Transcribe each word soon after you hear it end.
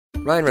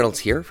Ryan Reynolds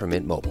here from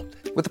Mint Mobile.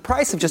 With the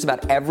price of just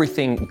about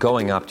everything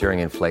going up during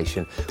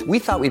inflation, we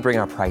thought we'd bring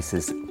our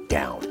prices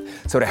down.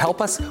 So to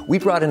help us, we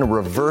brought in a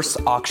reverse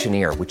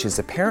auctioneer, which is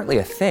apparently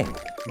a thing.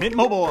 Mint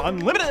Mobile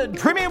Unlimited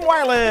Premium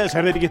Wireless.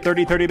 How to get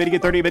 30, 30, bit to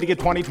get 30, bit to get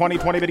 20, 20,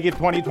 20, bit to get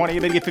 20, 20,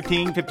 bit to get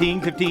 15,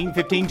 15, 15,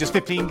 15, just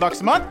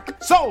 $15 a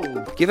month?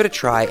 Sold! Give it a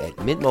try at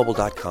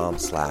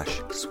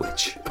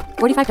mintmobile.com/switch.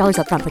 $45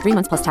 up front for 3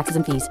 months plus taxes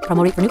and fees.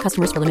 Promo rate for new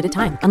customers for limited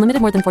time.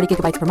 Unlimited more than 40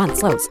 gigabytes per month.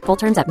 Slows full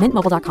terms at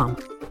mintmobile.com.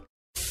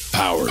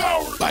 Powered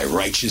by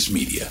Righteous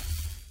Media.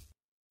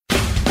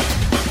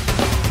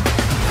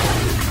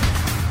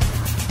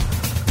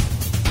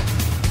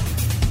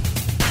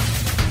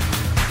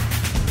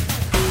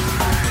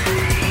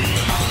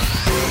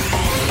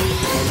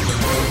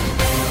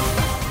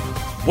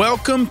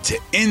 Welcome to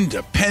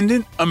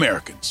Independent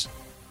Americans.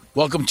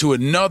 Welcome to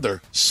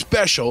another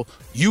special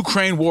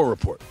Ukraine War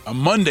Report, a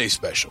Monday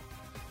special,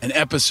 and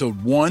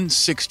episode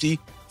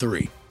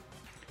 163.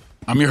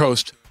 I'm your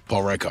host,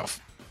 Paul Rieckhoff.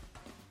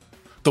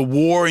 The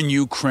war in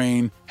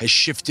Ukraine has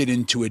shifted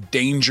into a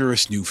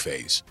dangerous new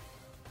phase.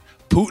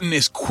 Putin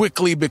is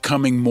quickly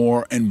becoming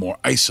more and more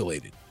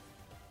isolated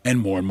and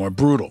more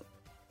brutal.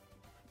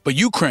 But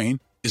Ukraine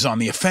is on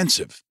the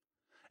offensive,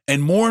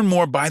 and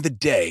more by the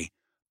day,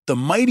 the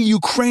mighty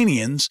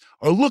Ukrainians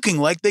are looking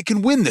like they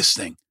can win this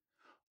thing,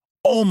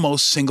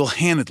 almost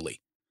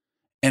single-handedly,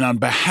 and on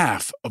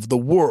behalf of the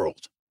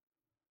world.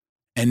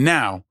 And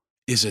now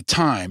is a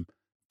time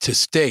to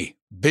stay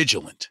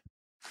vigilant.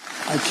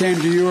 I came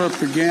to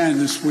Europe again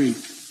this week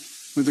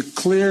with a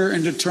clear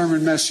and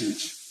determined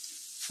message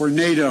for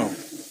NATO,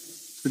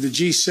 for the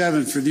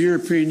G7, for the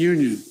European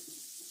Union,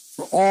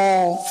 for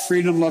all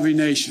freedom-loving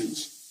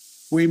nations.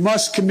 We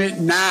must commit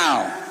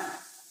now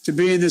to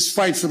be in this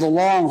fight for the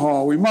long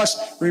haul. We must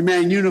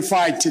remain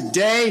unified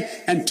today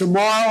and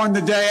tomorrow and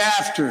the day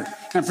after,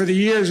 and for the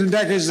years and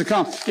decades to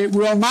come. It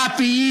will not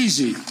be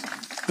easy.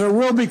 There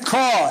will be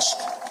cost,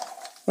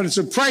 but it's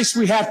a price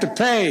we have to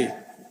pay,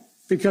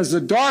 because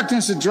the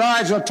darkness that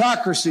drives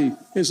autocracy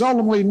is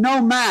ultimately no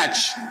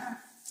match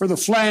for the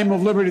flame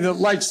of liberty that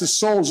lights the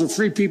souls of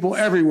free people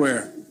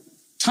everywhere.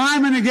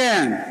 Time and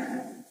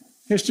again,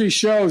 history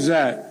shows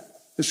that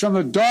it's from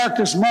the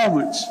darkest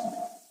moments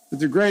that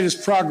the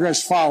greatest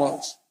progress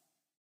follows.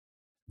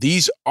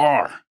 These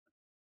are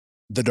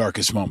the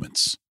darkest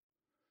moments.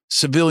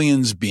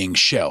 Civilians being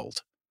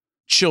shelled,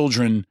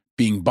 children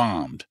being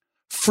bombed,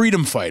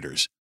 freedom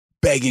fighters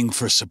begging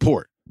for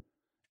support,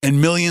 and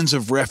millions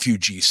of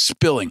refugees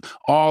spilling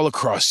all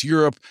across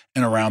Europe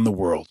and around the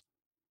world.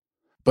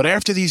 But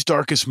after these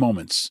darkest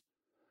moments,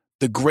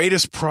 the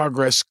greatest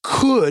progress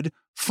could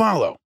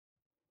follow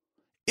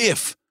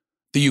if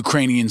the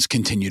Ukrainians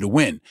continue to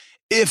win,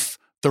 if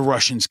the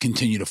Russians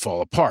continue to fall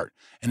apart,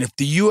 and if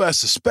the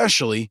U.S.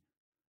 especially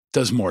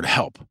does more to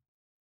help.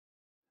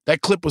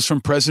 That clip was from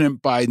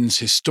President Biden's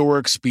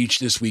historic speech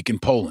this week in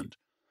Poland,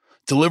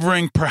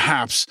 delivering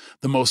perhaps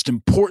the most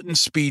important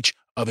speech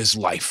of his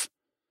life.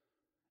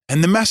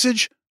 And the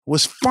message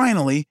was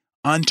finally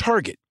on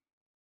target.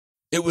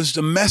 It was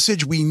the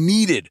message we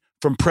needed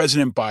from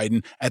President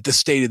Biden at the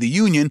State of the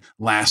Union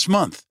last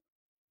month.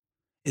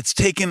 It's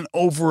taken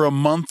over a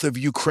month of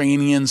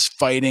Ukrainians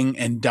fighting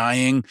and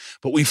dying,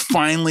 but we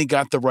finally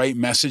got the right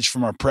message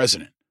from our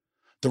president,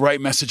 the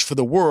right message for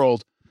the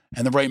world,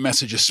 and the right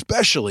message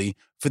especially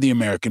for the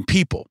American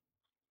people.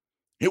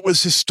 It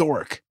was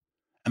historic,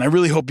 and I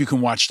really hope you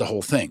can watch the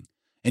whole thing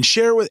and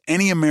share with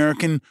any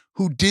American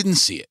who didn't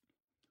see it.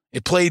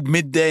 It played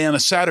midday on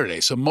a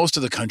Saturday, so most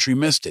of the country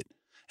missed it,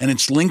 and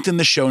it's linked in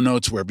the show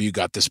notes wherever you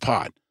got this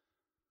pod.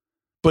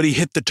 But he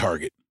hit the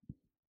target.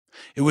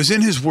 It was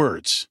in his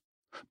words,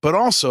 but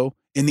also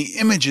in the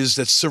images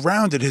that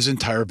surrounded his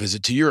entire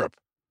visit to Europe.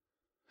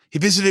 He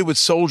visited with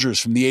soldiers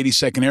from the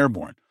 82nd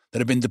Airborne that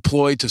had been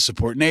deployed to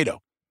support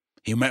NATO.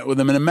 He met with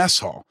them in a mess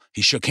hall.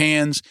 He shook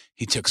hands,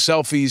 he took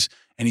selfies,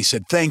 and he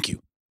said thank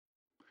you.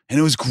 And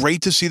it was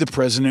great to see the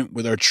president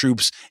with our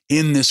troops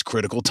in this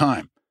critical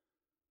time.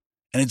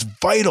 And it's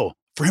vital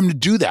for him to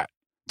do that,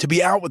 to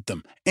be out with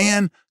them,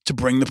 and to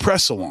bring the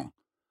press along,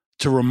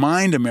 to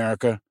remind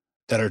America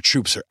that our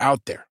troops are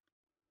out there,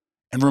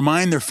 and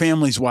remind their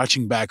families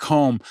watching back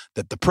home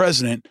that the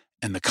president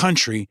and the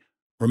country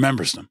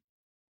remembers them.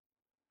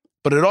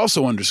 But it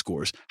also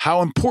underscores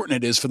how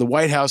important it is for the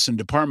White House and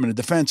Department of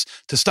Defense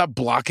to stop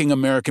blocking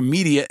American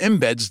media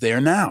embeds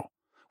there now,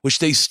 which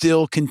they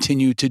still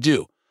continue to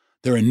do.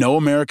 There are no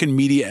American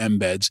media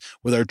embeds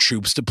with our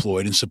troops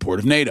deployed in support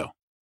of NATO.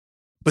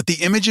 But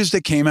the images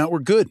that came out were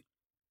good.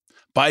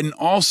 Biden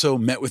also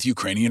met with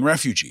Ukrainian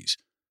refugees,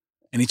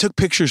 and he took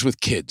pictures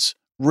with kids,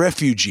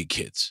 refugee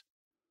kids.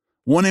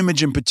 One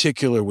image in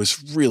particular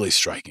was really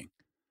striking.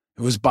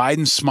 It was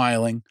Biden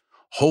smiling,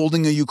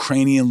 holding a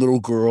Ukrainian little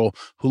girl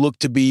who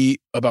looked to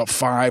be about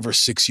 5 or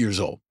 6 years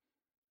old,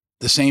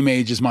 the same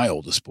age as my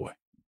oldest boy.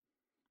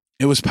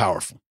 It was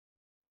powerful.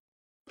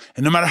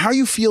 And no matter how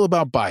you feel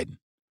about Biden,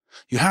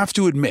 you have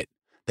to admit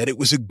that it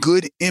was a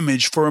good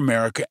image for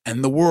America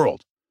and the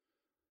world.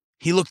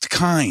 He looked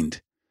kind.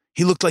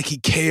 He looked like he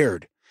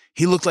cared.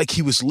 He looked like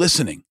he was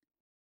listening.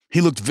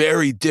 He looked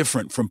very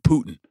different from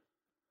Putin.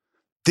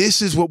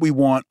 This is what we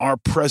want our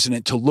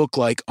president to look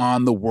like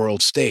on the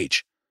world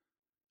stage.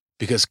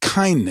 Because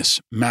kindness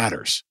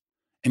matters,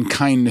 and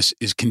kindness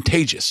is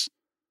contagious.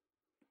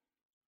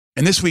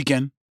 And this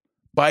weekend,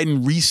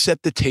 Biden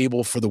reset the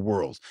table for the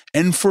world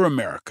and for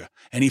America,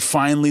 and he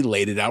finally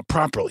laid it out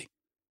properly.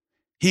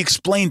 He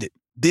explained it.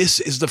 This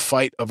is the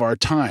fight of our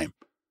time.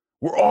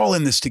 We're all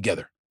in this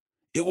together.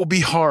 It will be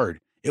hard.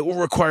 It will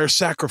require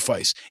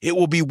sacrifice. It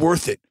will be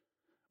worth it.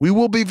 We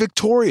will be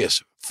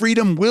victorious.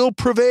 Freedom will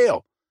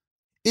prevail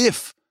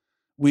if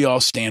we all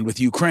stand with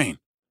Ukraine.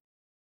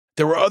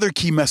 There were other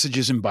key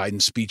messages in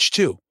Biden's speech,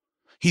 too.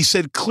 He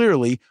said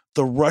clearly,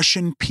 the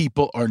Russian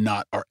people are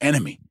not our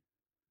enemy.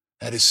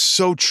 That is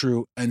so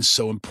true and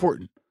so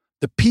important.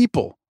 The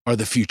people are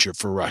the future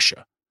for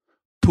Russia.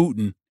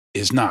 Putin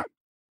is not.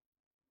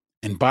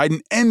 And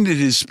Biden ended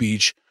his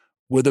speech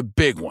with a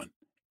big one,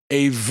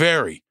 a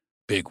very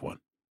big one.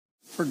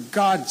 For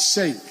God's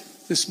sake,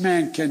 this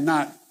man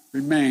cannot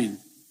remain in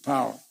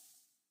power.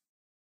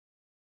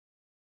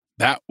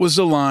 That was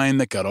the line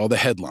that got all the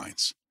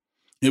headlines.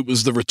 It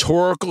was the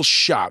rhetorical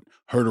shot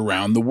heard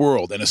around the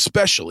world, and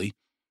especially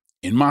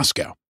in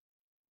Moscow.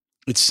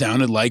 It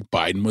sounded like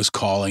Biden was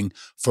calling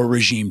for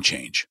regime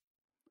change.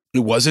 It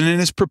wasn't in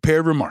his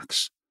prepared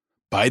remarks.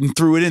 Biden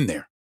threw it in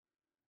there,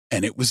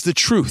 and it was the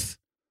truth.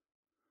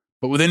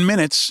 But within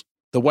minutes,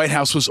 the White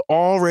House was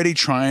already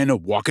trying to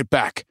walk it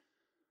back.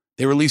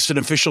 They released an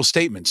official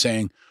statement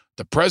saying,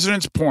 the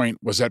president's point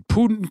was that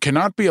Putin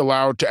cannot be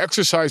allowed to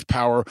exercise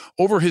power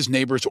over his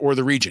neighbors or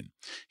the region.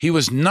 He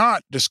was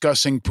not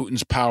discussing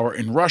Putin's power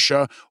in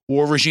Russia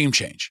or regime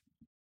change.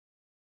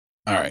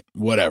 All right,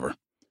 whatever.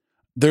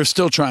 They're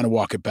still trying to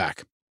walk it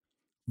back.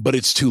 But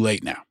it's too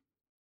late now.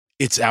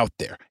 It's out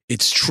there.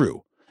 It's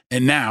true.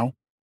 And now,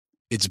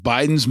 it's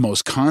Biden's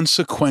most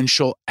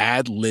consequential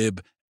ad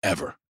lib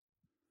ever.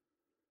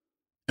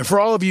 And for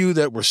all of you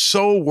that were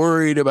so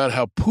worried about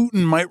how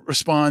Putin might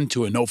respond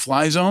to a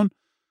no-fly zone,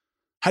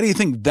 how do you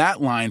think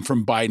that line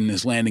from Biden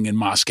is landing in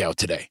Moscow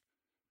today?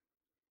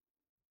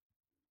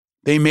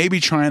 They may be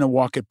trying to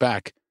walk it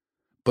back,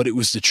 but it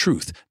was the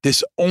truth.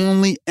 This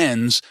only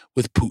ends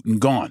with Putin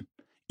gone,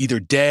 either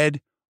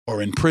dead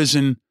or in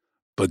prison,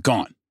 but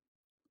gone.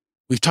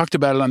 We've talked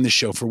about it on this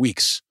show for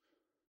weeks.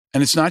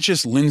 And it's not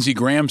just Lindsey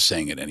Graham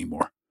saying it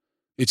anymore.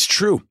 It's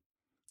true.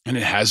 And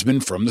it has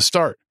been from the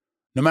start,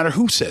 no matter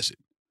who says it.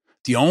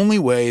 The only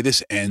way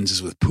this ends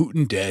is with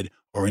Putin dead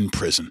or in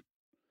prison.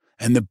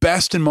 And the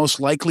best and most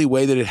likely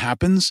way that it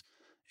happens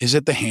is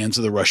at the hands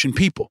of the Russian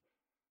people.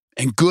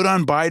 And good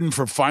on Biden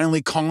for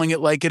finally calling it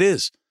like it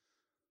is.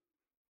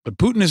 But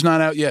Putin is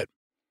not out yet.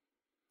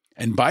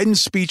 And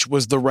Biden's speech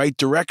was the right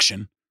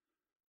direction,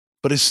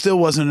 but it still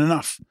wasn't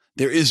enough.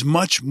 There is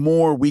much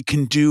more we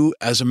can do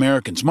as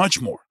Americans, much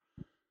more.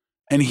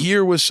 And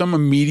here was some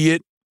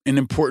immediate and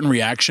important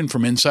reaction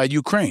from inside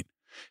Ukraine.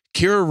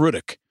 Kira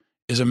Rudik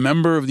is a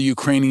member of the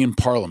Ukrainian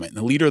parliament and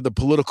the leader of the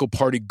political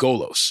party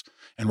Golos.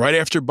 And right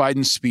after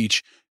Biden's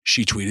speech,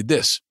 she tweeted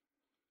this.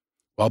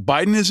 While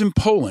Biden is in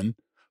Poland,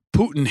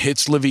 Putin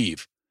hits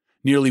Lviv,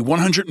 nearly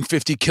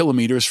 150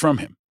 kilometers from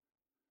him.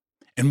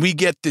 And we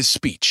get this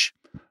speech.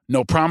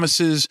 No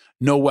promises,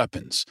 no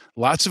weapons,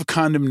 lots of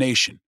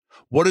condemnation.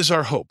 What is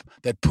our hope?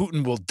 That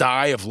Putin will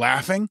die of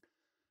laughing?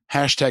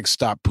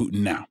 #Stop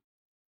Putin now.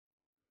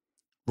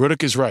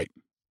 Rudik is right.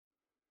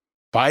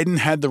 Biden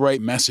had the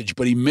right message,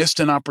 but he missed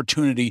an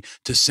opportunity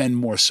to send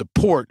more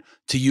support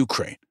to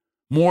Ukraine.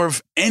 More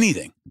of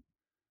anything.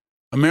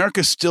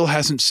 America still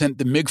hasn't sent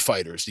the MiG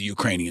fighters the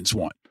Ukrainians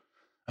want.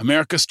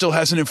 America still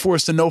hasn't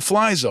enforced the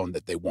no-fly zone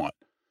that they want.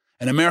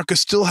 And America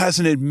still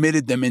hasn't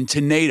admitted them into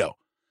NATO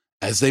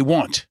as they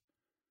want.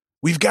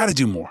 We've got to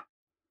do more.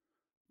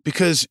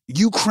 Because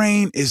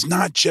Ukraine is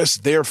not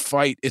just their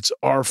fight, it's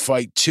our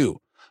fight too.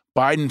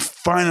 Biden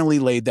finally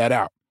laid that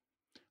out.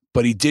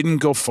 But he didn't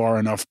go far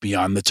enough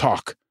beyond the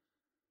talk.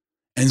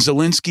 And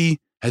Zelensky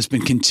has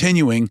been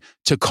continuing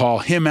to call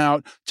him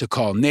out, to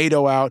call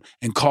NATO out,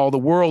 and call the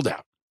world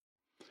out.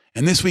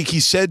 And this week he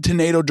said to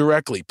NATO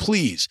directly,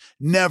 please,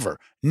 never,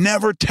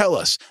 never tell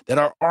us that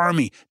our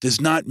army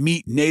does not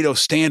meet NATO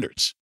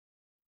standards.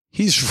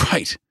 He's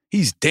right.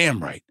 He's damn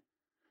right.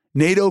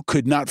 NATO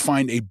could not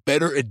find a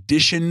better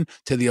addition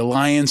to the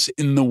alliance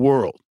in the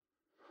world.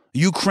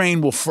 Ukraine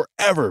will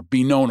forever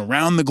be known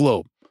around the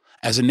globe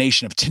as a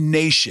nation of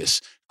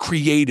tenacious,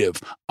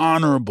 creative,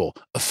 honorable,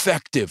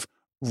 effective,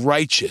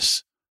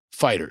 righteous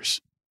fighters.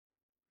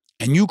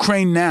 And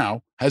Ukraine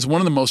now has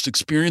one of the most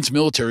experienced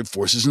military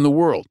forces in the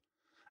world.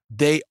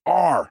 They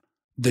are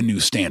the new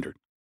standard.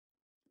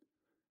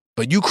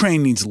 But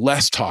Ukraine needs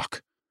less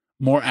talk,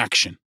 more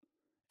action.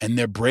 And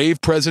their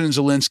brave President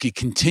Zelensky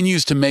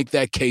continues to make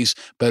that case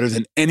better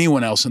than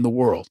anyone else in the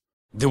world.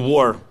 The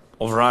war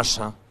of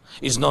Russia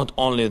is not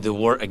only the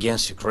war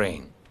against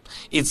Ukraine.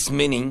 Its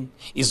meaning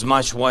is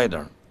much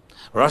wider.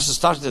 Russia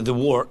started the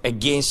war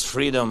against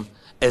freedom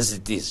as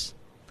it is.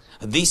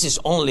 This is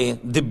only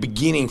the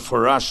beginning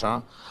for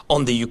Russia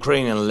on the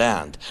Ukrainian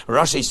land.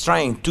 Russia is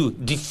trying to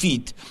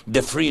defeat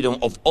the freedom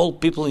of all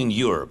people in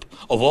Europe,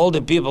 of all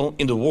the people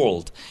in the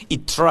world.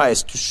 It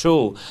tries to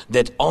show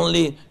that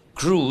only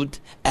crude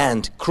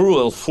and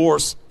cruel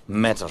force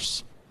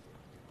matters.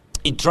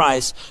 It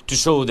tries to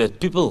show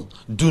that people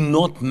do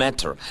not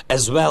matter,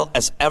 as well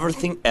as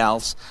everything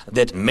else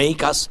that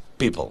make us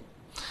people.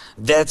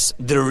 That's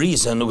the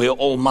reason we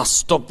all must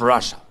stop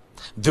Russia.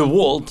 The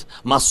world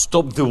must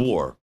stop the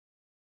war.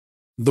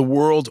 The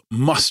world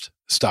must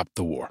stop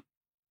the war.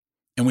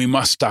 And we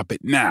must stop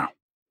it now,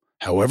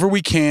 however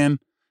we can,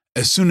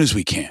 as soon as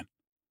we can.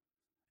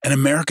 And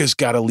America's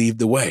got to lead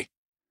the way.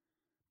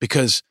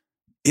 Because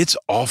it's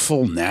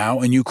awful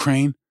now in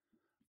Ukraine,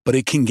 but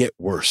it can get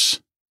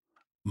worse.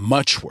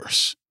 Much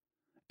worse.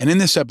 And in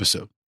this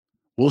episode,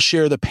 we'll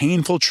share the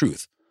painful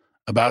truth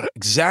about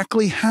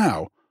exactly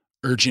how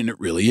urgent it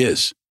really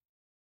is.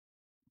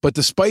 But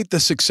despite the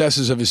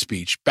successes of his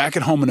speech, back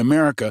at home in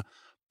America,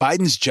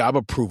 Biden's job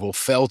approval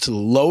fell to the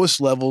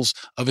lowest levels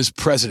of his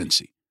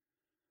presidency.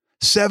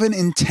 7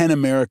 in 10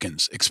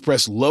 Americans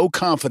expressed low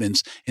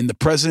confidence in the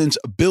president's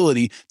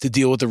ability to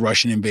deal with the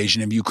Russian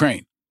invasion of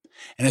Ukraine,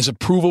 and his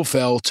approval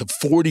fell to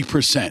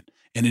 40%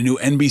 in a new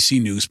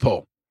NBC News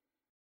poll.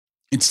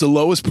 It's the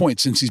lowest point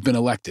since he's been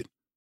elected.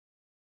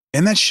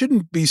 And that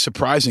shouldn't be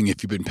surprising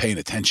if you've been paying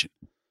attention.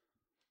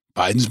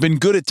 Biden's been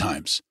good at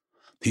times.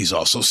 He's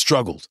also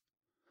struggled.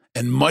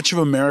 And much of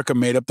America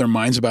made up their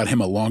minds about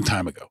him a long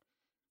time ago.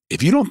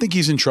 If you don't think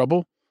he's in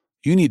trouble,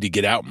 you need to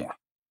get out more.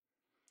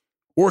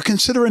 Or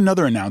consider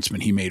another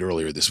announcement he made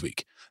earlier this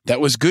week.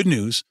 That was good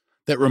news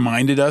that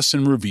reminded us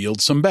and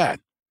revealed some bad,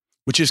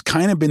 which has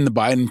kind of been the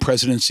Biden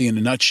presidency in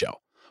a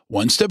nutshell.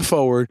 One step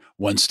forward,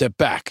 one step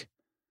back.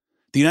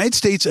 The United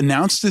States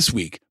announced this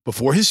week,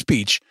 before his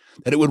speech,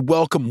 that it would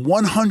welcome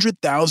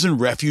 100,000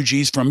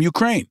 refugees from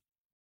Ukraine.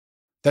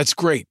 That's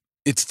great.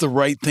 It's the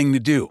right thing to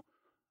do.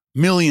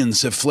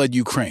 Millions have fled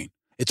Ukraine.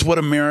 It's what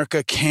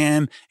America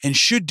can and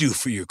should do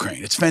for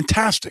Ukraine. It's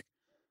fantastic.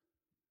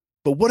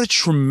 But what a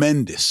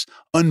tremendous,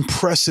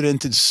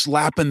 unprecedented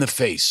slap in the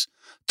face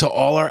to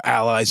all our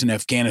allies in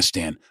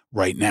Afghanistan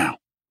right now.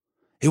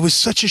 It was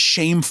such a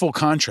shameful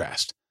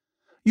contrast.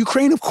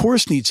 Ukraine, of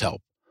course, needs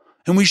help,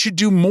 and we should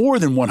do more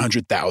than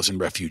 100,000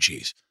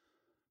 refugees.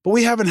 But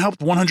we haven't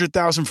helped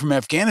 100,000 from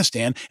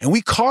Afghanistan, and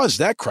we caused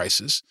that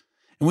crisis,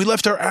 and we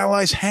left our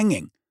allies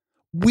hanging.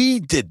 We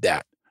did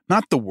that,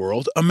 not the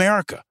world,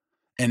 America.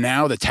 And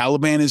now the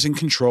Taliban is in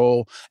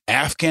control,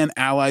 Afghan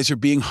allies are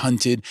being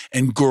hunted,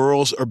 and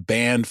girls are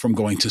banned from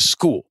going to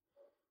school.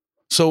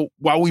 So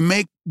while we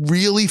make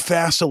really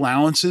fast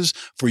allowances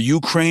for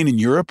Ukraine and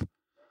Europe,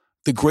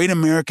 the great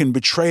American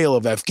betrayal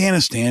of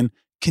Afghanistan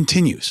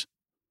continues.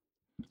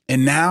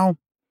 And now,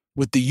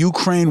 with the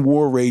Ukraine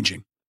war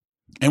raging,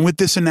 and with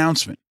this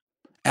announcement,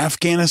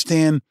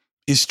 Afghanistan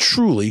is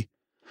truly,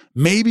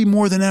 maybe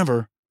more than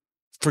ever,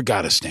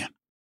 Forgotistan.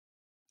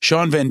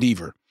 Sean Van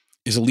Dever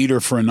is a leader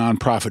for a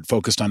nonprofit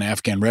focused on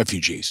Afghan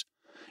refugees,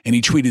 and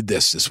he tweeted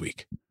this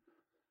week.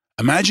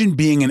 Imagine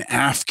being an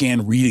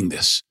Afghan reading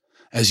this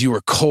as you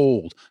are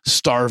cold,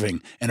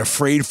 starving, and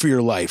afraid for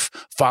your life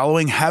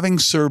following having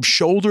served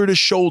shoulder to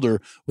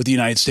shoulder with the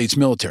United States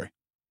military.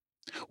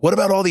 What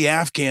about all the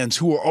Afghans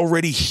who are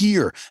already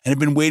here and have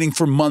been waiting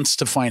for months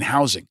to find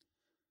housing?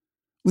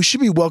 We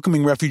should be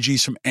welcoming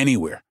refugees from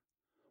anywhere.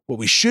 What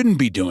we shouldn't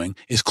be doing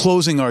is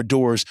closing our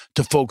doors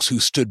to folks who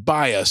stood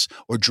by us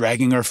or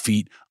dragging our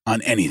feet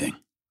on anything.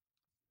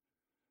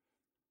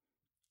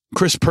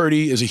 Chris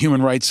Purdy is a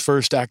human rights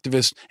first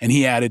activist, and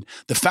he added,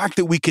 the fact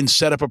that we can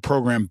set up a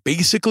program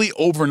basically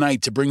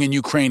overnight to bring in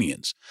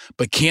Ukrainians,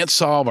 but can't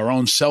solve our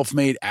own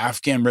self-made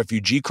Afghan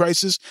refugee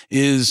crisis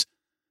is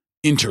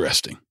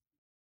interesting.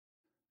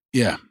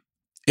 Yeah,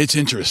 it's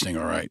interesting,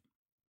 all right.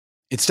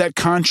 It's that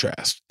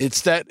contrast.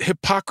 It's that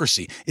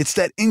hypocrisy. It's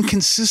that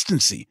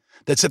inconsistency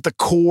that's at the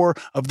core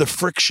of the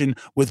friction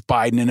with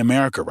Biden in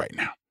America right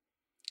now.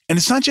 And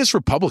it's not just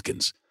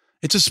Republicans.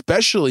 It's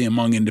especially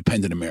among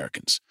independent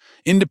Americans.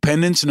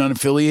 Independents and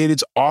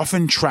unaffiliateds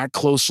often track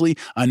closely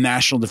on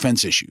national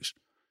defense issues.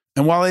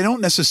 And while they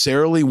don't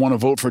necessarily want to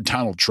vote for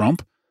Donald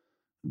Trump,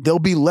 they'll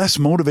be less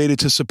motivated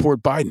to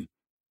support Biden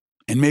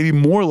and maybe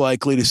more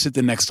likely to sit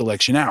the next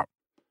election out.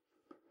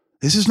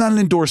 This is not an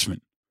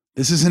endorsement.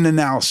 This is an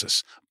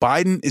analysis.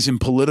 Biden is in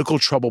political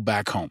trouble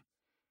back home.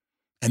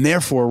 And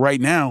therefore,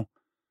 right now,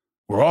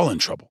 we're all in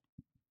trouble.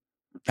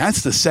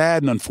 That's the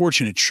sad and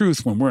unfortunate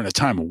truth when we're in a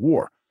time of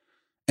war.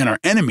 And our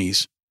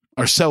enemies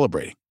are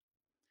celebrating.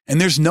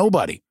 And there's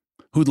nobody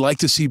who'd like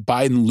to see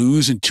Biden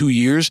lose in 2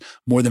 years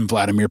more than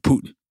Vladimir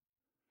Putin.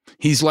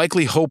 He's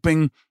likely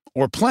hoping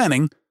or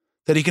planning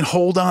that he can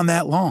hold on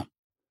that long.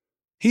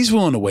 He's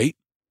willing to wait.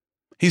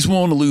 He's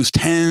willing to lose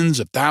tens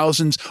of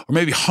thousands or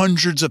maybe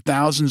hundreds of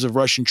thousands of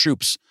Russian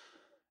troops.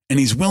 And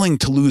he's willing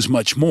to lose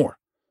much more.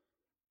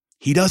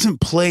 He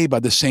doesn't play by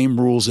the same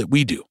rules that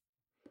we do.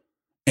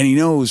 And he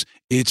knows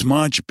it's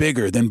much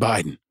bigger than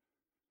Biden.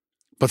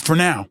 But for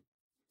now,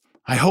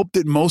 I hope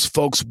that most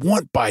folks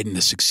want Biden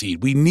to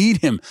succeed. We need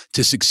him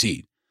to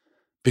succeed.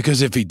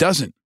 Because if he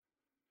doesn't,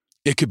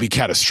 it could be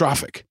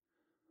catastrophic.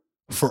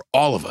 for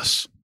all of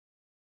us.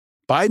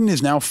 Biden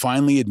is now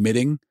finally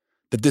admitting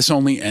that this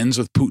only ends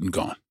with Putin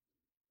gone.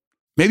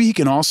 Maybe he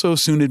can also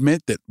soon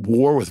admit that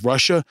war with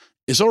Russia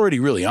is already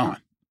really on.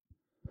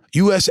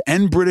 U.S.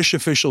 and British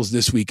officials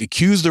this week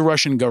accused the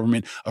Russian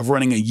government of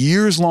running a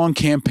years-long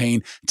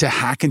campaign to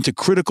hack into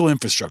critical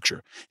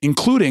infrastructure,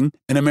 including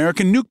an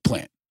American nuke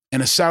plant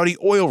and a Saudi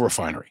oil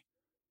refinery.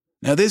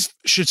 Now, this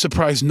should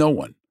surprise no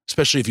one,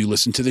 especially if you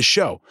listen to this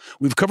show.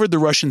 We've covered the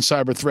Russian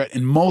cyber threat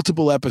in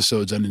multiple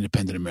episodes on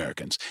Independent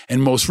Americans,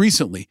 and most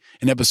recently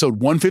in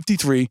episode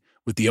 153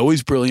 with the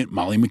always brilliant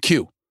Molly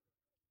McHugh.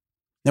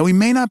 Now, we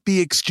may not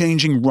be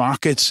exchanging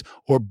rockets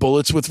or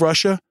bullets with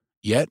Russia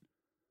yet,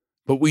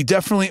 but we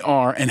definitely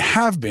are and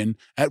have been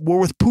at war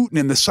with Putin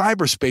in the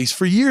cyberspace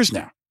for years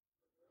now.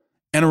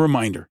 And a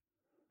reminder,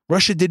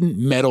 Russia didn't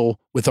meddle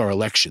with our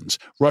elections.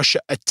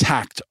 Russia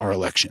attacked our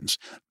elections.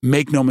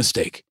 Make no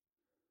mistake.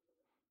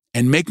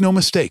 And make no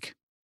mistake,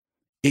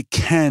 it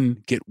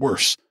can get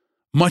worse,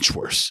 much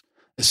worse,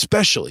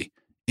 especially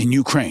in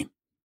Ukraine.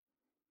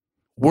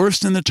 Worse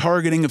than the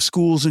targeting of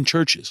schools and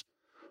churches.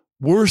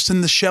 Worse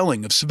than the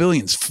shelling of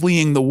civilians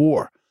fleeing the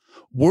war.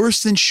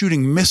 Worse than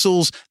shooting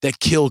missiles that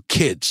kill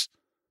kids.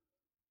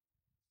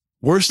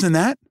 Worse than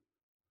that?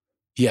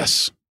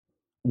 Yes,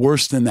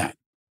 worse than that.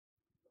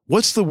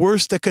 What's the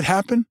worst that could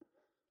happen?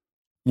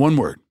 One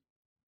word.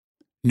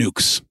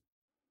 Nukes.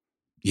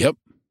 Yep,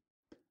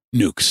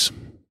 nukes.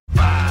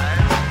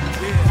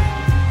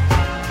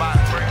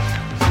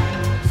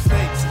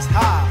 Stakes is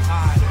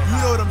high.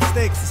 You know them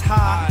stakes is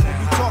high. When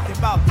we talking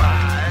about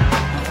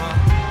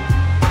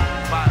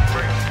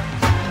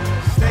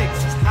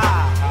stakes is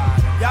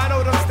high. Y'all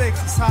know them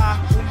stakes is high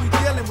when we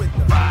dealing with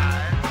them.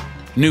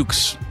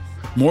 Nukes.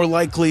 More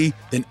likely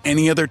than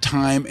any other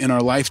time in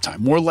our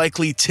lifetime. More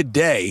likely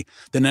today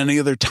than any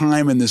other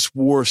time in this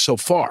war so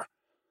far.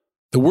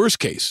 The worst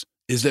case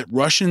is that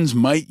Russians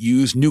might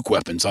use nuke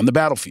weapons on the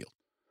battlefield.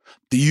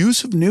 The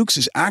use of nukes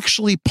is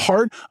actually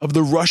part of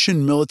the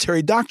Russian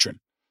military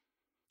doctrine.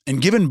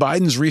 And given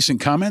Biden's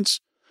recent comments,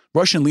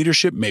 Russian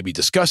leadership may be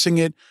discussing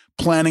it,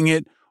 planning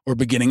it, or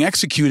beginning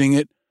executing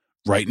it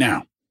right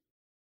now.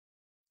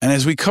 And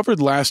as we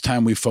covered last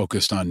time we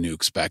focused on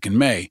nukes back in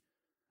May,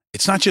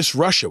 it's not just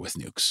Russia with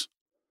nukes.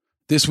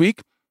 This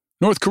week,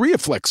 North Korea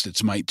flexed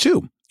its might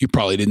too. You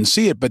probably didn't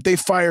see it, but they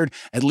fired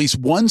at least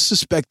one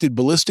suspected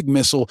ballistic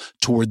missile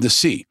toward the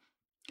sea,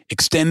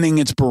 extending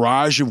its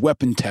barrage of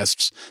weapon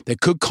tests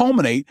that could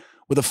culminate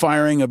with the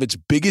firing of its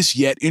biggest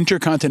yet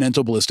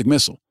intercontinental ballistic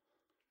missile.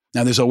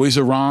 Now, there's always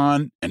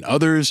Iran and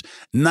others.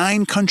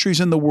 9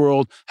 countries in the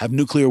world have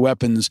nuclear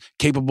weapons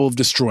capable of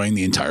destroying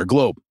the entire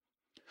globe.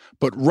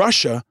 But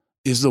Russia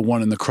is the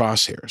one in the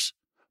crosshairs.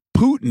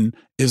 Putin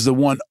is the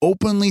one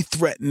openly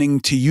threatening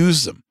to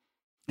use them.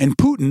 And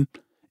Putin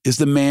is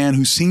the man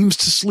who seems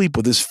to sleep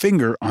with his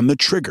finger on the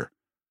trigger.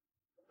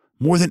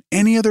 More than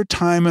any other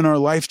time in our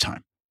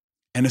lifetime,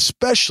 and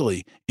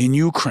especially in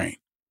Ukraine,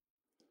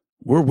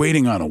 we're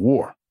waiting on a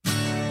war.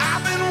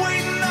 I've been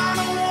waiting on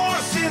a war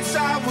since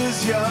I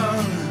was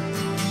young.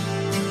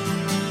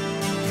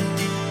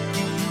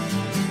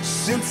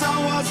 Since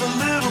I was a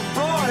little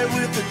boy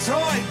with a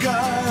toy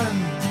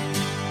gun.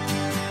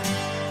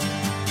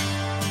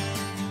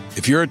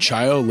 If you're a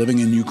child living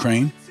in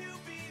Ukraine,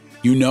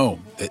 you know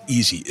that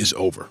easy is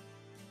over.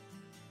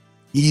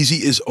 Easy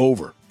is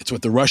over. It's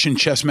what the Russian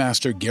chess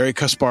master Garry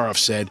Kasparov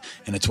said,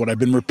 and it's what I've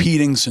been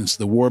repeating since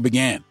the war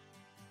began,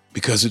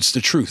 because it's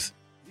the truth.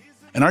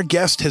 And our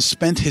guest has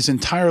spent his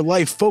entire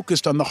life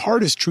focused on the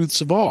hardest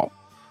truths of all,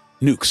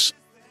 nukes.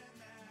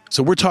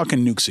 So we're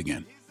talking nukes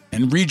again.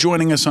 And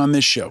rejoining us on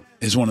this show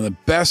is one of the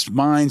best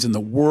minds in the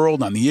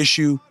world on the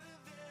issue,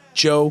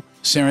 Joe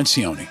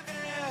Cerancione.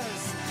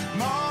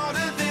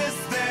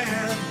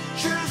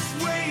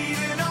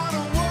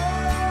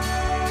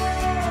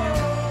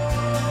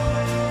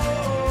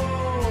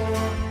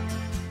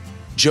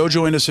 Joe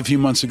joined us a few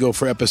months ago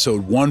for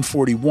episode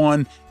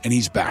 141, and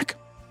he's back.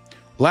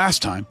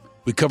 Last time,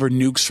 we covered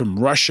nukes from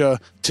Russia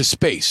to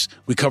space.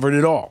 We covered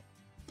it all.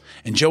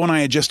 And Joe and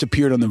I had just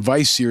appeared on the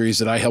Vice series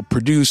that I helped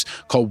produce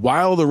called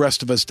While the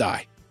Rest of Us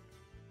Die.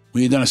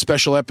 We had done a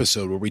special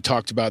episode where we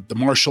talked about the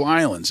Marshall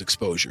Islands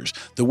exposures,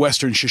 the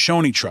Western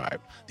Shoshone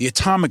tribe, the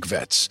atomic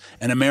vets,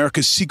 and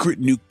America's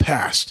secret nuke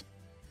past.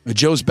 But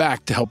Joe's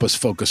back to help us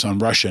focus on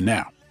Russia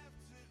now.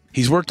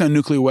 He's worked on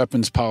nuclear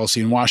weapons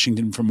policy in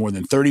Washington for more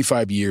than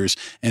 35 years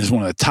and is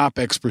one of the top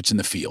experts in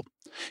the field.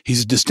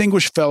 He's a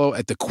distinguished fellow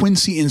at the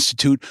Quincy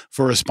Institute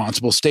for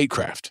Responsible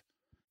Statecraft.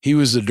 He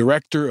was the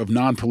director of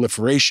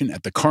nonproliferation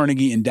at the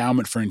Carnegie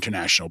Endowment for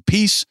International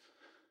Peace.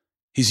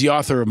 He's the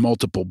author of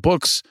multiple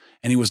books,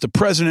 and he was the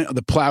president of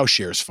the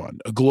Plowshares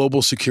Fund, a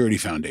global security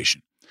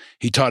foundation.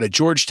 He taught at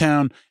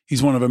Georgetown.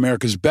 He's one of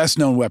America's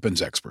best-known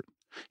weapons experts.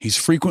 He's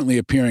frequently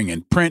appearing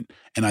in print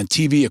and on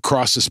TV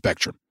across the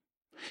spectrum.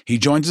 He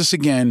joins us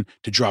again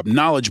to drop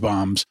knowledge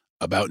bombs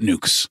about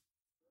nukes,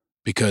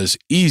 because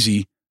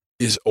easy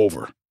is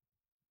over.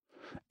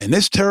 And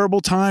this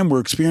terrible time we're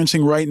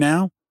experiencing right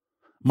now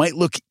might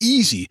look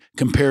easy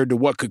compared to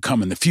what could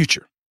come in the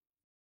future.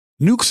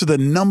 Nukes are the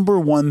number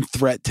one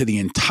threat to the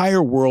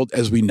entire world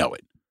as we know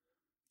it.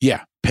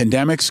 Yeah,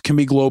 pandemics can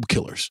be globe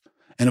killers.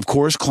 And of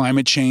course,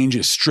 climate change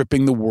is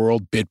stripping the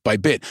world bit by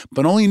bit.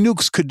 But only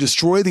nukes could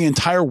destroy the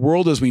entire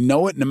world as we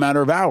know it in a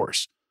matter of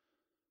hours.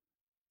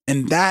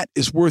 And that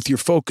is worth your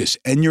focus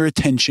and your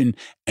attention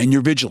and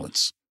your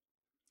vigilance.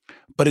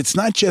 But it's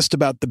not just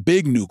about the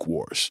big nuke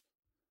wars.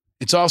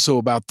 It's also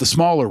about the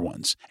smaller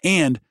ones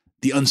and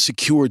the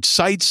unsecured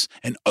sites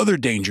and other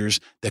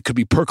dangers that could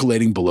be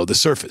percolating below the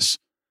surface.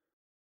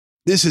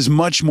 This is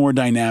much more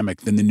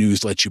dynamic than the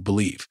news lets you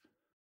believe.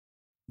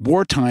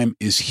 Wartime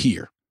is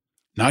here,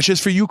 not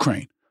just for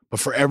Ukraine, but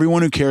for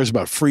everyone who cares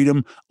about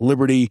freedom,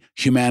 liberty,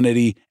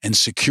 humanity, and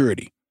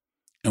security.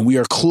 And we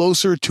are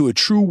closer to a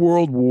true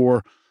world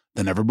war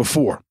than ever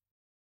before.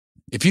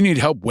 If you need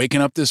help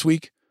waking up this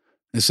week,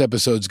 this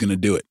episode's going to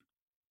do it.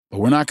 But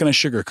we're not going to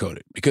sugarcoat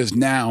it, because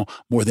now,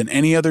 more than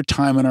any other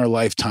time in our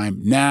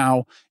lifetime,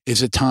 now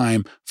is a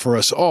time for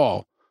us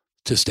all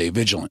to stay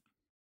vigilant.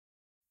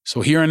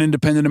 So here on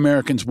Independent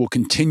Americans, we'll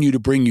continue to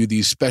bring you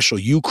these special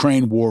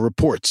Ukraine war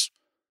reports.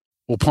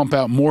 We'll pump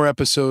out more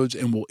episodes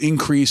and we'll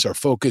increase our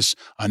focus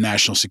on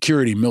national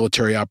security,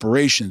 military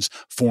operations,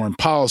 foreign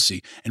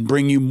policy, and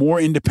bring you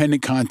more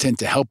independent content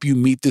to help you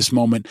meet this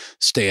moment,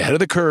 stay ahead of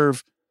the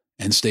curve,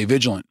 and stay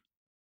vigilant.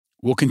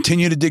 We'll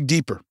continue to dig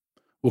deeper.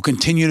 We'll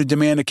continue to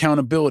demand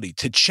accountability,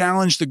 to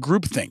challenge the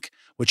groupthink,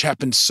 which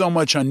happens so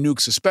much on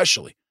nukes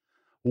especially.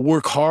 We'll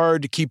work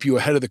hard to keep you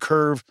ahead of the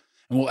curve,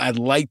 and we'll add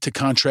light to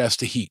contrast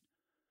to heat.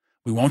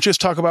 We won't just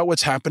talk about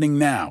what's happening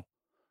now.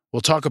 We'll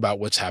talk about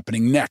what's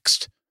happening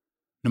next,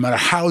 no matter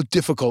how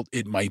difficult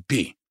it might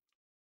be.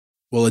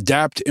 We'll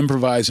adapt,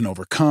 improvise, and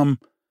overcome,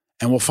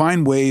 and we'll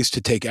find ways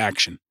to take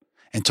action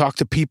and talk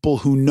to people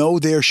who know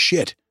their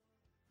shit,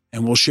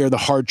 and we'll share the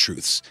hard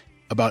truths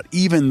about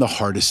even the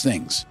hardest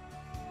things,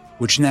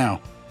 which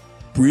now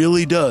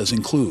really does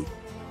include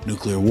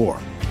nuclear war.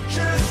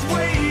 Just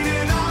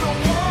waiting on a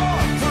war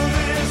for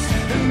this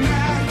and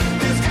that.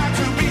 There's got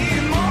to be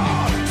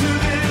more to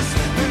this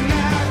than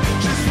that.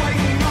 Just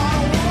waiting on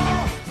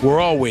a war.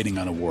 We're all waiting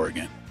on a war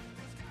again.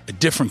 A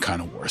different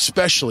kind of war,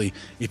 especially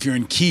if you're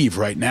in Kyiv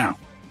right now,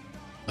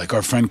 like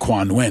our friend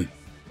Quan Nguyen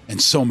and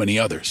so many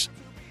others.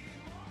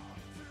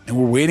 And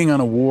we're waiting on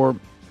a war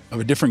of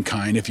a different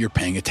kind if you're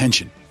paying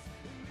attention.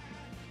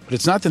 But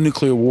it's not the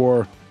nuclear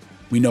war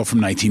we know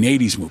from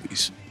 1980s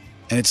movies,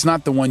 and it's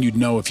not the one you'd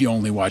know if you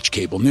only watch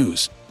cable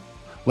news.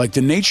 Like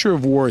the nature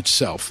of war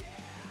itself,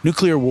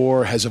 nuclear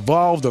war has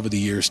evolved over the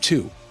years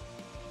too,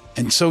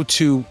 and so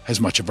too has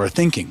much of our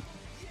thinking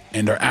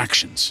and our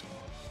actions.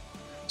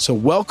 So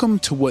welcome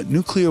to what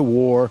nuclear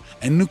war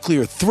and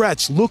nuclear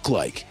threats look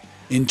like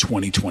in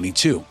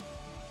 2022.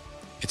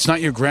 It's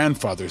not your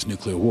grandfather's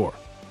nuclear war.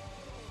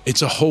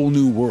 It's a whole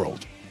new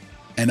world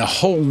and a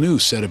whole new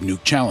set of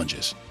nuke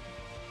challenges.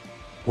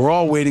 We're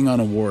all waiting on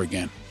a war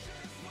again.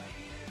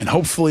 And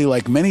hopefully,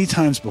 like many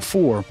times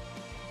before,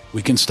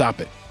 we can stop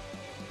it.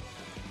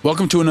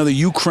 Welcome to another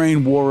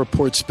Ukraine War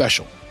Report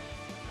special.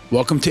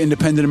 Welcome to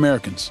Independent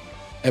Americans,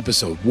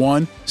 episode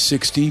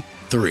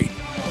 163.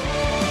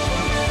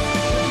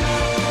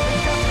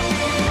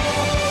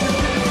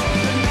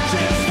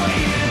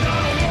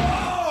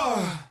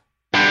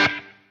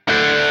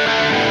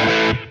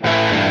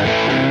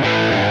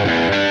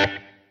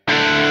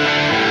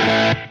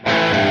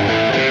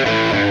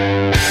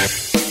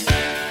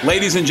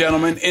 Ladies and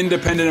gentlemen,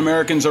 independent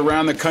Americans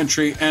around the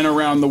country and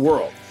around the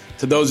world.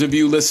 To those of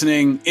you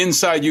listening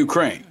inside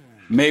Ukraine,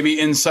 maybe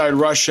inside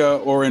Russia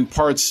or in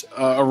parts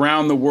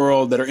around the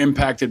world that are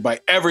impacted by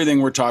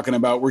everything we're talking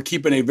about, we're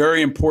keeping a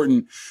very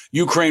important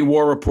Ukraine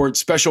War Report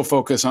special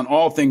focus on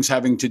all things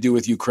having to do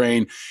with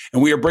Ukraine.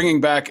 And we are bringing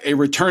back a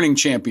returning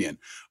champion,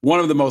 one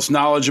of the most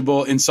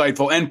knowledgeable,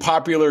 insightful, and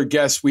popular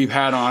guests we've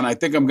had on. I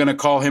think I'm going to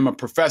call him a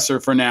professor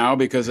for now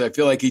because I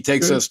feel like he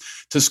takes us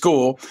to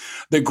school.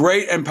 The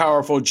great and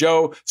powerful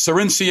Joe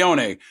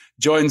Cirincione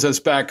joins us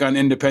back on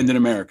Independent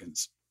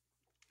Americans.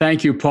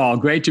 Thank you, Paul.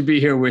 Great to be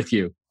here with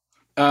you.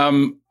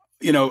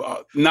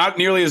 Not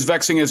nearly as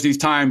vexing as these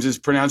times is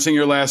pronouncing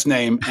your last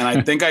name, and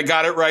I think I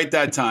got it right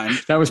that time.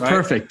 That was right?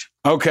 perfect.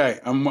 Okay,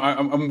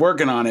 I'm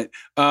working on it,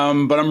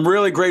 but I'm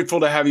really grateful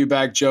to have you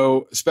back,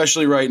 Joe,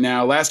 especially right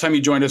now. Last time you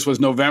joined us was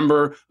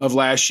November of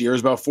last year, it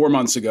was about 4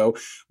 months ago.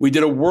 We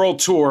did a world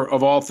tour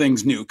of all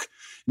things nuke.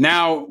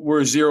 Now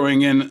we're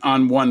zeroing in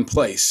on one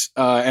place,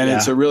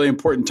 It's a really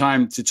important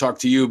time to talk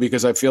to you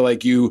because I feel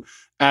like you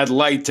add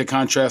light to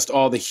contrast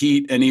all the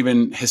heat and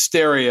even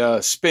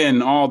hysteria,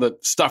 spin, all the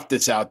stuff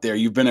that's out there.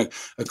 You've been a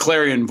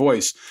clarion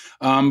voice.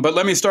 But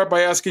let me start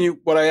by asking you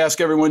what I ask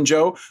everyone,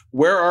 Joe.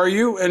 Where are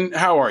you and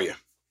how are you?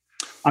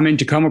 I'm in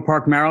Tacoma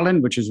Park,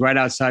 Maryland, which is right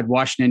outside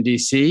Washington,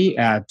 D.C.,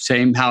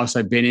 same house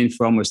I've been in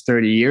for almost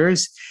 30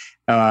 years.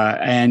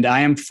 And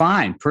I am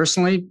fine.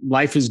 Personally,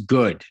 life is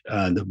good.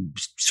 The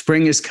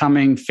spring is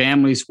coming,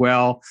 family's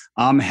well,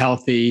 I'm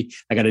healthy.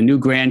 I got a new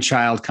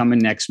grandchild coming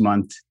next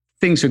month.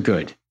 Things are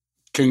good.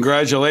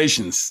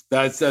 Congratulations.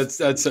 That's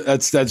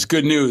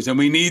good news. And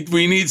we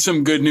need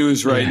some good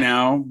news right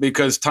now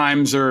because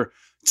times are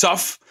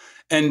tough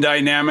and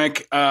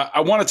dynamic. I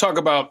want to talk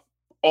about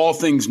all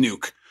things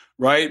nuke,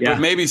 right? Yeah.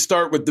 But maybe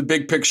start with the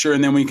big picture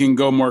and then we can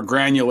go more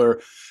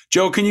granular.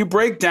 Joe, can you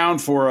break down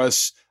for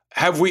us,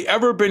 have we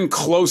ever been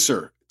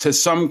closer to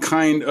some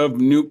kind of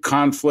nuke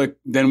conflict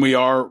than we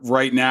are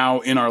right now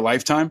in our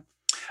lifetime?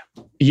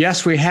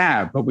 Yes, we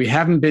have, but we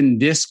haven't been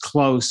this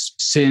close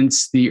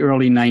since the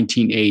early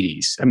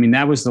 1980s. I mean,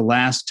 that was the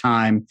last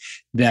time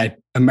that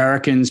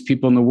Americans,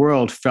 people in the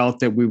world, felt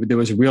that there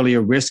was really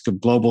a risk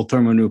of global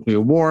thermonuclear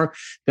war.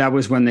 That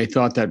was when they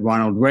thought that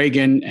Ronald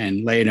Reagan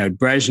and Leonid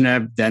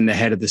Brezhnev, then the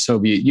head of the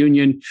Soviet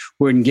Union,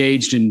 were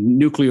engaged in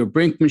nuclear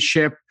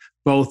brinkmanship,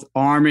 both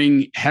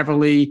arming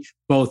heavily,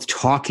 both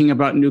talking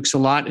about nukes a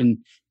lot. And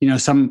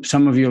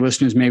some of your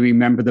listeners may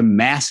remember the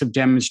massive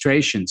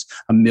demonstrations,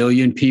 1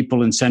 million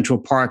people in Central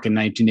Park in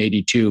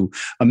 1982,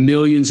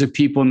 millions of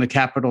people in the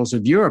capitals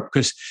of Europe,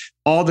 because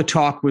all the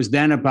talk was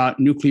then about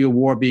nuclear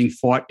war being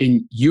fought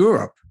in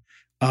Europe.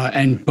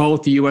 And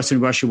both the US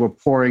and Russia were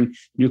pouring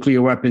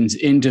nuclear weapons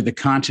into the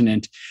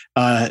continent.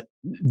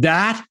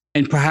 That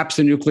and perhaps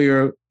the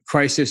nuclear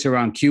crisis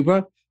around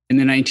Cuba in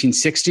the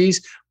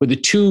 1960s were the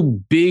two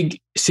big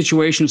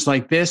situations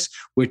like this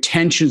where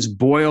tensions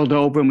boiled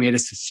over and we had a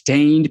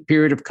sustained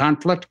period of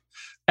conflict.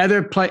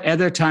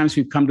 Other times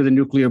we've come to the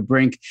nuclear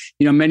brink,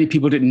 many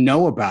people didn't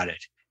know about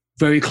it.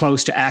 Very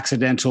close to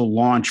accidental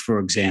launch, for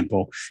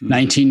example.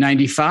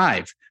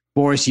 1995,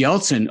 Boris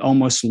Yeltsin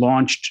almost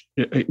launched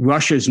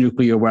Russia's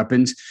nuclear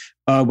weapons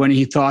when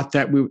he thought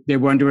that they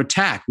were under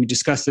attack. We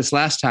discussed this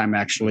last time,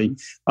 actually.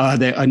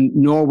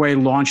 Norway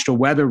launched a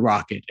weather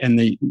rocket, and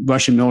the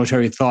Russian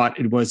military thought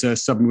it was a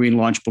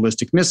submarine-launched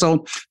ballistic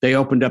missile. They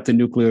opened up the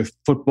nuclear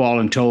football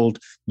and told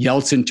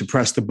Yeltsin to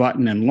press the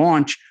button and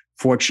launch.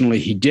 Fortunately,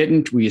 he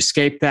didn't. We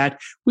escaped that.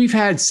 We've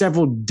had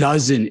several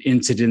dozen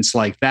incidents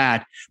like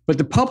that, but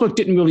the public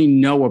didn't really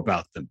know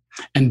about them.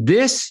 And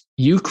this,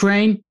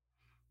 Ukraine,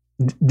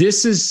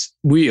 this is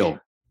real.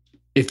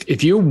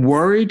 If you're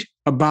worried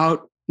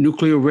about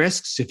nuclear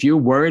risks, if you're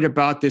worried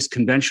about this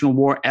conventional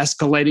war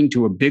escalating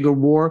to a bigger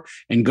war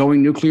and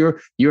going nuclear,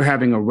 you're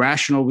having a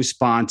rational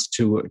response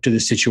to the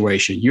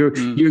situation.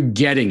 You're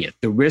getting it.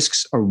 The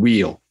risks are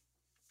real.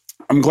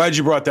 I'm glad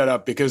you brought that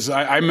up because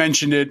I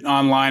mentioned it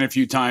online a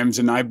few times,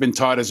 and I've been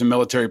taught as a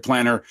military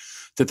planner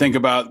to think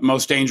about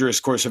most dangerous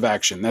course of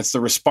action. That's the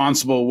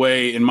responsible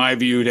way, in my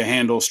view, to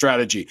handle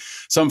strategy.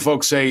 Some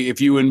folks say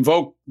if you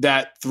invoke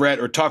that threat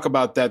or talk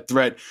about that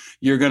threat,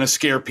 you're going to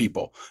scare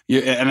people.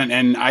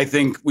 And I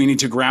think we need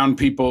to ground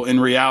people in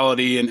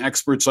reality, and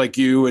experts like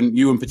you and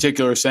you in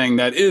particular are saying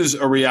that is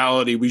a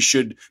reality we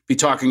should be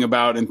talking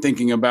about and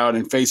thinking about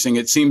and facing.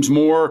 It seems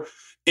more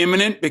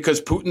imminent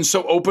because Putin's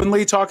so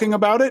openly talking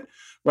about it,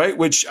 right?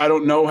 Which I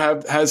don't know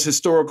has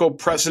historical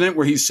precedent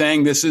where he's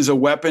saying this is a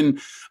weapon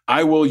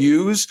I will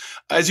use.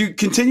 As you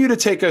continue to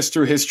take us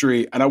through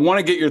history, and I want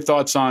to get your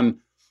thoughts on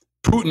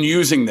Putin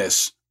using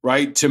this,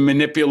 right, to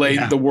manipulate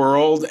the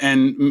world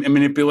and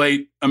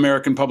manipulate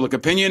American public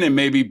opinion and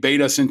maybe bait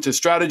us into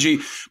strategy.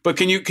 But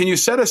can you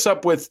set us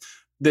up with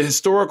the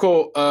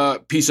historical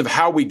piece of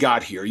how we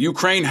got here?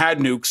 Ukraine had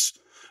nukes,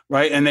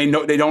 right? And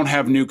they don't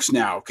have nukes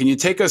now. Can you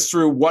take us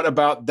through what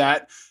about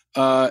that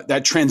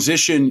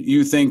transition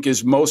you think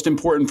is most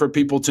important for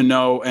people to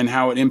know and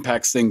how it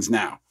impacts things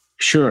now?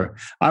 Sure.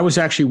 I was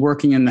actually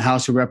working in the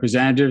House of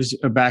Representatives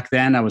back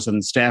then. I was on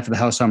the staff of the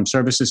House Armed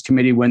Services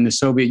Committee when the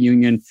Soviet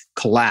Union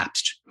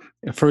collapsed.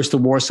 First, the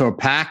Warsaw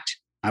Pact.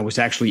 I was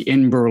actually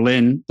in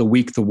Berlin the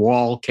week the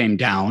wall came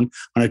down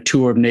on a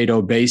tour of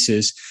NATO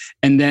bases.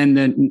 And then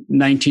in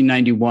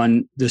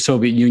 1991, the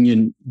Soviet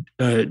Union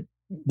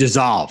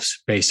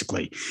dissolves,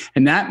 basically.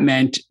 And that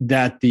meant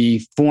that the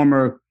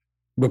former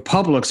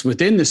republics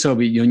within the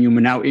Soviet Union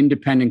were now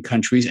independent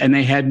countries, and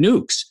they had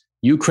nukes.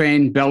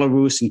 Ukraine,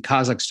 Belarus, and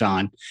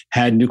Kazakhstan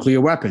had nuclear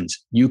weapons.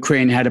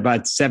 Ukraine had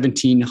about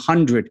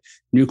 1,700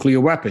 nuclear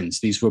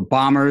weapons. These were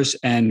bombers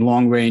and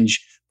long-range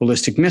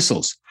ballistic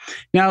missiles.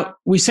 Now,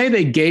 we say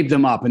they gave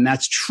them up, and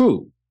that's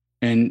true.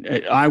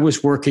 And I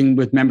was working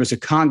with members of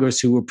Congress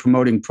who were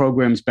promoting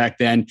programs back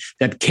then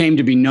that came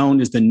to be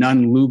known as the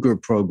Nunn-Lugar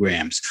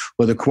programs,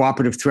 or the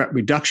cooperative threat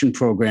reduction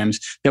programs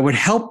that would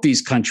help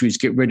these countries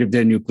get rid of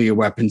their nuclear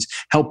weapons,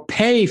 help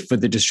pay for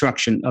the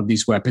destruction of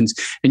these weapons.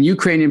 And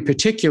Ukraine in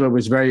particular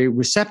was very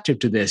receptive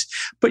to this.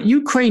 But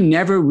Ukraine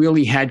never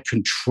really had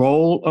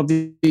control of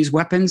these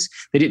weapons.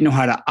 They didn't know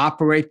how to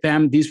operate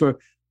them. These were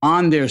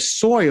on their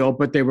soil,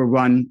 but they were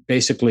run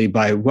basically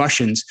by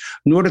Russians,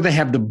 nor did they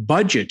have the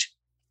budget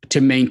to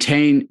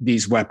maintain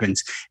these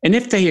weapons. And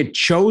if they had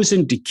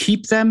chosen to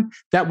keep them,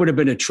 that would have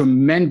been a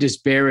tremendous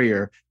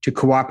barrier to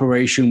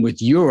cooperation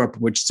with Europe,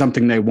 which is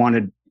something they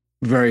wanted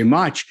very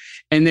much.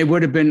 And they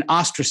would have been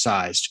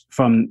ostracized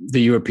from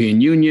the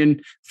European Union,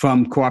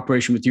 from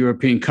cooperation with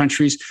European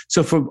countries.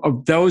 So for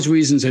those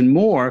reasons and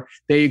more,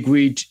 they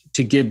agreed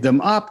to give them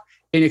up.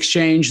 In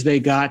exchange, they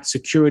got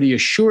security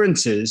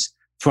assurances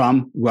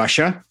from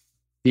Russia,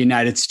 the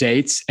United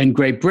States, and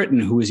Great Britain,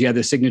 who was the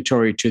other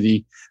signatory to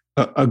the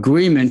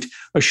agreement,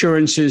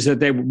 assurances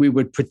that we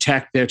would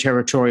protect their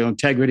territorial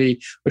integrity,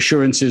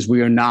 assurances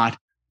we are not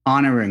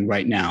honoring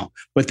right now.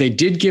 But they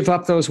did give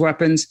up those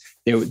weapons.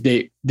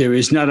 There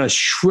is not a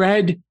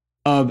shred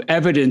of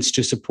evidence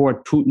to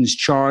support Putin's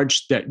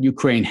charge that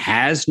Ukraine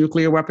has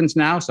nuclear weapons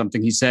now,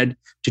 something he said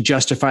to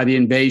justify the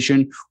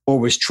invasion, or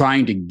was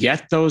trying to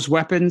get those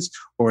weapons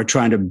or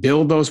trying to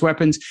build those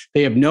weapons.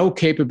 They have no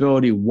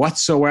capability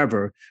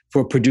whatsoever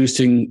for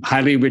producing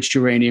highly enriched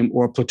uranium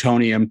or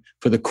plutonium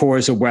for the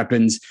cores of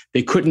weapons.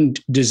 They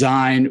couldn't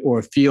design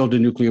or field a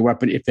nuclear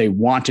weapon if they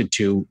wanted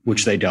to,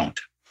 which they don't.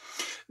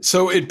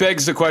 So it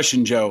begs the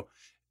question, Joe.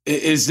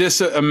 Is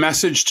this a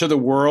message to the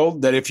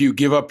world that if you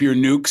give up your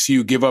nukes,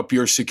 you give up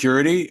your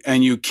security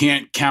and you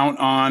can't count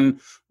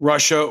on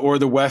Russia or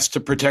the West to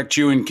protect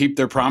you and keep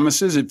their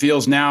promises? It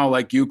feels now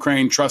like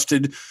Ukraine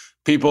trusted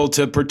people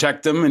to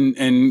protect them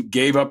and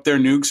gave up their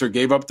nukes or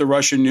gave up the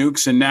Russian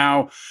nukes, and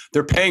now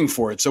they're paying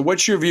for it. So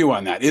what's your view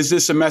on that? Is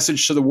this a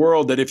message to the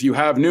world that if you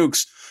have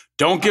nukes,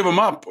 don't give them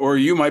up or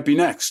you might be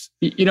next?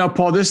 You know,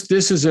 Paul, this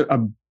is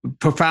a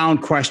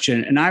profound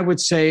question. And I would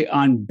say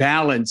on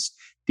balance,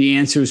 the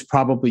answer is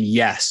probably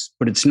yes,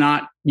 but it's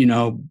not,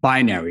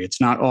 binary. It's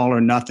not all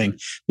or nothing,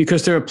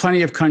 because there are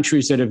plenty of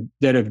countries that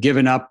have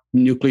given up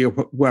nuclear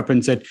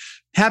weapons that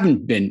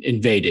haven't been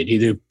invaded,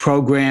 either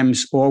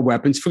programs or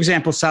weapons. For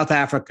example, South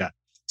Africa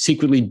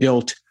secretly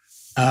built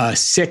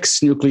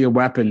 6 nuclear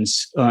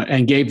weapons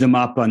and gave them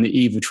up on the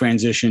eve of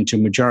transition to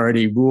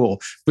majority rule.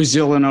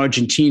 Brazil and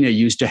Argentina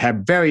used to have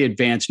very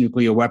advanced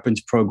nuclear weapons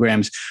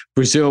programs.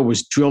 Brazil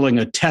was drilling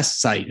a test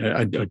site,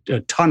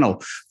 a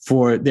tunnel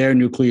for their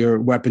nuclear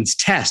weapons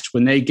test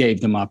when they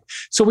gave them up.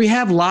 So we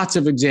have lots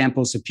of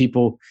examples of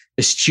people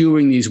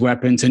eschewing these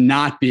weapons and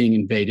not being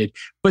invaded.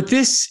 But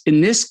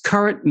in this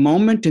current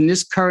moment, in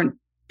this current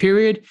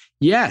period,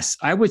 yes,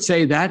 I would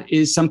say that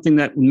is something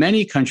that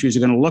many countries are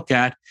going to look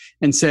at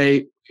and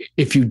say,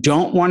 if you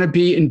don't want to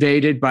be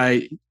invaded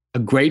by a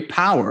great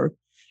power,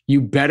 you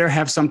better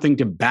have something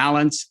to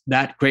balance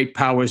that great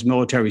power's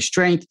military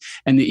strength.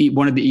 And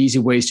one of the easy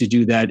ways to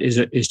do that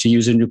is to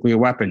use a nuclear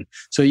weapon.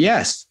 So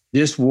yes,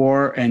 this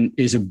war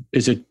is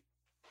a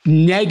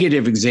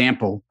negative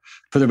example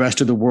for the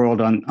rest of the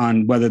world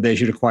on whether they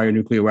should acquire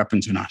nuclear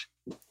weapons or not.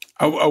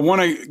 I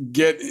want to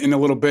get in a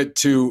little bit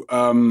to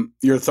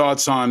your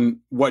thoughts on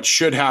what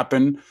should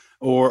happen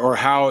or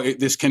how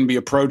this can be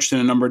approached in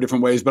a number of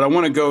different ways. But I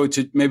want to go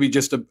to maybe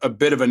just a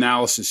bit of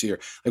analysis here.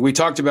 Like we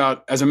talked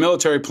about, as a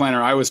military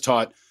planner, I was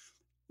taught,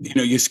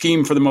 you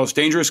scheme for the most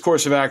dangerous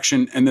course of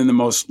action and then the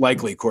most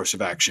likely course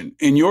of action.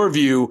 In your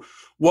view,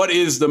 what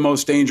is the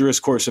most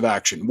dangerous course of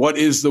action? What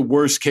is the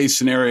worst case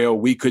scenario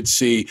we could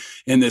see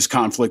in this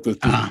conflict with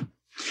Putin?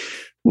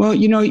 Well,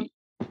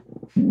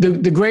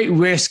 the great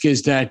risk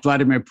is that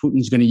Vladimir Putin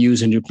is going to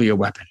use a nuclear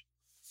weapon.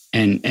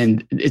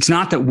 And it's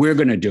not that we're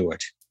going to do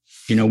it.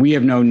 We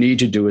have no need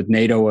to do it.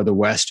 NATO or the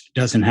West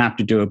doesn't have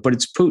to do it, but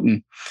it's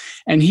Putin.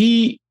 And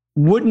he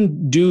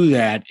wouldn't do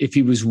that if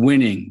he was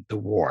winning the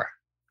war.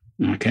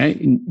 Okay.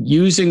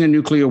 Using a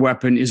nuclear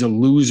weapon is a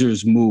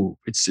loser's move.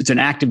 It's an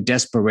act of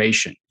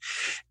desperation.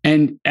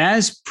 And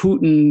as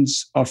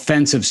Putin's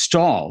offensive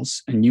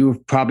stalls, and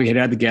you've probably had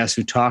other guests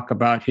who talk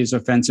about his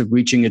offensive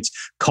reaching its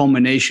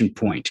culmination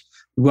point,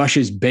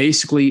 Russia's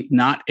basically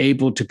not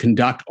able to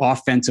conduct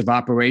offensive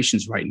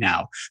operations right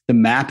now. The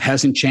map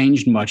hasn't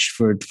changed much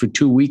for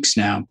 2 weeks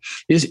now.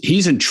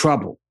 He's in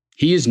trouble.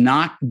 He is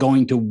not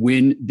going to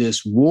win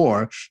this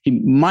war. He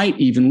might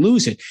even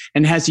lose it.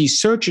 And as he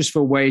searches for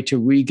a way to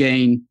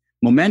regain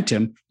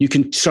momentum, you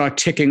can start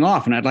ticking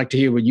off. And I'd like to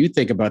hear what you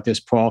think about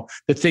this, Paul,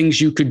 the things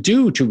you could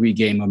do to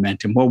regain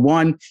momentum. Well,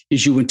 one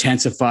is you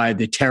intensify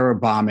the terror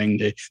bombing,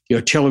 the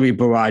artillery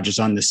barrages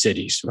on the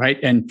cities, right?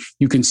 And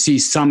you can see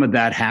some of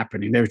that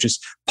happening. They're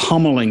just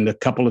pummeling the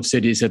couple of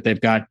cities that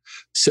they've got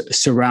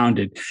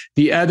surrounded.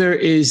 The other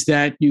is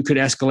that you could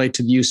escalate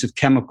to the use of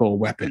chemical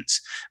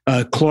weapons,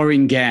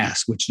 chlorine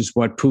gas, which is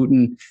what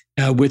Putin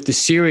with the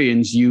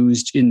Syrians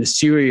used in the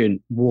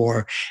Syrian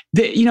war.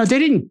 They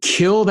didn't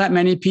kill that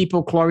many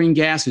people. Chlorine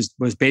gas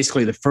was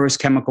basically the first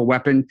chemical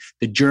weapon.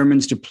 The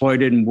Germans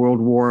deployed it in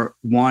World War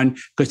I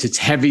because it's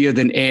heavier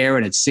than air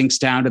and it sinks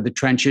down to the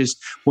trenches.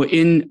 Well,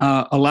 in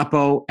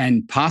Aleppo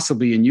and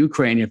possibly in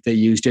Ukraine, if they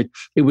used it,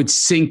 it would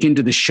sink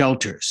into the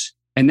shelters.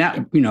 And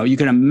that, you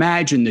can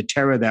imagine the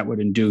terror that would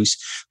induce.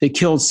 They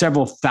killed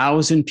several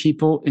thousand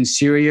people in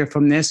Syria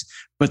from this,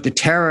 but the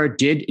terror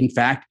did, in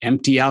fact,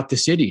 empty out the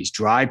cities,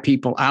 drive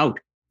people out.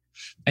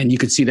 And you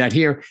could see that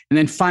here. And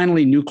then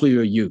finally,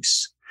 nuclear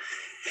use.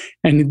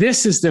 And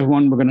this is the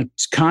one we're going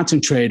to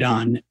concentrate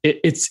on.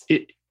 It's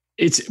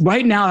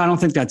right now, I don't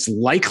think that's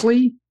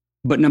likely,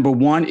 but number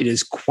one, it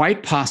is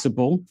quite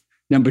possible.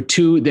 Number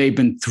two, they've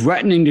been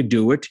threatening to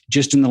do it.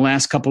 Just in the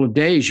last couple of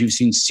days, you've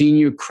seen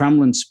senior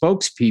Kremlin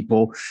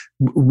spokespeople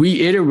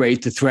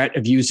reiterate the threat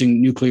of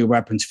using nuclear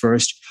weapons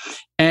first.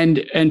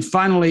 And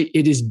finally,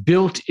 it is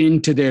built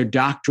into their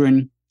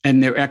doctrine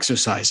and their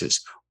exercises.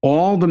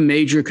 All the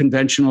major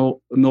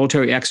conventional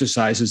military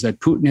exercises that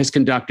Putin has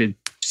conducted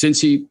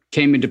since he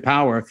came into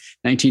power,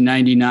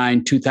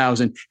 1999,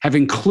 2000, have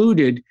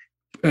included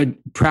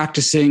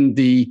practicing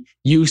the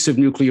use of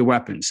nuclear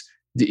weapons.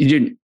 He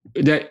didn't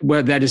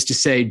that is to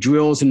say,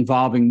 drills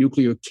involving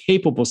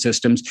nuclear-capable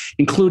systems,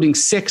 including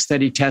 6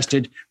 that he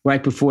tested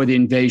right before the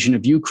invasion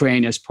of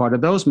Ukraine as part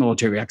of those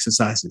military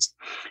exercises.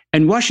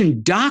 And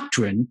Russian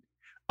doctrine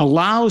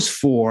allows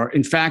for,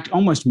 in fact,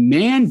 almost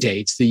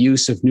mandates the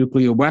use of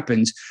nuclear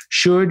weapons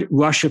should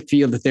Russia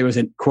feel that there is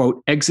a,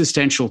 quote,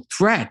 existential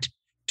threat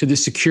to the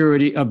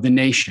security of the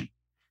nation.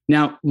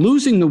 Now,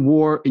 losing the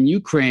war in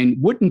Ukraine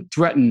wouldn't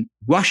threaten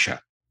Russia.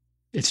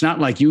 It's not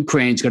like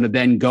Ukraine's going to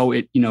then go,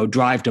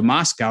 drive to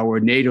Moscow, or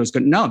NATO's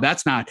going to, no,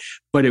 that's not,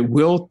 but it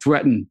will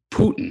threaten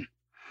Putin.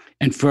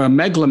 And for a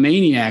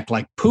megalomaniac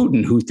like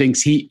Putin, who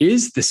thinks he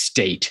is the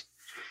state,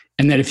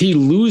 and that if he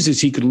loses,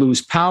 he could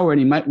lose power and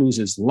he might lose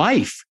his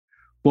life.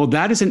 Well,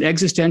 that is an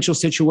existential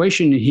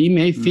situation. And he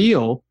may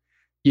feel,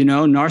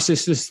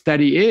 narcissist that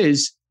he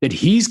is, that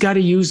he's got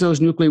to use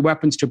those nuclear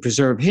weapons to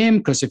preserve him,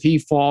 because if he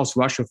falls,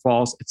 Russia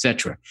falls,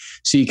 etc.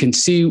 So you can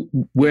see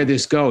where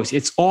this goes.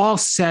 It's all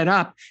set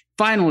up.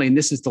 Finally, and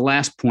this is the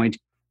last point,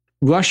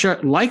 Russia,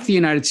 like the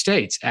United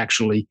States,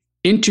 actually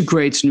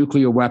integrates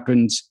nuclear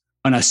weapons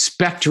on a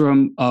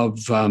spectrum of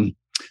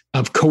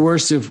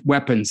coercive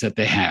weapons that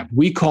they have.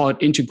 We call it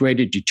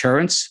integrated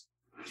deterrence,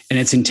 and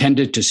it's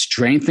intended to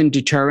strengthen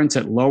deterrence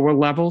at lower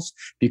levels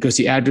because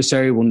the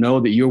adversary will know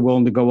that you're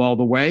willing to go all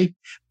the way.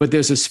 But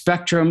there's a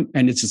spectrum,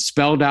 and it's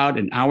spelled out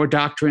in our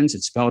doctrines,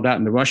 it's spelled out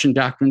in the Russian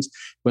doctrines,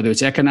 whether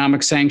it's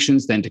economic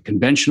sanctions, then to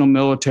conventional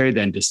military,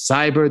 then to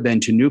cyber,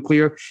 then to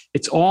nuclear.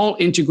 It's all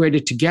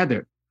integrated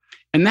together.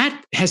 And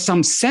that has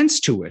some sense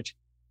to it.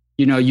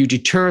 You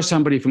deter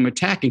somebody from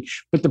attacking.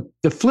 But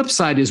the flip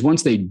side is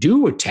once they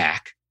do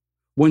attack,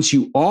 once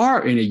you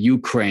are in a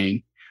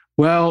Ukraine,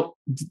 well,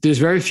 there's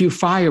very few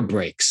fire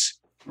breaks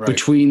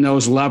between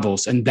those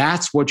levels. And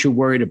that's what you're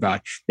worried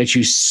about, that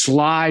you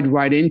slide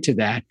right into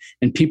that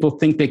and people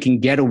think they can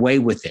get away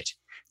with it.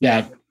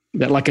 That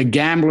like a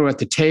gambler at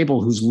the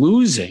table who's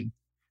losing,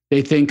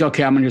 they think,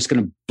 okay, I'm just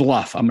going to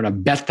bluff. I'm going to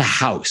bet the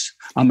house.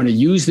 I'm going to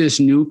use this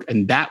nuke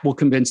and that will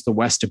convince the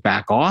West to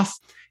back off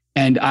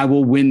and I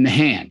will win the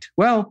hand.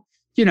 Well,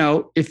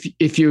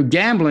 if you're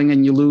gambling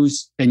and you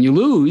lose, you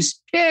lose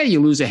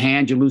a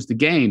hand, you lose the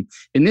game.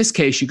 In this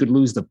case, you could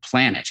lose the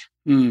planet.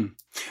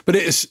 But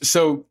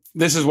so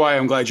this is why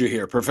I'm glad you're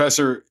here.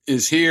 Professor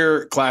is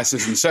here, class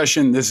is in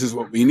session. This is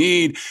what we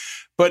need.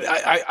 But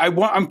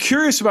I'm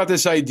curious about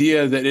this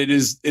idea that it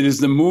is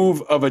the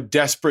move of a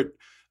desperate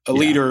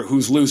leader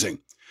who's losing.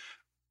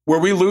 Were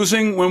we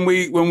losing when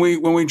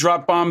we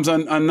dropped bombs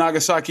on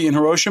Nagasaki and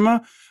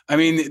Hiroshima? I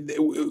mean,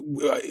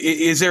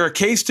 is there a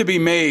case to be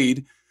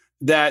made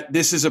that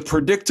this is a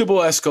predictable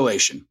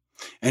escalation?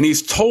 And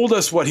he's told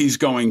us what he's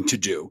going to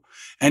do.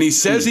 And he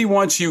says he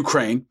wants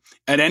Ukraine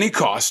at any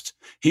cost.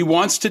 He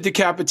wants to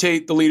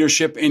decapitate the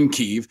leadership in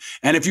Kyiv.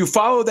 And if you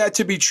follow that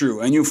to be true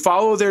and you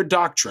follow their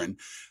doctrine,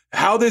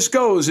 how this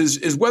goes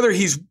is whether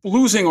he's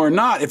losing or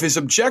not. If his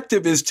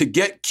objective is to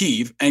get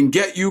Kyiv and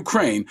get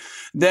Ukraine,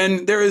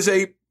 then there is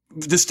a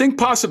distinct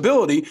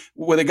possibility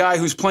with a guy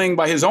who's playing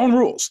by his own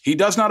rules. He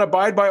does not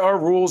abide by our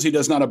rules. He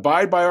does not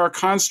abide by our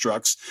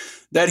constructs,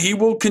 that he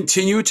will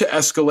continue to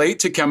escalate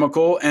to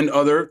chemical and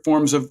other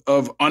forms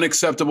of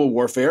unacceptable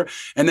warfare.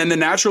 And then the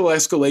natural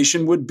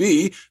escalation would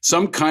be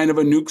some kind of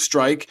a nuke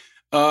strike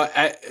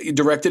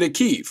directed at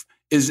Kyiv.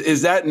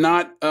 Is that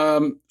not,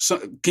 can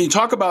you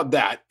talk about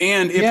that?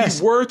 And if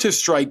he were to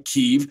strike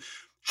Kyiv,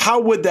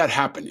 how would that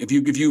happen? If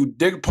you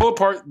pull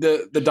apart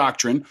the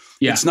doctrine,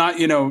 it's not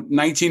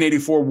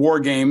 1984 war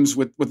games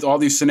with all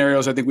these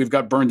scenarios I think we've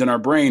got burned in our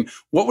brain.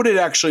 What would it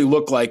actually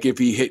look like if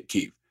he hit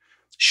Kyiv?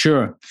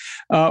 Sure.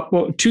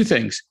 Well, two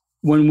things.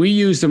 When we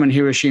used them in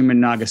Hiroshima and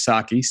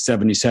Nagasaki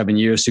 77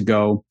 years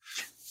ago,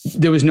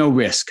 there was no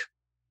risk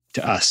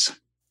to us.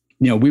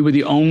 We were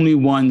the only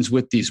ones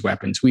with these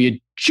weapons. We had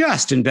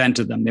just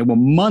invented them. They were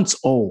months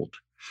old.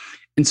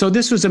 And so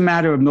this was a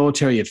matter of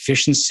military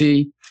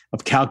efficiency,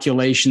 of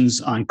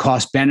calculations on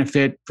cost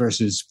benefit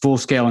versus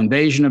full-scale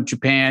invasion of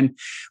Japan.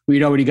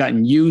 We'd already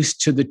gotten used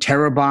to the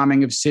terror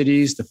bombing of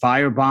cities. The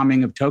fire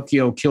bombing of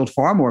Tokyo killed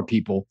far more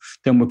people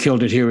than were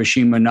killed at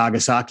Hiroshima and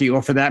Nagasaki,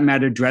 or for that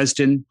matter,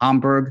 Dresden,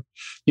 Hamburg.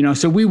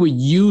 So we were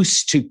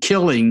used to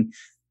killing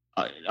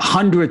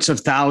hundreds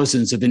of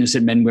thousands of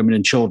innocent men, women,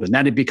 and children.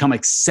 That had become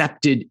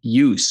accepted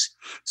use.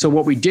 So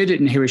what we did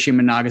in Hiroshima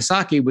and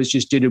Nagasaki was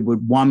just did it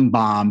with one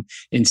bomb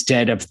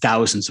instead of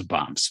thousands of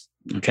bombs.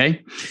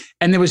 Okay.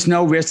 And there was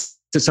no risk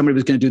that somebody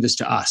was going to do this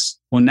to us.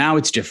 Well, now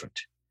it's different.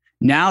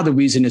 Now the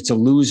reason it's a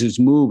loser's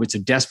move, it's a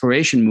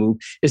desperation move,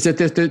 is that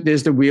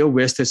there's the real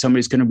risk that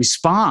somebody's going to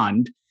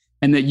respond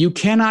and that you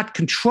cannot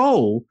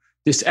control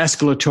this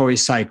escalatory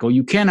cycle.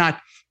 You cannot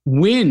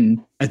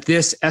win at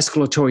this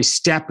escalatory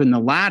step in the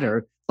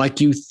ladder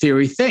like you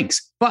theory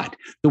thinks. But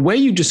the way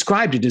you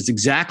described it is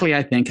exactly,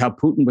 I think, how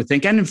Putin would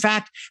think. And in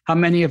fact, how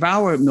many of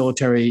our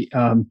military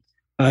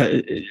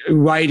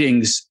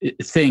writings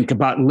think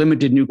about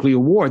limited nuclear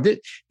war.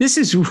 This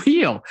is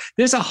real.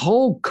 There's a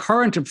whole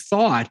current of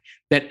thought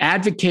that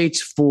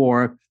advocates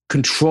for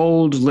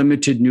controlled,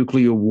 limited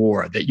nuclear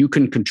war, that you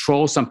can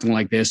control something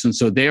like this. And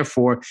so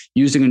therefore,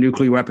 using a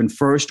nuclear weapon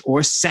first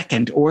or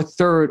second or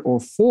third or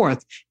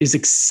fourth is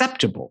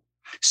acceptable.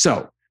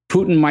 So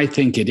Putin might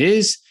think it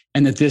is,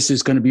 and that this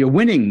is going to be a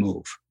winning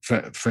move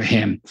for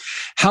him.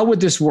 How would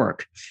this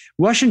work?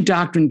 Russian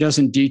doctrine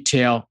doesn't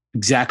detail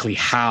exactly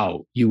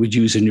how you would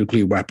use a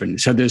nuclear weapon.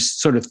 So there's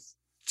sort of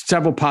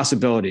several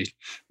possibilities.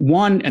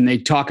 One, and they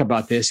talk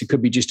about this, it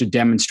could be just a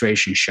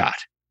demonstration shot.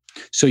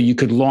 So you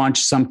could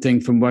launch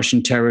something from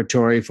Russian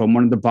territory, from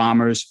one of the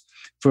bombers,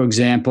 for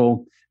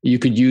example. You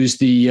could use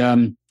the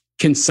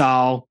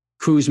Kinzhal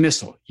cruise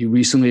missile. You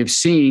recently have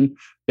seen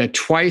that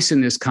twice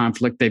in this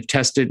conflict, they've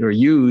tested or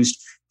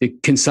used the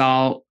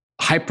Kinzhal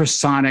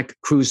hypersonic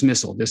cruise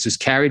missile. This is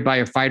carried by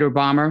a fighter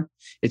bomber.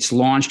 It's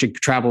launched. It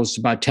travels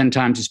about 10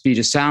 times the speed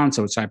of sound,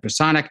 so it's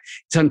hypersonic.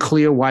 It's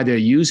unclear why they're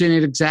using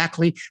it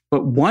exactly,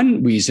 but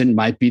one reason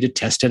might be to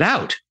test it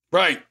out.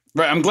 Right.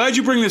 I'm glad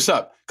you bring this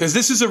up, because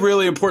this is a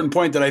really important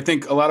point that I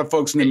think a lot of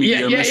folks in the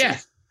media are missing. Yeah.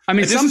 I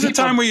mean, this is a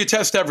time where you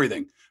test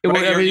everything.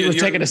 Right? Everything was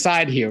taken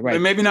aside here, right?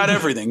 Maybe not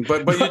everything,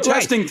 but you're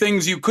testing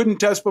things you couldn't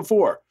test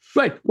before.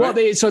 Right. Well,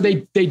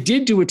 they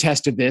did do a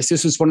test of this.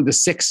 This was one of the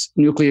 6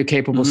 nuclear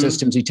capable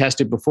systems he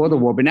tested before the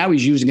war, but now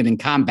he's using it in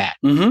combat.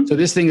 So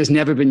this thing has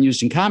never been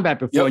used in combat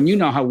before. And you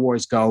know how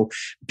wars go.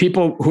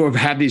 People who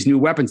have these new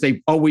weapons,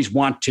 they always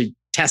want to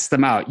test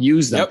them out,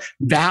 use them,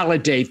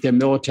 validate their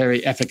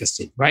military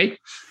efficacy, right?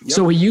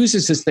 So he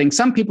uses this thing.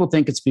 Some people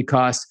think it's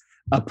because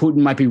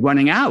Putin might be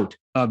running out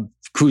of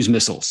cruise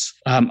missiles.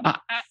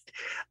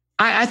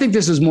 I think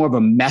this is more of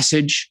a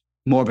message,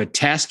 more of a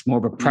test, more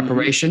of a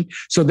preparation.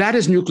 So that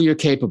is nuclear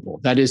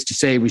capable. That is to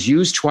say, it was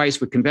used twice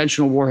with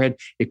conventional warhead.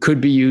 It could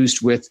be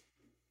used with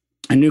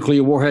a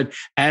nuclear warhead,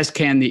 as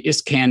can the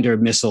Iskander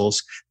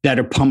missiles that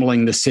are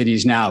pummeling the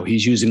cities now.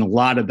 He's using a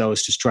lot of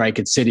those to strike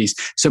at cities.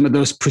 Some of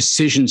those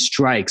precision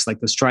strikes,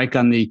 like the strike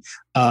on the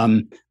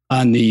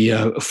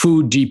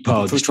food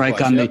depot, the strike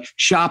on the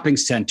shopping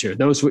center.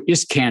 Those were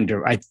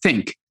Iskander, I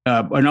think,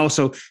 and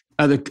also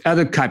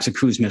other types of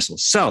cruise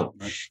missiles. So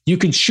you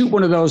could shoot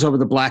one of those over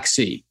the Black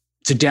Sea.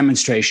 It's a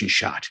demonstration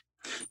shot.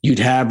 You'd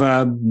have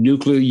a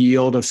nuclear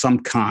yield of some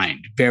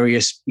kind.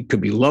 It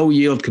could be low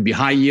yield, could be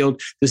high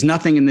yield. There's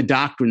nothing in the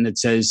doctrine that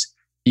says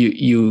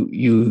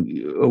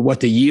what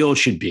the yield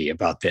should be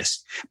about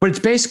this. But it's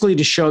basically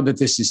to show that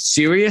this is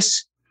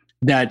serious,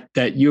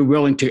 that you're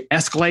willing to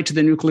escalate to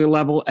the nuclear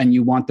level and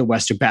you want the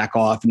West to back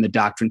off. And the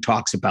doctrine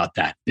talks about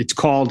that. It's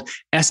called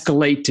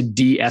escalate to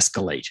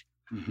de-escalate.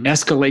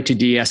 Escalate to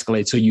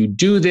de-escalate. So you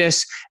do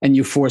this and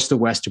you force the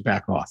West to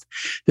back off.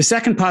 The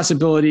second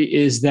possibility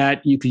is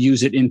that you could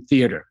use it in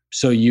theater.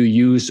 So you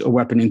use a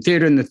weapon in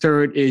theater. And the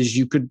third is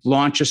you could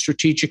launch a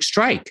strategic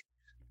strike.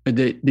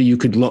 You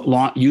could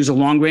use a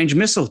long-range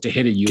missile to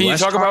hit a U.S. Can you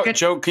talk target. about,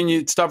 Joe, can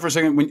you stop for a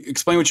second?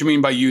 Explain what you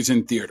mean by use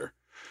in theater.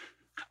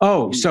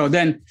 So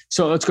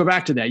let's go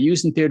back to that.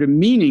 Use in theater,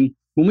 meaning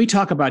when we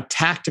talk about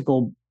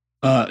tactical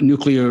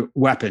nuclear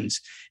weapons,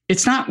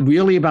 it's not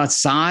really about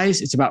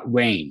size, it's about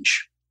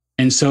range.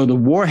 And so the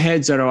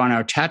warheads that are on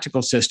our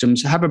tactical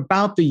systems have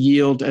about the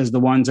yield as the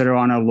ones that are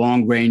on our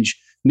long-range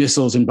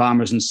missiles and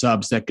bombers and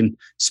subs that can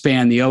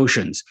span the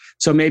oceans.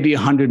 So maybe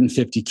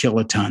 150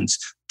 kilotons,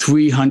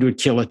 300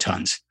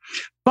 kilotons.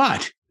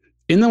 But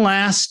in the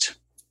last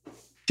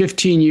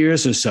 15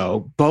 years or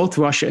so, both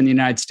Russia and the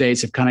United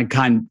States have kind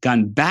of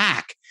gone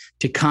back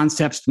to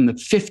concepts from the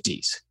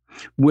 50s,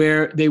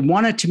 where they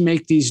wanted to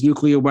make these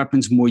nuclear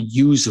weapons more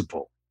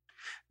usable.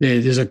 There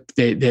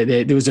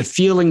was a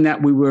feeling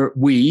that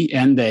we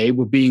and they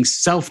were being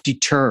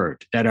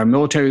self-deterred, that our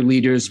military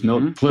leaders,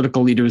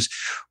 political leaders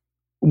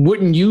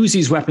wouldn't use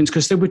these weapons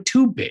because they were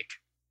too big.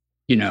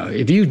 You know,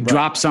 if you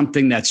drop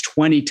something that's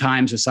 20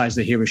 times the size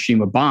of the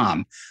Hiroshima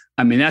bomb,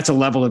 I mean, that's a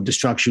level of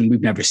destruction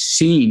we've never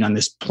seen on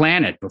this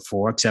planet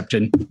before, except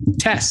in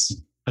tests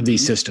of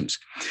these systems.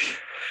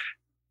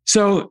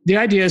 So the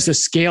idea is to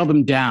scale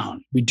them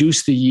down,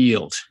 reduce the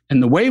yield.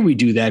 And the way we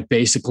do that,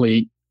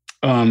 basically,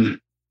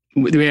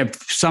 we have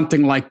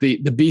something like the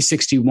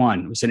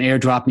B-61. It was an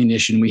airdrop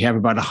munition. We have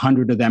about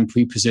 100 of them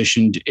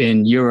pre-positioned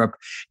in Europe.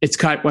 It's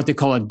got what they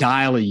call a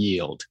dial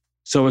yield.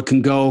 So it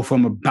can go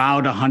from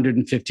about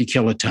 150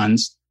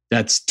 kilotons,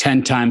 that's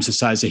 10 times the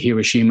size of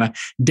Hiroshima,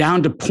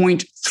 down to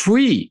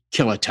 0.3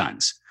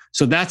 kilotons.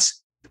 So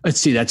that's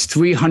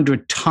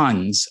 300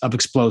 tons of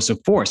explosive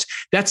force.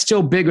 That's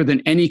still bigger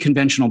than any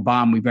conventional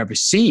bomb we've ever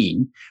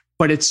seen,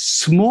 but it's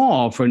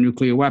small for a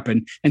nuclear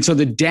weapon. And so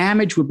the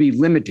damage would be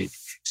limited.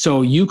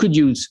 So you could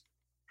use,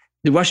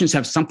 the Russians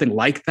have something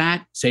like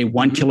that, say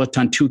 1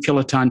 kiloton, 2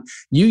 kiloton.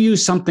 You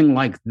use something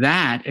like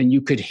that and you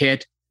could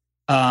hit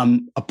a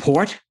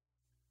port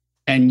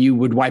and you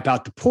would wipe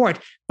out the port,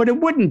 but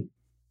it wouldn't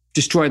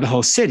destroy the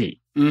whole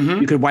city.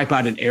 You could wipe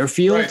out an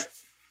airfield. Right.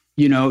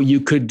 You know, you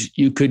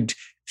could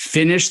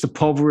finish the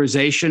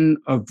pulverization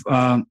of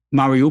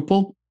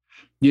Mariupol.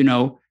 You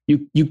know,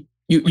 you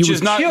would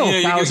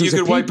kill thousands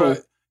of people.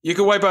 You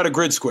could wipe out a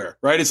grid square,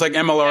 right? It's like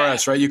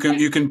MLRS, right?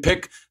 You can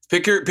pick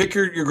Pick your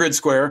grid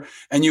square,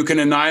 and you can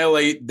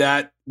annihilate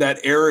that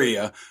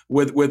area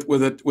with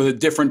a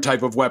different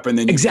type of weapon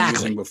than you've been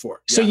using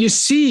before. So you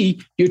see,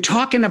 you're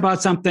talking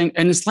about something,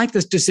 and it's like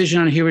this decision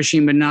on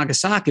Hiroshima and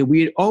Nagasaki.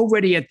 We had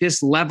already at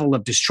this level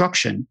of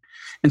destruction.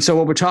 And so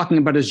what we're talking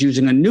about is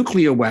using a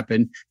nuclear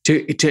weapon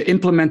to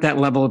implement that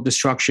level of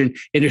destruction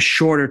in a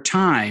shorter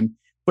time.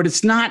 But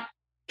it's not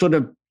sort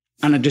of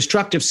on a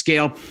destructive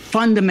scale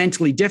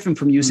fundamentally different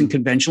from using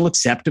conventional,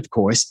 except, of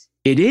course,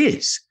 it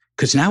is,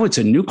 because now it's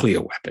a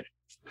nuclear weapon.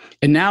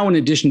 And now, in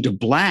addition to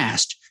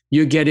blast,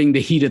 you're getting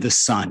the heat of the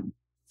sun.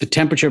 The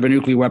temperature of a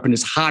nuclear weapon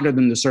is hotter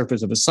than the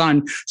surface of a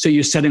sun, so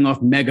you're setting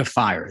off mega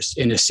fires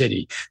in a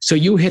city. So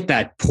you hit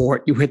that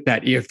port, you hit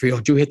that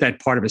airfield, you hit that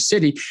part of a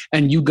city,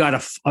 and you got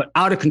an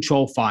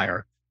out-of-control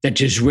fire that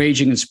is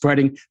raging and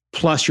spreading,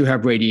 plus you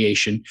have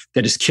radiation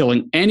that is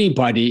killing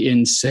anybody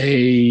in,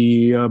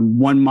 say,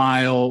 1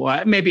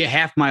 mile, maybe a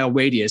half-mile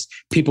radius.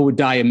 People would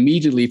die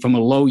immediately from a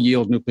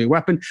low-yield nuclear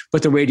weapon,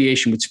 but the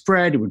radiation would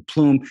spread, it would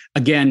plume.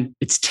 Again,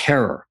 it's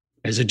terror,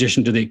 as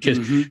addition to the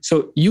kids.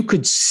 So you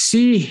could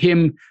see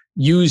him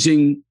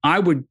using, I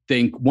would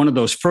think, one of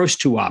those first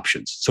two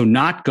options. So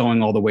not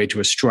going all the way to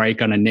a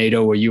strike on a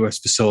NATO or US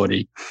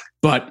facility,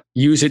 but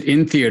use it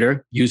in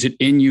theater, use it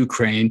in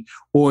Ukraine,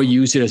 or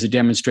use it as a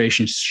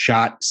demonstration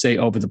shot, say,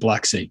 over the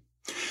Black Sea.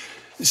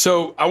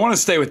 So I want to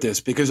stay with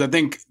this because I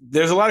think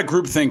there's a lot of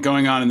groupthink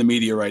going on in the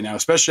media right now,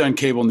 especially on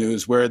cable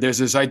news, where there's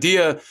this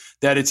idea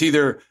that it's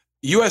either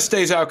U.S.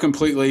 stays out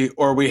completely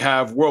or we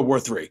have World War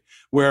III,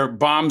 where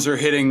bombs are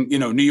hitting,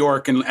 New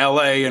York and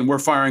L.A. and we're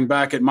firing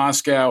back at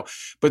Moscow.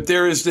 But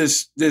there is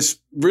this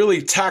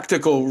really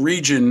tactical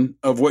region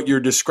of what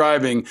you're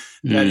describing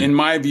that, in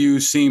my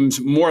view,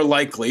 seems more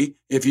likely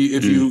if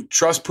you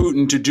trust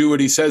Putin to do what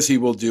he says he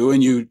will do,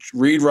 and you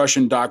read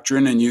Russian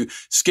doctrine and you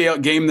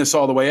game this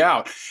all the way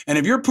out. And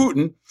if you're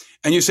Putin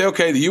and you say,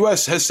 okay, the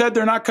U.S. has said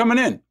they're not coming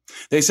in.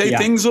 They say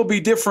things will be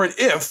different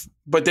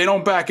but they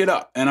don't back it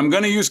up. And I'm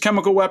going to use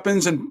chemical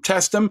weapons and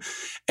test them.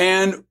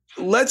 And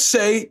let's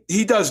say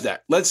he does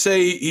that. Let's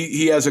say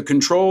he has a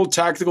controlled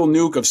tactical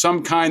nuke of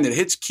some kind that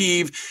hits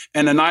Kyiv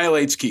and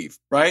annihilates Kyiv,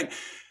 right?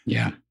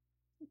 Yeah.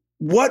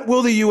 What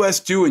will the U.S.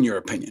 do, in your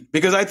opinion?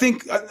 Because I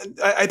think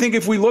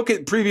if we look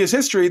at previous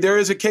history, there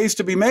is a case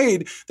to be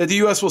made that the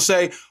U.S. will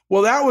say,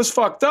 well, that was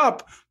fucked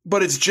up,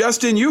 but it's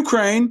just in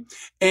Ukraine.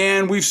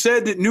 And we've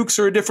said that nukes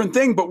are a different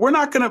thing, but we're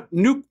not going to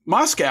nuke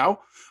Moscow.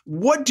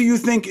 What do you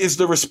think is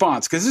the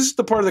response? Because this is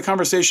the part of the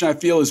conversation I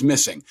feel is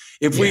missing.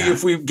 If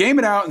we game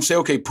it out and say,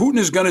 okay, Putin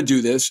is going to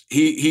do this,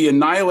 he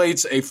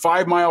annihilates a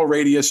 5-mile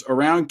radius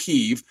around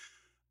Kyiv,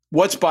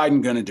 what's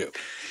Biden going to do?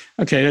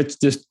 Okay, that's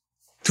just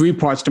 3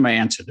 parts to my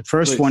answer. The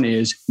first one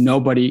is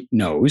nobody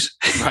knows.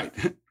 Right.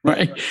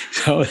 Right.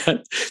 So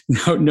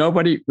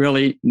nobody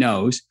really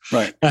knows.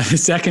 Right. The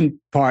second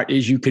part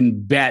is you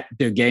can bet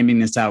they're gaming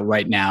this out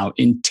right now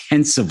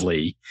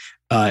intensively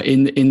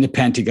in the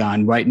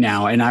Pentagon right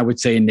now, and I would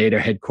say in NATO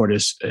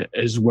headquarters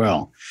as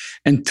well.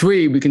 And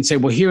 3, we can say,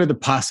 well, here are the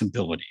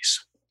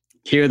possibilities.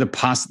 Here's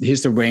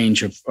the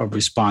range of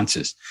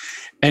responses.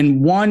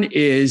 And one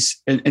is,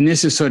 and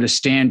this is sort of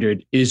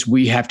standard, is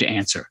we have to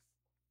answer.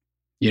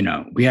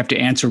 We have to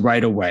answer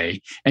right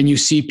away. And you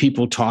see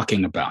people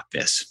talking about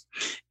this.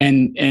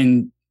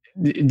 And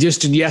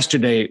just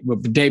yesterday,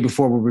 the day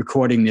before we're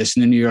recording this,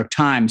 in the New York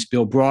Times,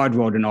 Bill Broad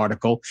wrote an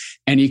article,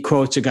 and he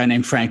quotes a guy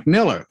named Frank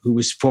Miller, who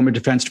was former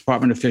Defense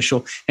Department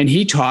official, and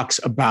he talks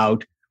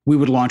about we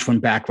would launch one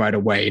back right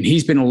away. And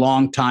he's been a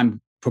long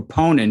time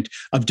proponent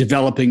of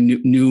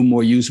developing new,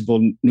 more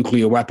usable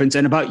nuclear weapons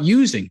and about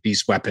using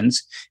these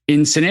weapons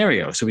in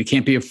scenarios. So we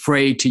can't be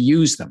afraid to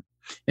use them.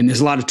 And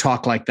there's a lot of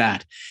talk like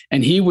that.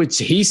 And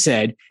he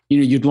said,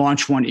 you'd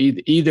launch one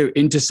either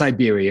into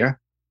Siberia,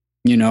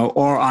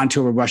 or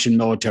onto a Russian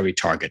military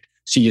target.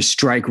 So you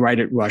strike right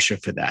at Russia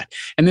for that.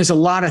 And there's a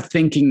lot of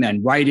thinking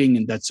then, writing,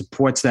 and that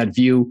supports that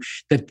view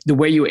that the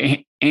way you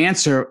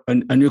answer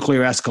a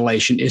nuclear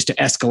escalation is to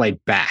escalate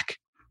back.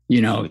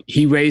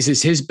 He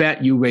raises his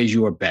bet, you raise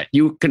your bet.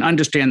 You can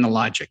understand the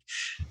logic.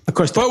 Of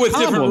course, but with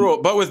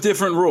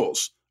different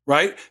rules,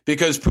 right?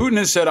 Because Putin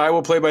has said, I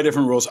will play by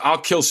different rules. I'll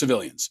kill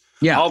civilians.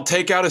 Yeah. I'll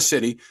take out a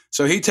city.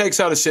 So he takes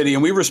out a city,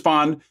 and we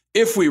respond,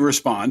 if we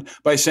respond,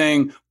 by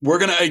saying, we're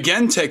going to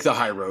again take the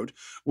high road.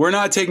 We're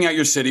not taking out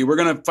your city. We're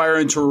going to fire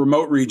into a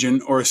remote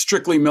region or a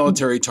strictly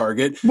military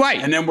target. Right.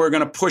 And then we're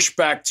going to push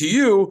back to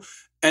you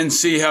and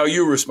see how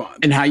you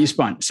respond. And how you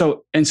respond.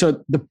 So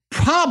the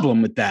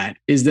problem with that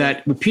is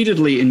that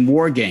repeatedly in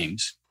war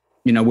games,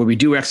 where we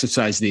do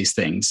exercise these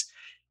things,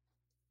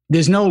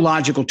 there's no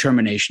logical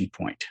termination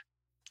point.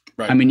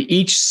 Right. I mean,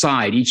 each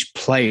side, each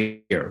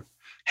player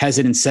has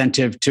an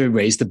incentive to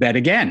raise the bet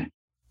again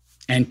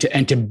and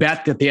to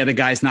bet that the other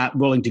guy's not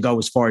willing to go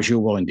as far as you're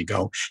willing to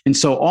go. And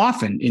so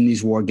often in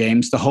these war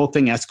games, the whole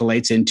thing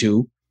escalates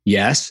into,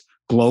 yes,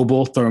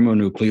 global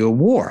thermonuclear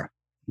war,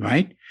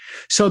 right?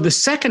 So the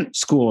second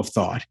school of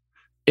thought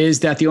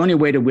is that the only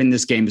way to win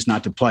this game is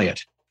not to play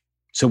it.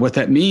 So what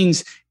that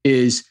means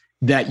is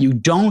that you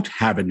don't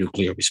have a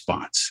nuclear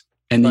response.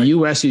 And the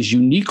U.S. is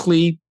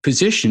uniquely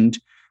positioned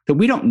that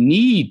we don't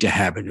need to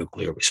have a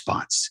nuclear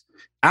response.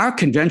 Our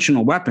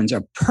conventional weapons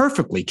are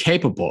perfectly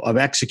capable of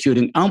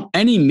executing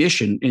any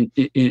mission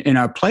in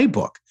our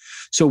playbook.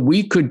 So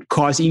we could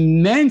cause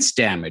immense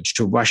damage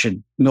to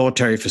Russian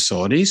military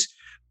facilities,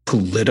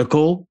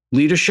 political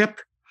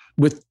leadership,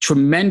 with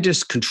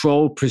tremendous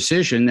controlled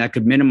precision that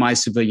could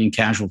minimize civilian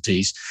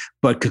casualties,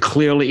 but could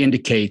clearly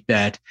indicate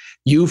that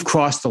you've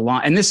crossed the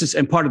line.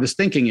 And part of this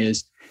thinking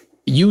is,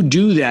 you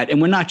do that, and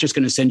we're not just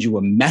going to send you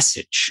a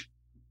message.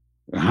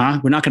 We're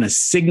not going to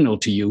signal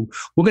to you.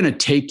 We're going to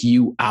take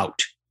you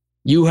out.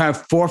 You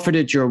have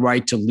forfeited your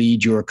right to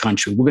lead your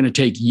country. We're going to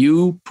take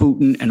you,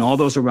 Putin, and all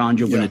those around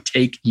you. We're going to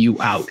take you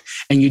out.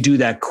 And you do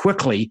that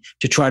quickly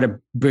to try to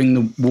bring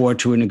the war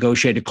to a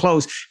negotiated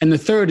close. And the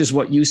third is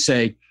what you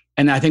say.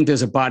 And I think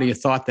there's a body of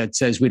thought that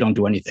says we don't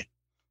do anything.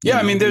 Yeah,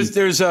 I mean,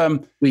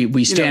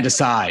 we stand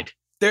aside.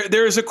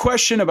 There is a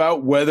question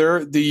about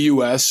whether the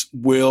U.S.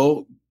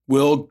 will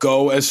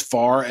go as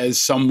far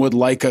as some would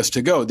like us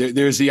to go.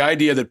 There's the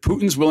idea that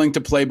Putin's willing to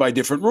play by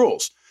different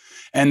rules.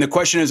 And the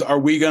question is, are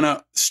we going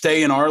to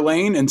stay in our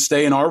lane and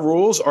stay in our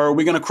rules, or are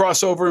we going to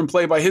cross over and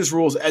play by his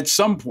rules at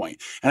some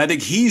point? And I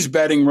think he's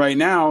betting right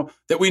now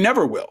that we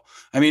never will.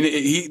 I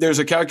mean, there's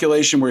a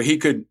calculation where he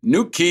could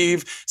nuke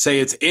Kyiv, say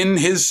it's in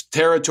his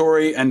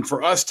territory, and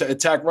for us to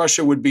attack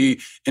Russia would be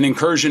an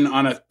incursion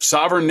on a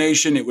sovereign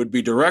nation. It would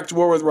be direct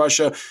war with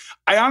Russia.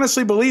 I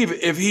honestly believe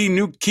if he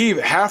nuked Kyiv,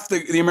 half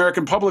the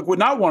American public would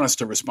not want us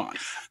to respond.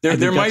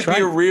 There might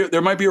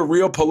be a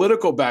real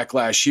political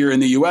backlash here in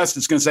the U.S.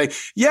 that's going to say,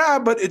 yeah,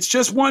 but it's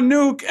just one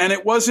nuke, and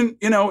it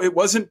wasn't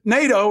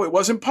NATO, it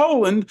wasn't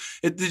Poland.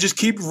 They just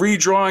keep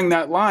redrawing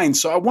that line.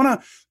 So I want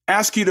to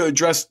ask you to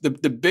address the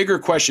bigger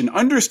question,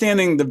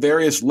 understanding the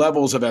various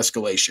levels of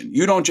escalation.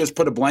 You don't just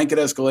put a blanket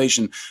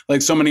escalation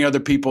like so many other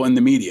people in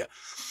the media.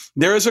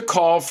 There is a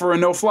call for a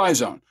no-fly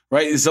zone,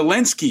 right?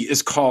 Zelensky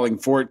is calling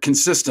for it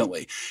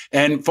consistently.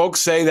 And folks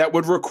say that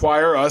would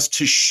require us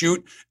to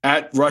shoot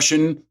at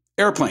Russian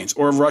airplanes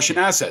or Russian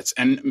assets.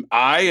 And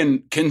I and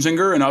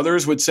Kinzinger and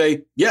others would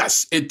say,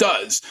 yes, it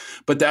does.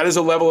 But that is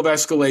a level of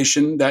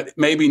escalation that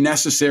may be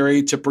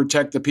necessary to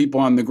protect the people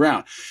on the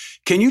ground.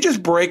 Can you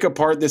just break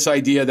apart this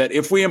idea that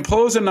if we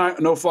impose a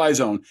no-fly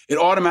zone, it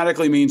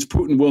automatically means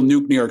Putin will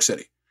nuke New York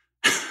City?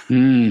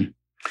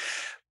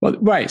 Well,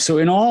 right. So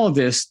in all of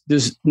this,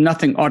 there's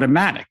nothing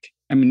automatic.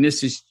 I mean,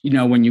 this is,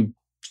 when you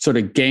sort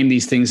of game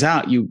these things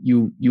out,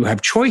 you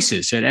have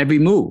choices at every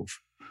move,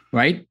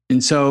 right?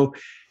 And so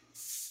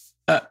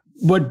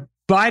what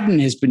Biden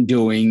has been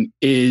doing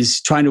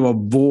is trying to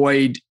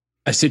avoid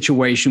a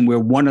situation where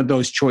one of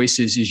those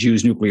choices is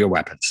use nuclear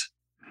weapons.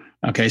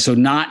 Okay, so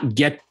not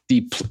get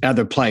the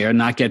other player,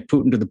 not get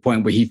Putin to the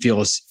point where he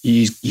feels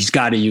he's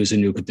got to use a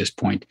nuke at this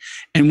point.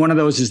 And one of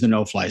those is the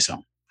no-fly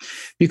zone.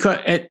 Because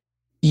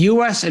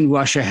U.S. and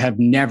Russia have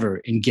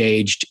never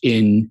engaged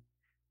in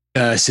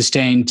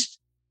sustained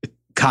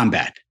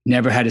combat,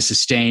 never had a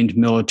sustained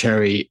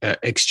military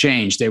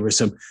exchange. There were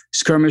some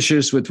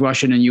skirmishes with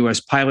Russian and U.S.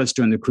 pilots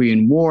during the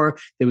Korean War.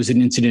 There was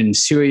an incident in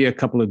Syria a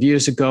couple of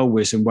years ago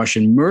where some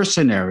Russian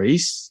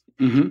mercenaries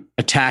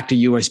attacked a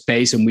U.S.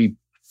 base, and we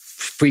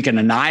freaking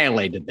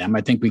annihilated them.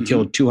 I think we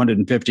killed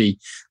 250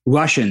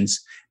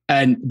 Russians,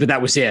 but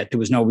that was it. There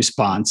was no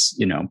response,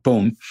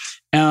 boom.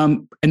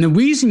 And the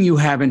reason you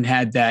haven't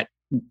had that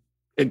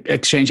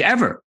exchange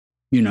ever,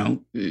 all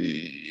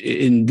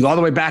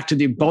the way back to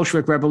the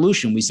Bolshevik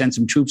Revolution, we sent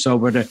some troops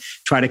over to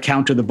try to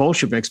counter the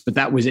Bolsheviks, but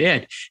that was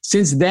it.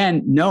 Since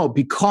then, no,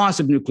 because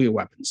of nuclear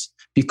weapons,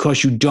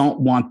 because you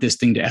don't want this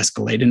thing to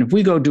escalate. And if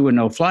we go do a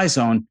no-fly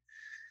zone,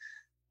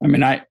 I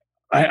mean,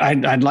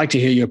 I'd like to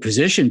hear your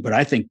position, but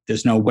I think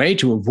there's no way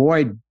to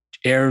avoid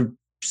air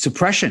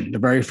suppression. The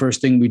very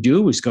first thing we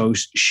do is go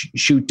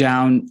shoot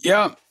down.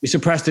 Yeah, we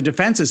suppress the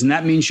defenses, and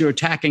that means you're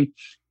attacking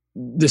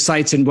the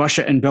sites in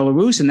Russia and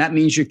Belarus, and that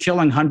means you're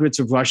killing hundreds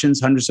of Russians,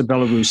 hundreds of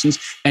Belarusians,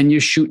 and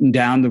you're shooting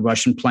down the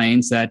Russian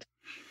planes that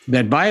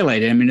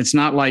violate it. I mean, it's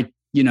not like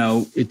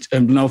it's a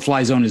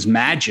no-fly zone is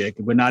magic.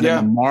 We're not in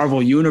a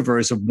Marvel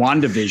universe of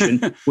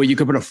WandaVision where you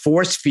could put a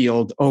force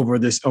field over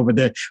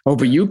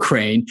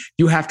Ukraine.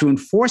 You have to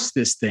enforce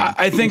this thing.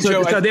 I think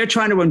so. So they're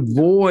trying to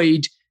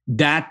avoid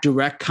that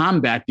direct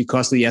combat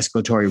because of the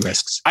escalatory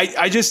risks.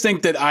 I just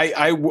think that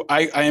I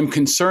am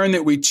concerned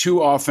that we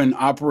too often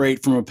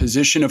operate from a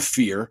position of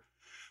fear,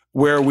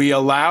 where we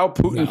allow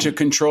Putin to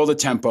control the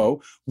tempo.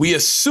 We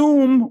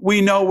assume we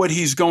know what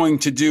he's going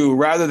to do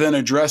rather than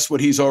address what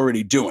he's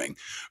already doing,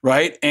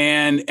 right?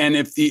 And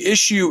if the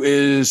issue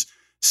is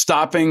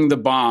stopping the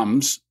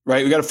bombs,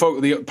 right? We got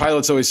to the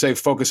pilots always say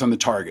focus on the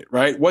target,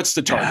 right? What's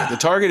the target? The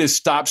target is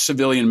stop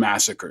civilian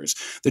massacres.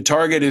 The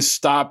target is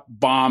stop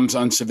bombs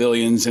on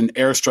civilians and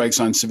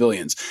airstrikes on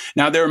civilians.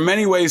 Now, there are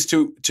many ways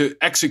to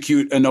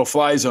execute a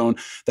no-fly zone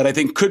that I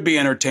think could be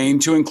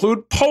entertained, to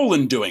include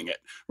Poland doing it,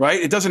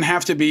 right? It doesn't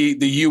have to be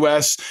the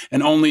U.S.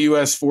 and only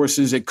U.S.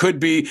 forces. It could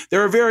be,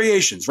 there are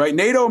variations, right?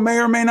 NATO may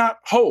or may not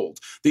hold.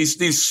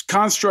 These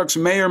constructs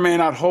may or may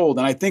not hold.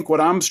 And I think what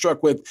I'm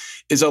struck with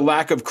is a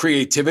lack of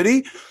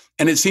creativity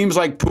And it seems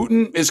like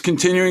Putin is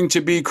continuing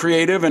to be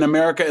creative, and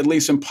America, at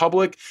least in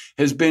public,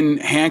 has been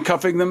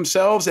handcuffing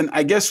themselves. And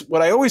I guess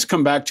what I always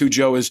come back to,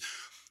 Joe, is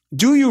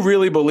do you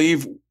really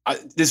believe,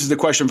 this is the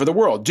question for the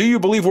world, do you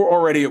believe we're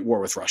already at war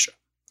with Russia?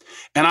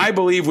 And I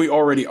believe we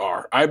already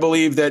are. I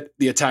believe that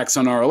the attacks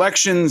on our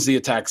elections,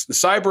 the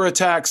cyber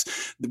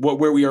attacks,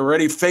 where we are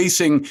already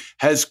facing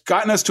has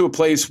gotten us to a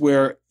place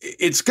where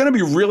it's going to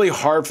be really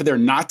hard for there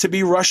not to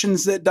be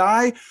Russians that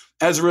die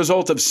as a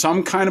result of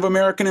some kind of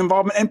American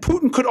involvement. And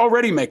Putin could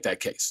already make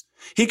that case.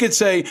 He could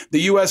say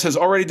the U.S. has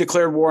already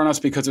declared war on us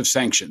because of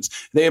sanctions.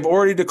 They have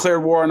already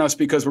declared war on us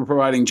because we're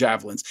providing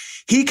javelins.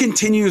 He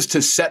continues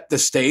to set the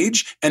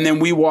stage, and then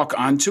we walk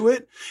onto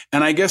it.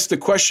 And I guess the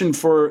question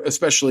for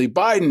especially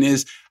Biden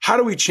is, how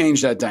do we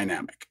change that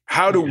dynamic?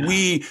 How do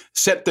we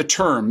set the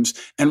terms?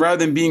 And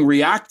rather than being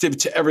reactive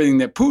to everything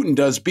that Putin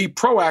does, be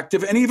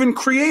proactive and even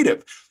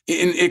creative.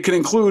 It can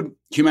include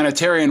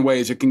humanitarian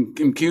ways. It can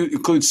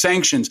include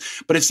sanctions.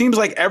 But it seems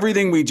like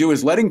everything we do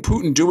is letting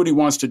Putin do what he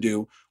wants to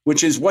do,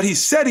 which is what he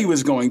said he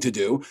was going to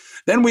do.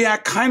 Then we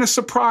act kind of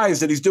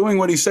surprised that he's doing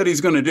what he said he's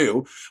going to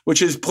do,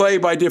 which is play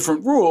by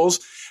different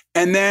rules.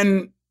 And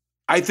then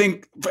I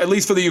think, at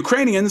least for the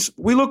Ukrainians,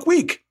 we look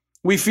weak.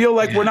 We feel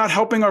like we're not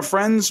helping our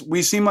friends.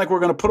 We seem like we're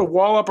going to put a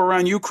wall up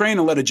around Ukraine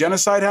and let a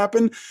genocide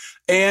happen.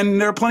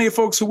 And there are plenty of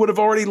folks who would have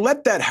already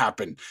let that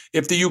happen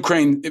if the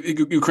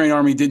Ukraine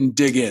army didn't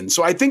dig in.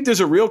 So I think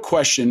there's a real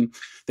question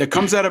that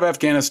comes out of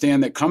Afghanistan,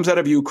 that comes out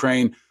of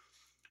Ukraine.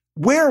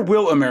 Where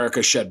will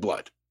America shed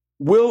blood?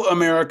 Will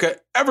America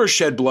ever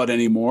shed blood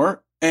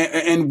anymore?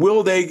 And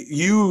will they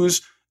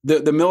use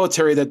the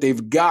military that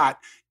they've got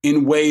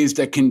in ways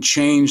that can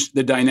change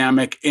the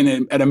dynamic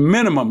at a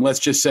minimum, let's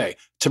just say,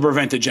 to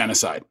prevent a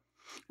genocide,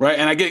 right?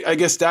 And I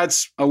guess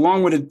that's a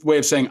long-winded way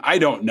of saying I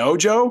don't know,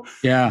 Joe.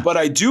 Yeah. But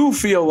I do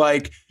feel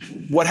like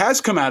what has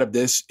come out of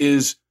this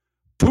is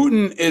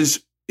Putin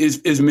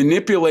is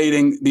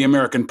manipulating the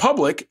American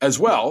public as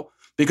well,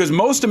 because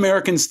most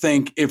Americans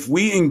think if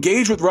we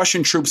engage with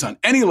Russian troops on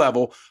any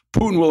level,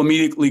 Putin will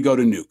immediately go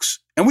to nukes.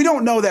 And we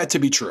don't know that to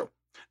be true.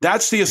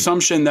 That's the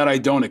assumption that I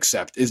don't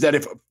accept, is that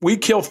if we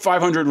kill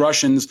 500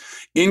 Russians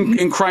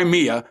in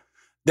Crimea,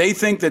 they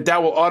think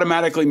that will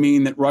automatically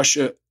mean that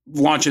Russia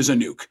launches a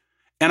nuke.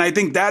 And I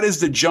think that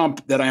is the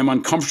jump that I am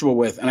uncomfortable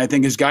with, and I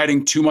think is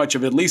guiding too much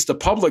of at least the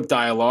public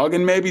dialogue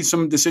and maybe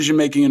some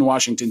decision-making in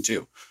Washington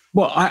too.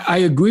 Well, I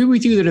agree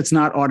with you that it's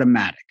not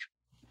automatic.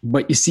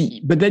 But you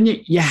see, but then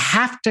you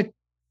have to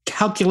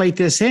calculate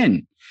this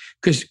in,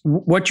 because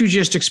what you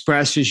just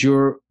expressed is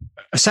your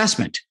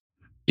assessment.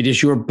 It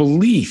is your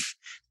belief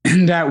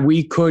that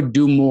we could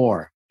do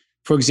more.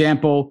 For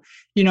example,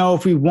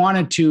 if we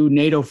wanted to,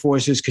 NATO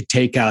forces could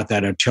take out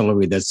that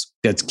artillery that's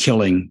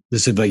killing the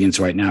civilians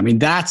right now. I mean,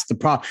 that's the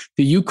problem.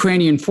 The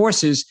Ukrainian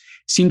forces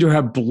seem to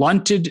have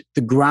blunted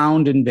the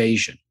ground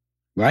invasion,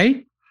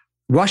 right?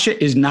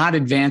 Russia is not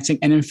advancing.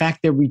 And in fact,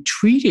 they're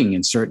retreating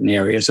in certain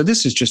areas. So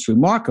this is just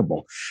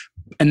remarkable.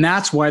 And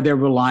that's why they're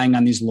relying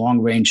on these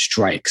long-range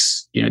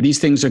strikes. These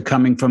things are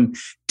coming from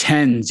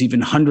tens,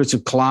 even hundreds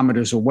of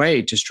kilometers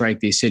away to strike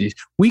these cities.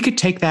 We could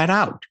take that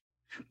out.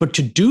 But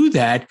to do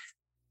that,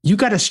 you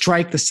got to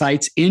strike the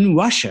sites in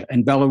Russia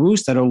and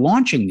Belarus that are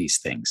launching these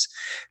things.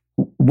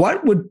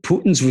 What would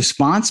Putin's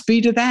response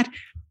be to that?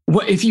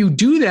 Well, if you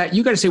do that,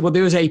 you got to say, well,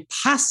 there's a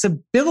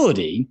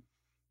possibility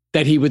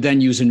that he would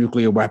then use a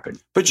nuclear weapon.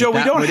 But Joe,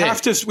 we don't have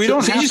to. We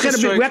don't have to. You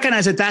just got to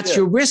recognize that that's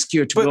your risk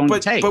you're willing to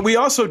take. But we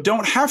also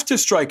don't have to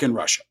strike in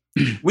Russia.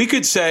 We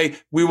could say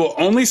we will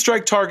only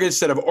strike targets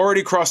that have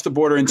already crossed the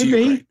border into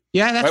Ukraine.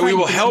 Yeah, that's right. We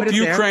will help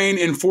Ukraine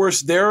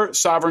enforce their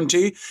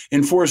sovereignty,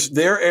 enforce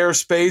their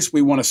airspace.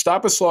 We want to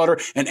stop a slaughter,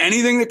 and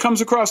anything that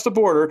comes across the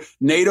border,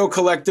 NATO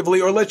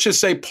collectively, or let's just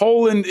say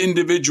Poland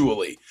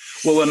individually,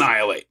 will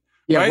annihilate.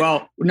 Yeah, right?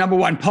 Well, number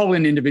one,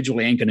 Poland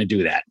individually ain't going to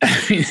do that.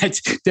 I mean,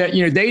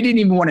 they didn't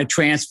even want to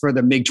transfer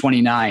the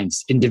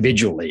MiG-29s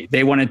individually.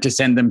 They wanted to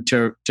send them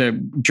to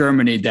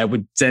Germany. That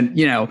would send,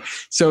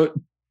 so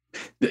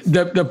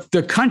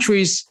the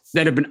countries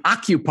that have been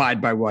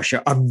occupied by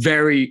Russia are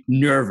very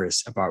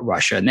nervous about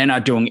Russia, and they're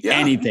not doing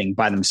anything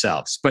by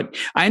themselves. But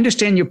I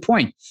understand your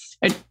point,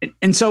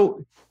 and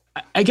so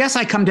I guess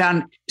I come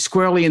down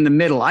squarely in the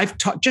middle.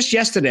 Just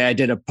yesterday I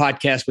did a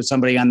podcast with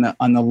somebody on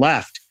the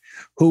left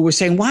who was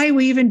saying, why are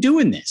we even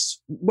doing this?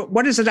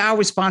 What is it our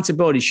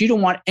responsibility? She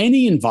don't want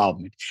any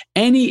involvement,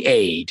 any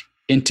aid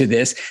into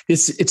this.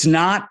 It's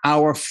not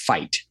our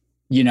fight,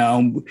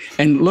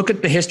 and look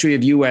at the history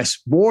of U.S.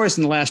 wars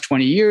in the last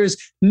 20 years.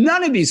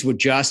 None of these were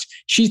just.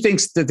 She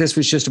thinks that this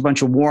was just a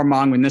bunch of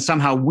warmongering and that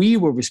somehow we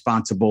were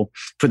responsible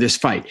for this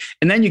fight.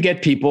 And then you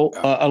get people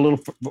a little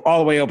all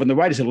the way up on the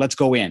right who said, let's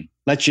go in.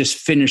 Let's just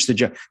finish the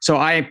job. So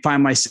I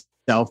find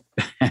myself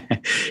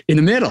in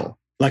the middle.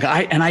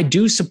 I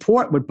do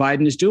support what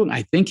Biden is doing.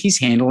 I think he's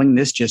handling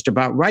this just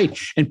about right.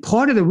 And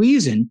part of the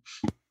reason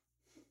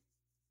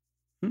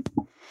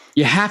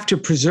you have to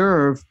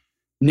preserve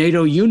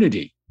NATO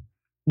unity.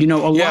 a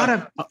lot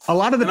of the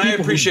And I people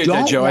who appreciate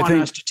don't that, Joe. want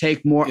us to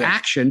take more Yeah.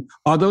 action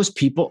are those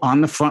people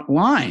on the front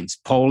lines,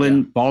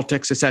 Poland,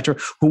 Baltics, et cetera,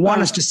 who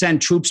want us to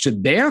send troops to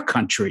their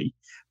country,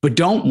 but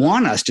don't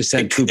want us to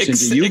send troops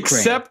into Ukraine.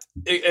 Except,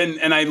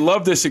 and I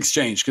love this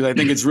exchange because I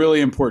think it's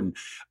really important,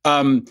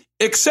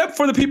 except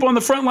for the people on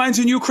the front lines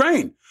in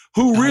Ukraine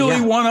who really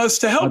want us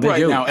to help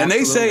right now. And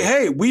they say,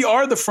 hey, we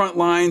are the front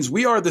lines.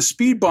 We are the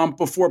speed bump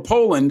before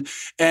Poland,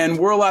 and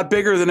we're a lot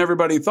bigger than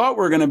everybody thought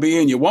we're going to be.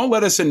 And you won't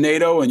let us in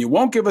NATO, and you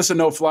won't give us a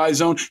no-fly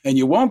zone, and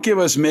you won't give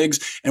us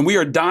MiGs. And we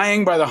are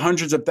dying by the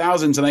hundreds of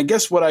thousands. And I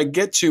guess what I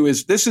get to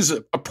is this is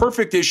a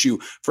perfect issue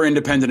for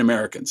independent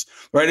Americans,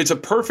 right? It's a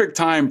perfect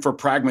time for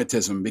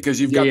pragmatism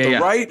because you've got the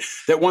right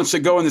that wants to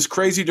go in this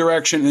crazy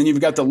direction, and then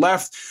you've got the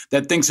left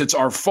that thinks it's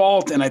our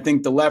fault. And I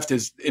think the left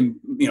is,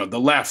 the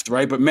left,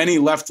 right? But many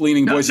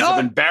left-leaning voices have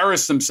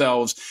embarrassed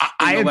themselves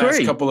in the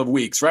last couple of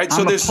weeks, right?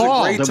 So this is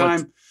a great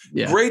time.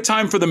 Great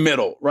time for the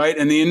middle, right?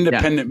 And the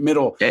independent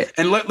middle.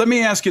 And let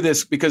me ask you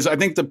this, because I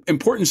think the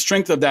important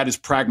strength of that is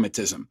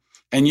pragmatism.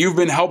 And you've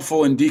been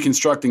helpful in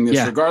deconstructing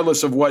this,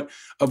 regardless of what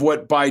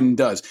Biden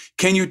does.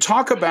 Can you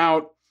talk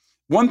about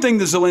one thing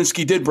that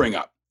Zelensky did bring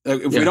up?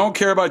 If we don't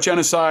care about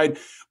genocide,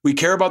 we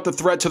care about the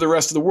threat to the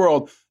rest of the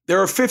world. There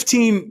are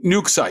 15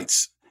 nuke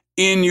sites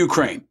in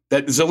Ukraine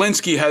that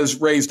Zelensky has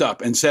raised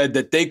up and said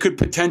that they could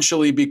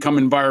potentially become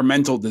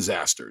environmental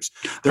disasters.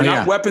 They're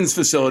not weapons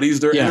facilities,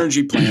 they're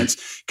energy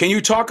plants. Can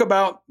you talk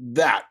about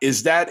that?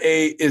 Is that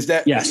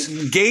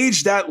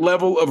gauge that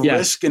level of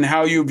risk and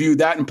how you view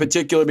that in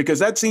particular? Because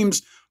that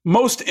seems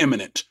most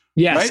imminent.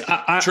 Yes.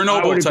 Right?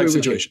 Chernobyl type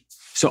situation.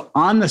 So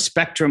on the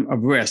spectrum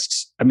of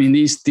risks, I mean,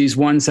 these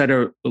ones that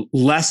are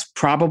less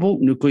probable,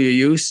 nuclear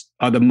use,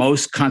 are the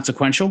most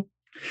consequential.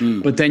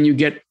 But then you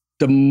get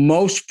the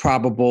most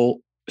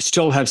probable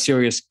still have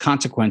serious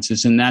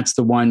consequences. And that's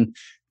the one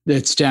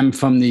that stemmed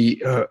from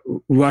the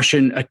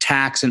Russian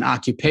attacks and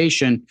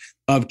occupation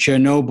of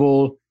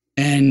Chernobyl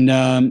and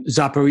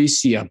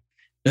Zaporizhzhia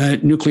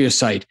nuclear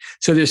site.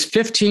 So there's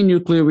 15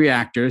 nuclear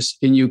reactors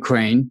in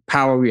Ukraine,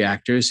 power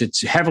reactors.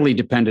 It's heavily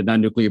dependent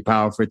on nuclear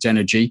power for its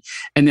energy.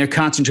 And they're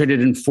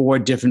concentrated in 4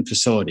 different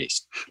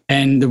facilities.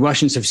 And the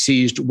Russians have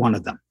seized one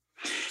of them.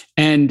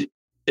 And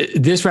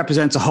this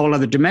represents a whole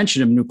other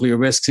dimension of nuclear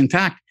risks. In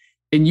fact,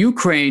 in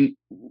Ukraine,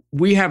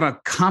 we have a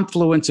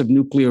confluence of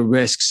nuclear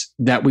risks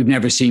that we've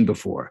never seen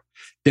before.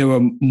 There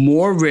are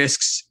more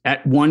risks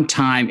at one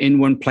time in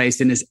one place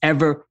than has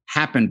ever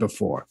happened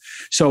before.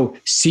 So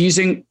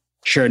seizing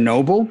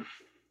Chernobyl,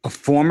 a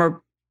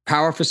former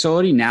power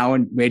facility, now a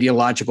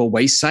radiological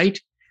waste site,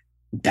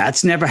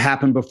 that's never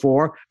happened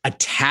before.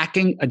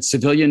 Attacking a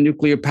civilian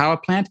nuclear power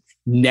plant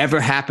never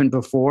happened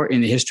before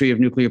in the history of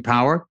nuclear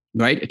power,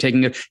 right?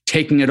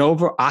 Taking it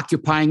over,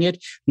 occupying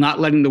it, not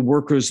letting the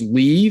workers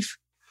leave.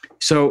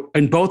 So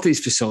in both these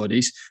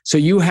facilities, so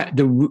you have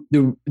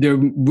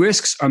the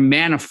risks are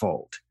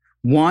manifold.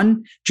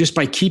 One, just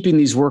by keeping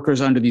these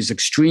workers under these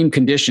extreme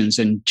conditions.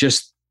 And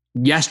just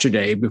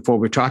yesterday, before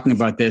we're talking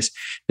about this,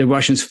 the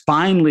Russians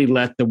finally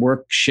let the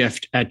work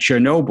shift at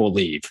Chernobyl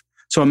leave.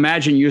 So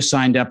imagine you're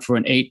signed up for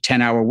an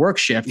 8-10 hour work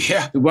shift.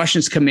 Yeah. The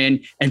Russians come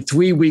in, and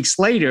 3 weeks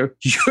later,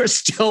 you're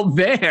still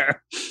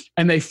there.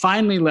 And they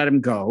finally let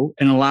them go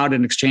and allowed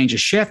an exchange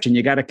of shift. And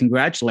you got to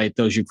congratulate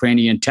those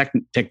Ukrainian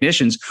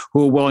technicians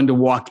who are willing to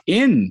walk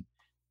in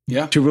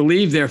to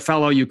relieve their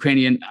fellow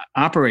Ukrainian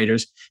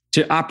operators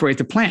to operate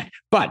the plant.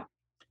 But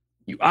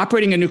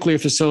operating a nuclear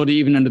facility,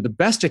 even under the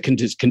best of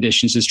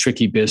conditions, is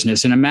tricky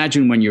business. And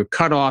imagine when you're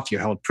cut off,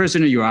 you're held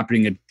prisoner, you're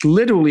operating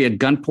literally at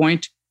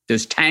gunpoint.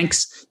 There's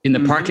tanks in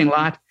the parking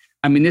lot.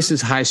 I mean, this is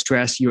high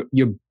stress.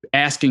 You're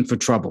asking for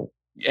trouble.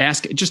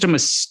 Just a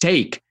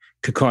mistake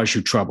could cause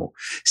you trouble.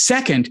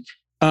 Second,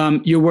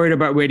 you're worried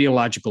about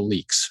radiological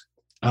leaks,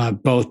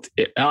 both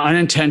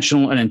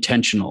unintentional and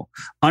intentional.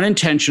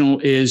 Unintentional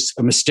is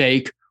a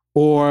mistake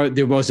or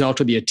the result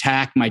of the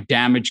attack might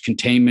damage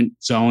containment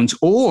zones,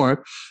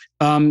 or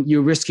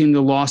you're risking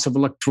the loss of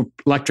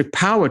electric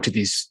power to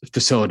these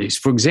facilities.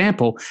 For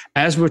example,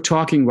 as we're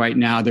talking right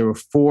now, there are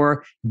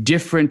 4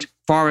 different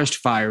forest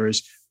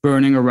fires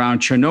burning around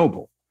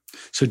Chernobyl.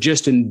 So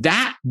just in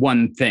that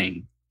one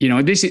thing,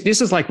 this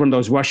is like one of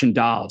those Russian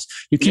dolls.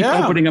 You keep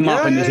opening them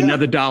up and there's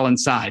another doll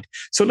inside.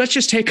 So let's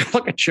just take a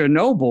look at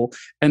Chernobyl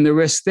and the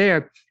risk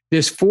there.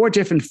 There's 4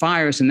 different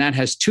fires, and that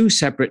has 2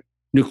 separate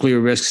nuclear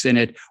risks in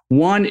it.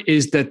 One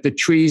is that the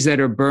trees that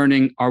are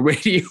burning are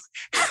radioactive,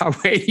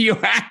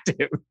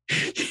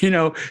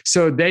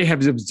 so they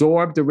have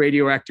absorbed the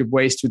radioactive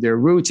waste through their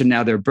roots, and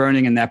now they're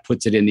burning, and that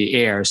puts it in the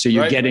air. So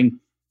you're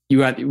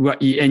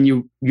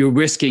you're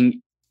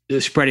risking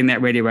spreading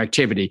that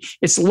radioactivity.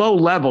 It's low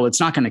level. It's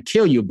not going to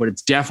kill you, but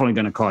it's definitely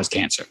going to cause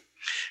cancer.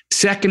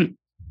 Second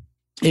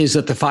is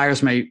that the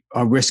fires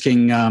are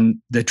risking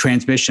the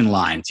transmission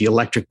lines, the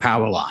electric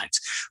power lines.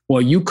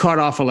 Well, you cut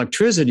off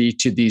electricity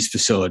to these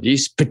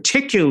facilities,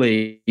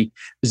 particularly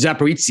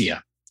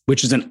Zaporizhzhia,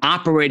 which is an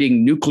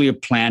operating nuclear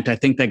plant. I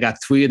think they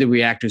got 3 of the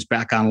reactors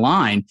back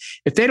online.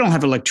 If they don't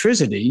have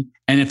electricity,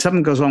 and if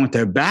something goes wrong with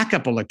their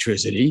backup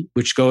electricity,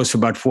 which goes for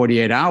about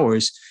 48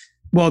 hours,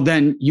 well,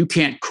 then you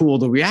can't cool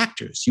the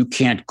reactors. You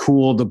can't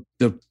cool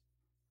the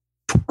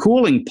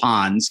cooling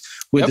ponds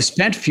with the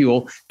spent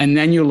fuel, and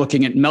then you're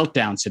looking at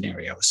meltdown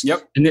scenarios.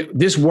 Yep. And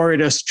this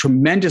worried us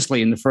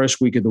tremendously in the first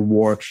week of the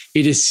war.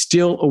 It is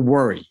still a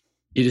worry.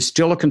 It is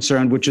still a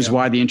concern, which is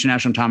why the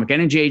International Atomic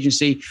Energy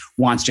Agency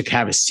wants to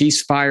have a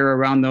ceasefire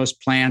around those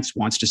plants,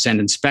 wants to send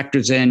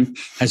inspectors in,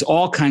 has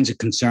all kinds of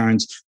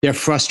concerns. They're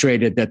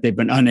frustrated that they've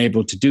been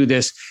unable to do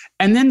this.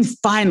 And then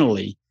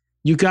finally,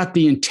 you got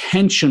the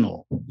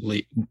intentional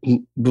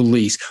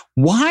release.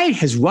 Why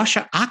has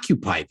Russia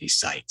occupied these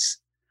sites?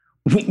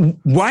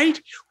 Right?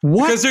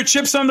 What? Because they're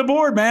chips on the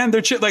board, man.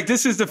 They're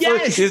this is the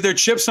first. They're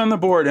chips on the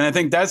board, and I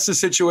think that's the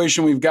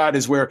situation we've got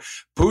is where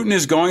Putin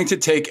is going to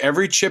take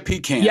every chip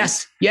he can.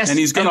 Yes, and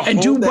he's going to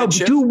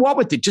do what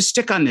with it? Just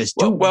stick on this.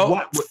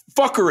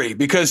 Fuckery,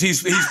 because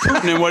he's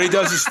Putin, and what he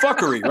does is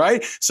fuckery,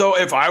 right? So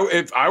if I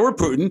were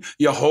Putin,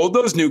 you hold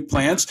those nuke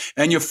plants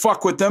and you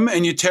fuck with them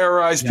and you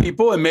terrorize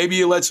people, and maybe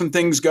you let some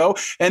things go,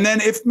 and then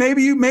if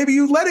maybe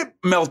you let it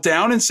melt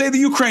down and say the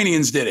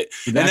Ukrainians did it,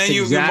 and then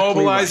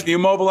you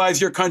mobilize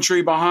your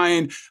country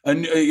behind a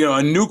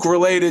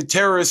nuke-related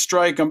terrorist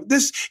strike.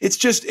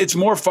 It's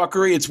more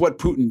fuckery. It's what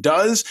Putin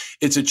does.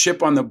 It's a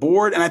chip on the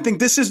board, and I think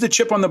this is the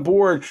chip on the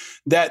board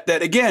that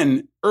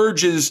again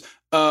urges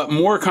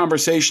more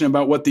conversation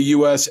about what the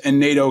U.S. and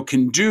NATO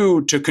can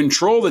do to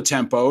control the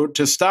tempo,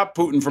 to stop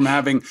Putin from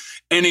having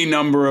any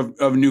number of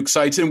nuke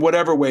sites in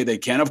whatever way they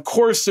can. Of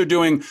course, they're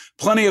doing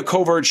plenty of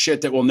covert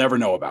shit that we'll never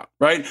know about,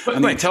 right?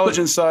 On the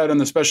intelligence side, on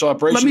the special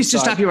operations side. Let me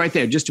just stop you right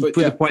there, just to prove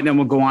the point, and then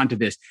we'll go on to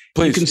this.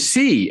 Please. You can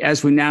see,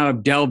 as we now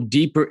have delved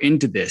deeper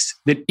into this,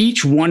 that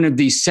each one of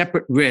these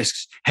separate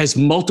risks has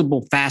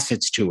multiple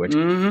facets to it,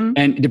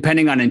 and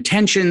depending on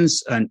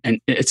intentions and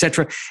et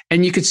cetera.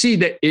 And you can see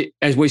that,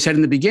 as we said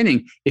in the beginning,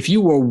 if you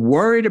were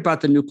worried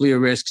about the nuclear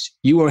risks,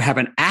 you will have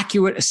an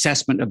accurate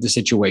assessment of the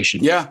situation.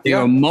 They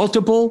are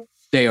multiple,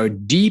 they are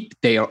deep,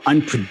 they are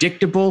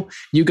unpredictable.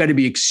 You got to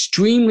be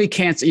extremely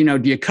do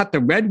you cut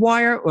the red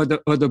wire or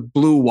the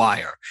blue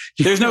wire?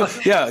 This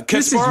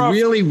is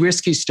really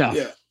risky stuff.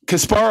 Yeah.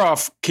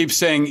 Kasparov keeps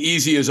saying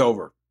easy is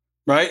over.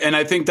 Right. And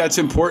I think that's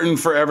important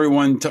for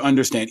everyone to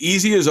understand.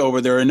 Easy is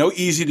over. There are no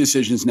easy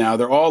decisions now.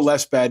 They're all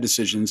less bad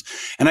decisions.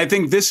 And I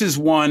think this is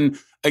one,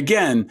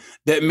 again,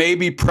 that may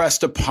be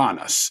pressed upon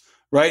us.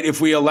 Right.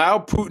 If we allow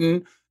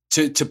Putin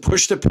to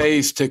push the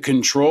pace, to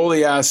control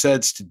the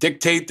assets, to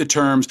dictate the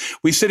terms,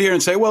 we sit here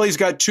and say, well, he's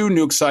got 2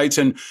 nuke sites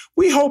and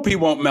we hope he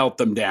won't melt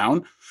them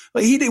down.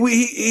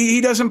 He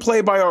doesn't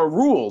play by our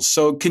rules.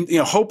 So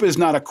hope is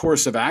not a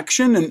course of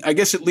action. And I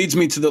guess it leads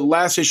me to the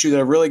last issue that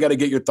I really got to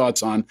get your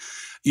thoughts on.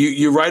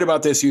 You write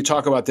about this, you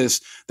talk about this,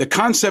 the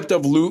concept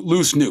of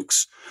loose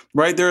nukes,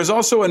 right? There is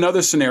also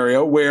another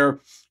scenario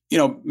where,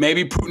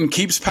 maybe Putin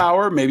keeps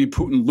power, maybe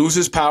Putin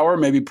loses power,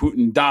 maybe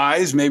Putin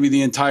dies, maybe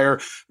the entire,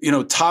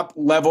 top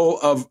level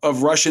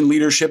of Russian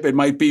leadership, it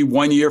might be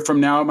 1 year from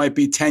now, it might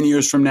be 10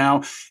 years from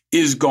now,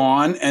 is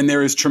gone, and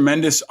there is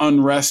tremendous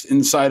unrest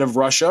inside of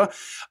Russia.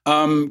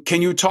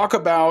 Can you talk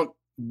about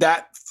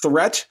that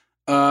threat?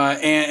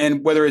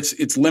 And whether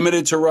it's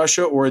limited to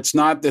Russia or it's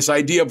not, this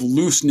idea of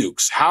loose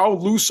nukes. How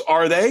loose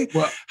are they?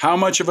 Well, how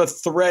much of a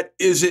threat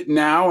is it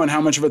now? And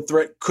how much of a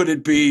threat could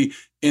it be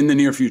in the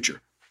near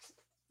future?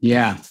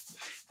 Yeah.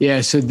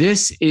 So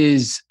this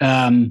is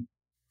a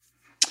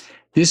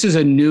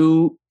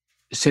new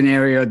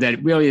scenario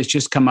that really has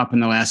just come up in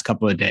the last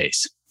couple of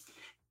days.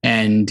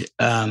 And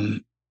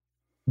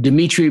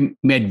Dmitry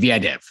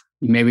Medvedev,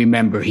 you may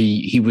remember,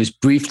 he was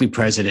briefly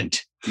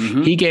president.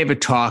 Mm-hmm. He gave a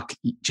talk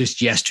just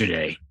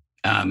yesterday,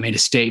 made a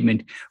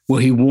statement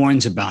where he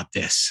warns about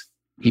this.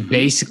 He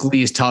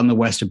basically is telling the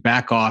West to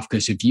back off,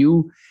 because if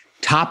you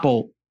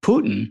topple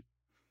Putin,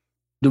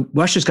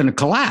 Russia's going to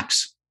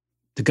collapse.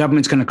 The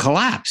government's going to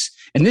collapse.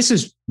 And this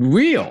is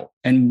real.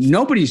 And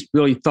nobody's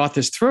really thought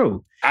this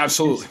through.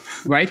 Absolutely.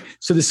 Right?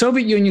 So the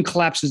Soviet Union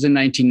collapses in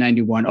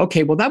 1991.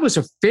 Okay, well, that was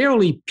a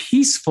fairly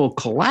peaceful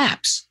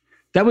collapse.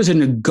 That was a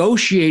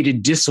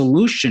negotiated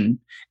dissolution,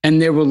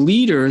 and there were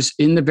leaders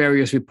in the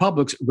various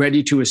republics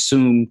ready to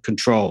assume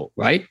control,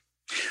 right?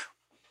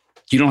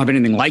 You don't have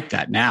anything like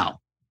that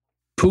now.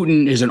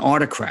 Putin is an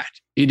autocrat.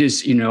 It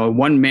is, a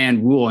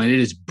one-man rule, and it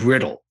is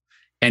brittle.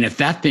 And if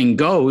that thing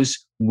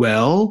goes,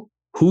 well,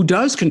 who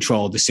does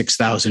control the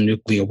 6,000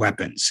 nuclear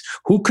weapons?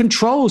 Who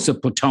controls the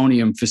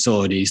plutonium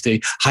facilities,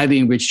 the highly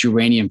enriched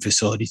uranium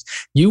facilities?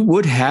 You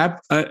would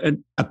have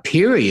a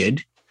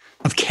period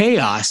of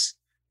chaos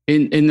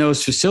in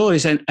those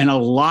facilities, and a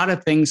lot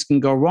of things can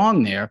go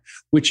wrong there,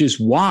 which is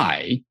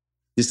why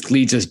this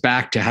leads us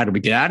back to how do we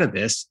get out of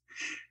this?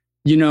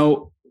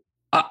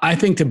 I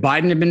think the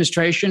Biden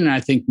administration, and I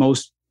think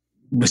most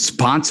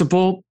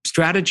responsible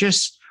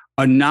strategists,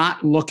 are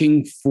not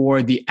looking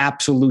for the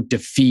absolute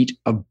defeat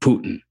of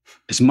Putin.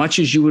 As much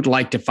as you would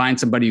like to find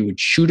somebody who would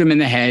shoot him in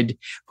the head,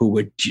 who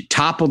would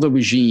topple the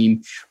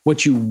regime,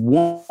 what you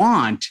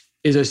want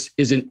is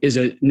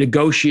a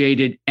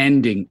negotiated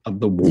ending of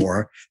the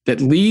war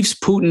that leaves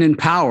Putin in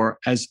power,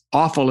 as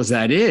awful as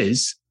that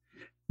is,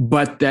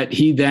 but that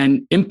he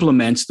then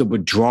implements the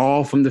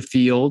withdrawal from the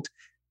field,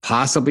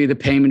 possibly the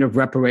payment of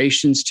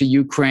reparations to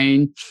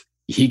Ukraine.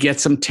 He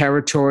gets some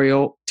territory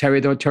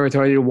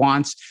he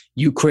wants.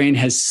 Ukraine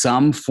has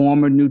some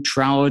form of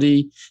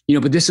neutrality,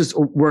 but this is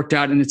worked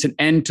out, and it's an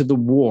end to the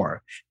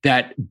war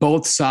that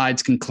both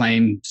sides can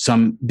claim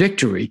some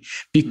victory.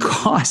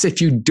 Because if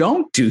you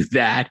don't do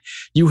that,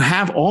 you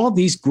have all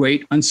these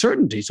great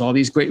uncertainties, all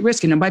these great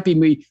risks. And it might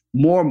be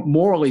more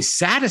morally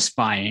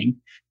satisfying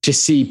to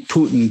see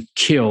Putin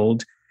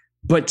killed,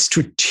 but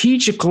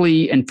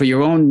strategically and for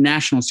your own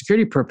national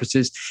security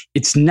purposes,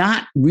 it's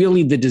not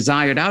really the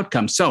desired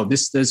outcome. So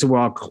this is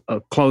where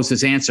I'll close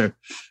this answer.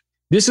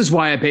 This is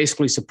why I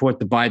basically support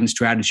the Biden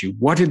strategy.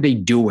 What are they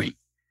doing?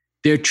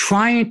 They're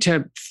trying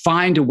to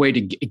find a way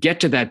to get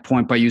to that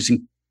point by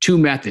using two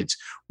methods.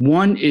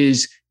 One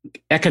is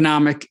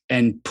economic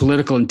and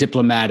political and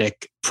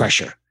diplomatic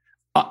pressure.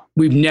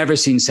 We've never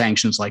seen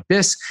sanctions like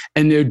this,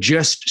 and they're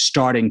just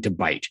starting to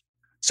bite.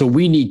 So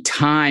we need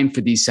time for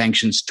these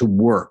sanctions to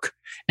work.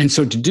 And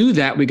so to do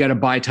that, we got to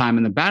buy time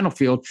in the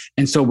battlefield.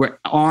 And so we're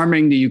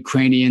arming the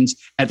Ukrainians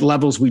at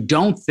levels we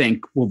don't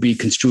think will be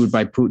construed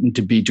by Putin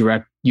to be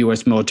direct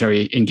U.S.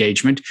 military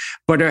engagement,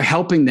 but are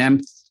helping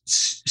them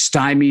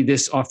stymie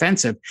this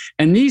offensive.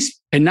 And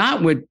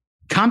not with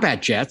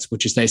combat jets,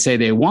 which is they say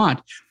they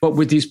want, but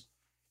with these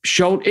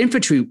showed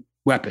infantry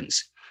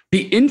weapons.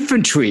 The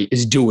infantry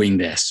is doing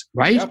this,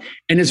 right? Yep.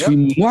 And it's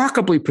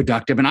remarkably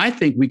productive. And I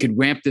think we could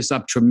ramp this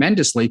up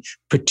tremendously,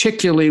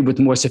 particularly with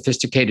more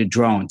sophisticated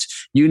drones.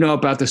 You know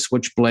about the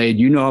Switchblade.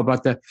 You know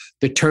about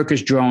the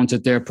Turkish drones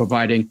that they're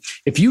providing.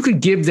 If you could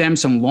give them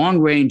some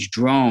long-range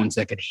drones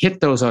that could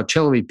hit those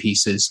artillery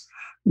pieces,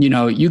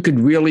 you could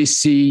really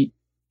see,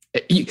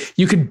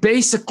 you could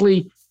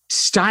basically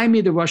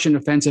stymie the Russian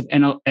offensive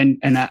and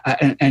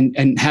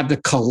have the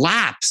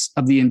collapse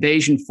of the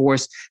invasion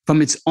force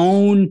from its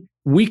own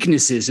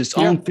weaknesses, its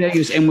own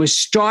failures. And we're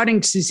starting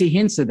to see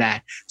hints of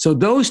that. So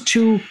those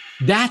two,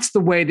 that's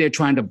the way they're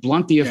trying to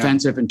blunt the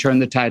offensive and turn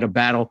the tide of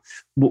battle.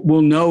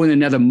 We'll know in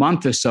another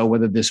month or so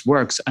whether this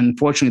works.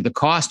 Unfortunately, the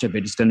cost of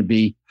it is going to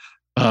be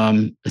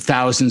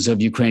thousands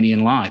of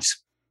Ukrainian lives.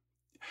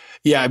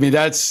 Yeah, I mean,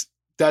 that's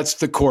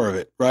the core of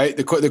it, right?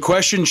 The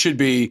question should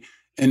be,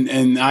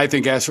 and I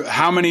think ask,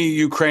 how many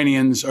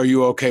Ukrainians are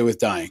you okay with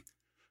dying?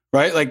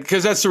 Right?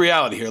 Because that's the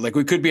reality here.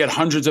 We could be at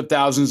hundreds of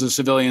thousands of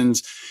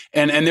civilians.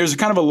 And there's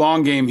kind of a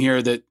long game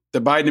here that the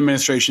Biden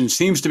administration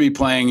seems to be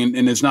playing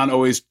and is not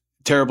always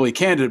terribly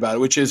candid about it,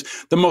 which is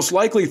the most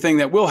likely thing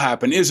that will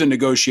happen is a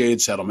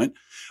negotiated settlement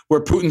where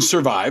Putin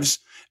survives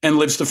and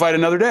lives to fight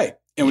another day.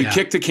 And we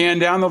kick the can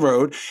down the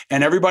road,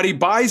 and everybody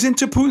buys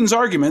into Putin's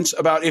arguments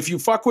about, if you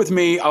fuck with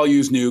me, I'll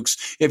use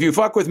nukes. If you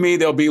fuck with me,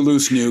 there'll be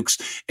loose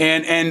nukes.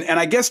 And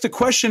I guess the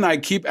question I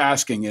keep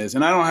asking is,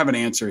 and I don't have an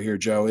answer here,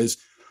 Joe, is,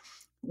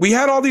 we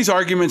had all these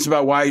arguments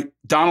about why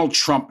Donald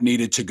Trump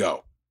needed to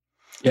go,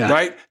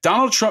 right?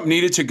 Donald Trump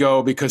needed to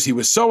go because he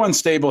was so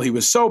unstable. He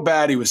was so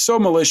bad. He was so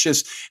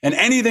malicious, and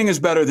anything is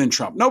better than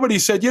Trump. Nobody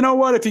said, you know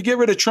what? If you get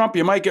rid of Trump,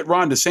 you might get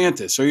Ron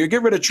DeSantis, or you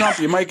get rid of Trump,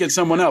 you might get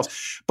someone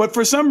else. But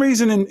for some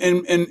reason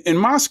in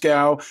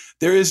Moscow,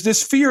 there is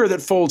this fear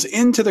that folds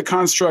into the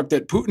construct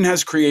that Putin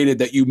has created,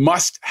 that you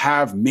must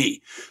have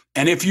me.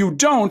 And if you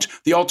don't,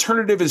 the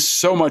alternative is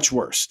so much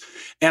worse.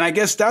 And I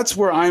guess that's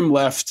where I'm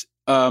left.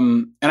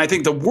 And I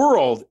think the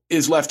world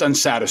is left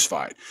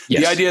unsatisfied.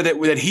 Yes. The idea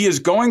that he is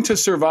going to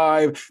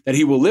survive, that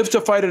he will live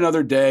to fight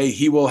another day.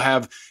 He will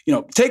have,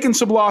 taken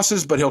some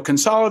losses, but he'll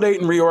consolidate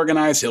and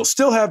reorganize. He'll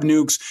still have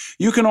nukes.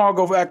 You can all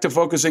go back to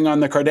focusing on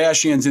the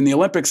Kardashians in the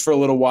Olympics for a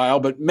little while,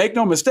 but make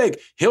no mistake,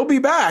 he'll be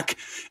back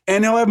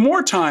and he'll have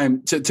more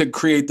time to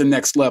create the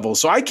next level.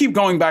 So I keep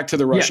going back to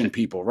the Russian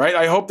people, right?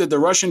 I hope that the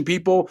Russian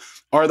people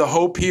are the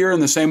hope here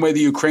in the same way the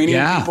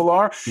Ukrainian people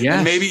are. Yes.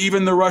 And maybe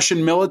even the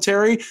Russian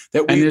military,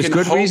 that we can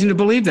good reason to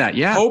believe that.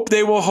 Yeah. Hope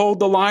they will hold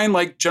the line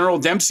like General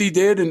Dempsey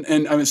did.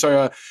 And I'm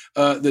sorry,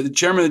 the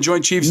chairman of the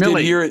Joint Chiefs did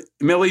here.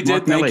 Milley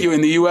did. Thank you.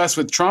 In the U.S.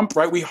 with Trump,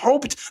 right? We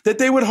hoped that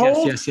they would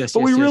hold,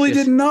 but we really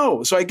didn't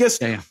know. So I guess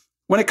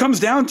when it comes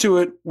down to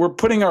it, we're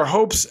putting our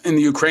hopes in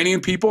the Ukrainian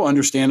people,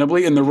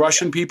 understandably, and the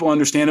Russian people,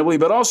 understandably,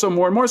 but also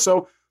more and more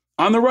so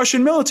on the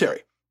Russian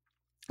military,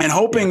 and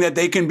hoping that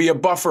they can be a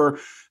buffer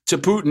to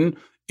Putin,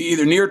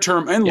 either near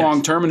term and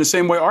long term, in the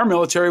same way our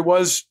military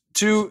was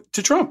to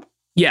Trump.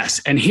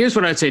 Yes. And here's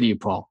what I'd say to you,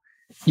 Paul.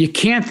 You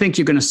can't think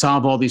you're going to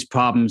solve all these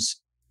problems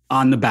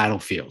on the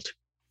battlefield,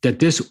 that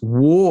this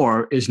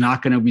war is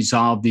not going to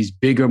resolve these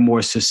bigger,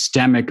 more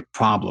systemic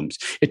problems.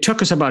 It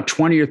took us about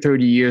 20 or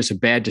 30 years of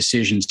bad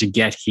decisions to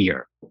get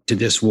here to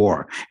this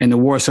war. And the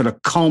war sort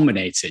of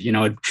culminates it.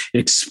 It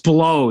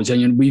explodes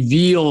and it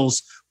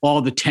reveals all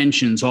the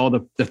tensions, all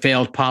the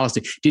failed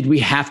policy. Did we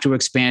have to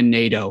expand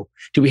NATO?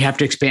 Did we have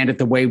to expand it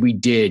the way we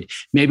did?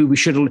 Maybe we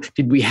should have.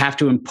 Did we have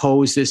to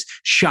impose this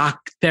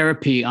shock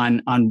therapy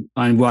on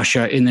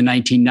Russia in the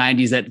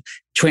 1990s that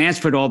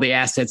transferred all the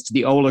assets to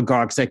the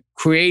oligarchs, that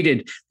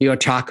created the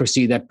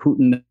autocracy that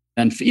Putin?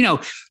 And, you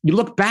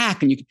look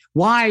back and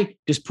why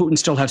does Putin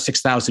still have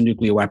 6,000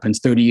 nuclear weapons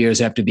 30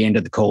 years after the end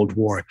of the Cold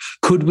War?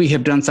 Could we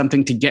have done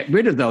something to get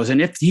rid of those?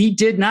 And if he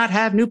did not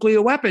have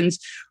nuclear weapons,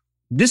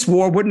 this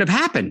war wouldn't have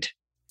happened,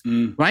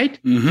 right?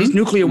 These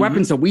nuclear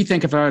weapons that we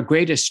think of our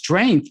greatest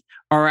strength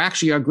are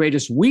actually our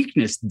greatest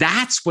weakness.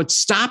 That's what's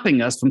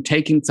stopping us from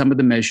taking some of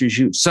the measures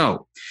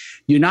So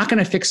you're not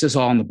going to fix this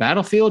all on the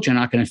battlefield. You're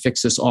not going to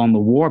fix this all in the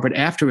war. But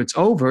after it's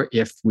over,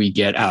 if we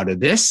get out of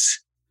this,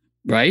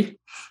 right?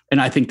 And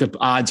I think the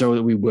odds are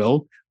that we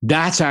will,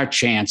 that's our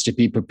chance to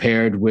be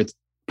prepared with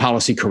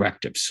policy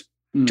correctives,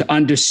 to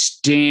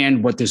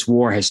understand what this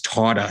war has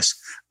taught us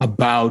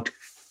about,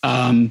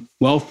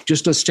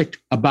 just let's stick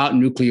about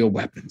nuclear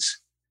weapons.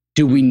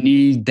 Do we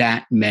need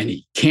that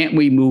many? Can't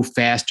we move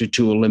faster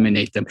to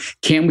eliminate them?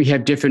 Can't we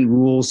have different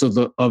rules of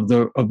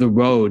the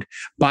road?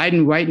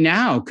 Biden right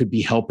now could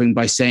be helping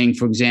by saying,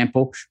 for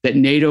example, that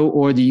NATO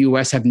or the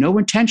US have no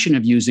intention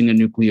of using a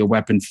nuclear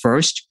weapon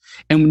first,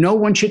 and no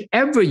one should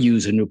ever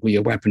use a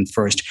nuclear weapon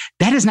first.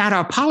 That is not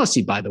our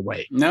policy, by the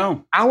way.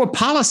 No. Our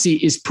policy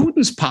is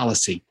Putin's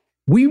policy.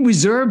 We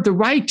reserve the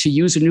right to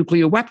use a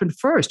nuclear weapon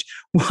first.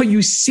 Well,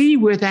 you see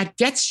where that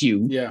gets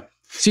you. Yeah.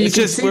 So it's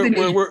just we're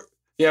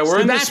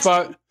in this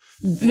spot.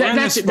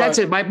 That's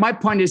it. My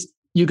point is,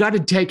 you got to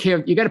take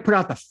care. You got to put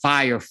out the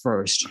fire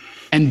first,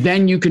 and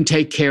then you can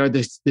take care of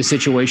the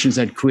situations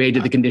that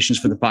created the conditions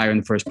for the fire in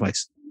the first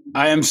place.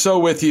 I am so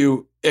with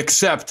you,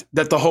 except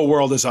that the whole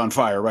world is on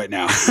fire right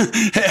now.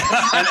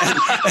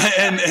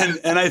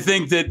 and I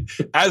think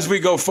that as we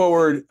go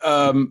forward,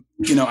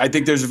 I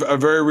think there's a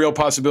very real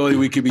possibility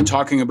we could be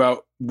talking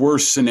about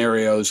worse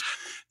scenarios.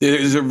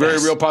 There's a very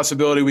real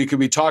possibility we could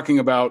be talking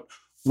about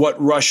what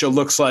Russia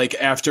looks like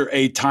after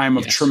a time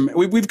of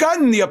we've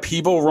gotten the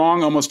upheaval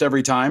wrong almost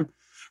every time,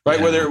 right?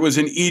 Yeah. Whether it was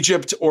in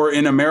Egypt or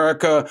in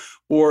America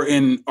or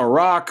in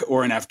Iraq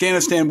or in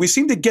Afghanistan, we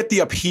seem to get the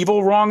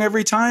upheaval wrong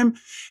every time.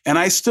 And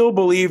I still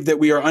believe that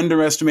we are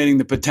underestimating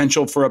the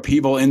potential for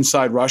upheaval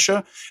inside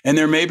Russia. And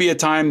there may be a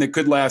time that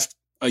could last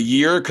a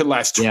year, could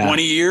last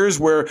 20 years,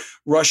 where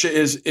Russia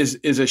is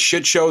a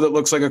shit show that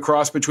looks like a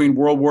cross between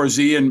World War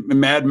Z and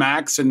Mad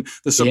Max and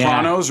The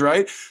Sopranos,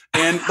 right?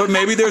 But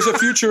maybe there's a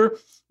future.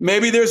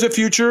 Maybe there's a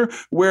future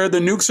where the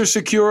nukes are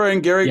secure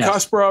and Gary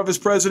Kasparov is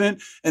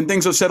president and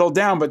things have settled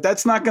down, but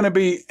that's not going to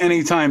be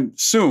anytime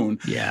soon.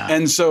 Yeah.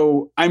 And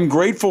so I'm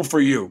grateful for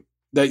you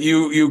that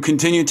you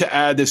continue to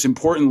add this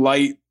important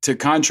light to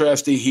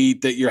contrast the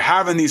heat, that you're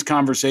having these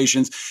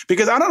conversations,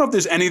 because I don't know if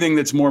there's anything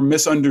that's more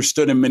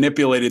misunderstood and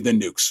manipulated than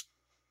nukes.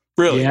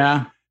 Really.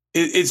 Yeah.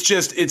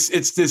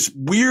 It's this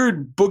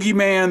weird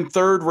boogeyman,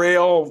 third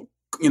rail,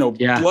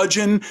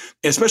 bludgeon,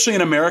 especially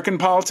in American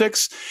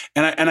politics.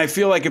 And I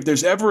feel like if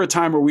there's ever a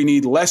time where we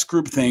need less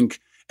groupthink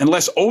and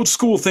less old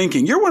school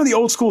thinking, you're one of the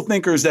old school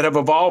thinkers that have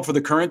evolved for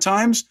the current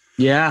times.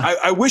 Yeah.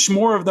 I wish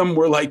more of them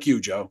were like you,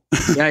 Joe.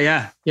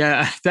 Yeah.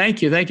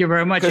 Thank you. Thank you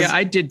very much. Yeah,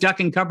 I did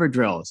duck and cover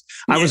drills.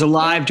 I was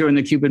alive during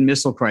the Cuban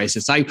Missile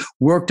Crisis. I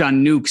worked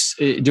on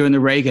nukes during the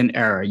Reagan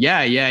era.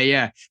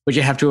 Yeah. But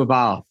you have to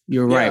evolve.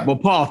 You're right. Well,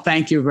 Paul,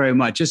 thank you very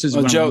much. This is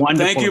Joe,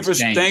 wonderful.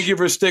 Thank you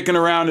for sticking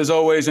around as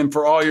always, and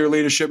for all your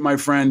leadership, my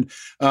friend.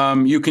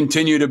 You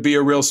continue to be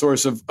a real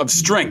source of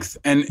strength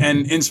and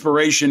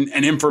inspiration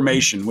and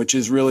information, which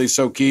is really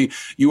so key.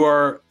 You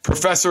are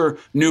Professor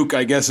Nuke,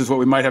 I guess is what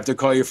we might have to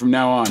call you from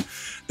now on.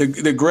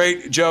 The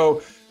great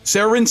Joe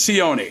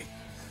Cirincione.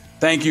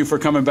 Thank you for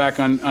coming back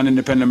on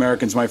Independent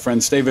Americans, my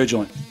friend. Stay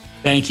vigilant.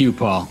 Thank you,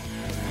 Paul.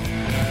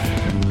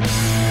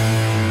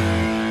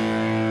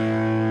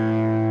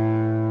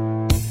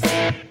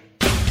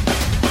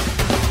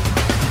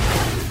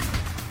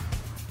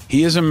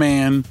 He is a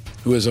man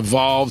who has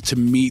evolved to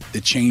meet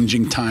the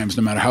changing times,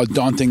 no matter how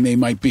daunting they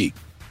might be.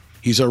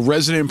 He's our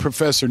resident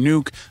Professor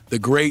Nuke, the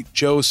great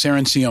Joe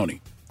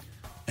Cirincione.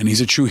 And he's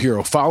a true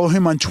hero. Follow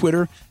him on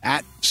Twitter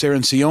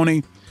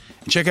 @Cirincione,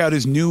 and check out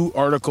his new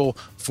article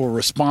for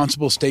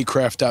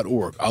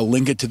responsiblestatecraft.org. I'll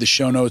link it to the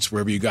show notes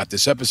wherever you got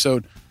this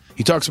episode.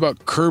 He talks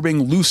about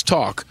curbing loose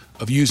talk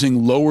of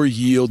using lower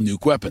yield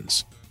nuke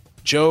weapons.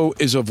 Joe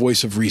is a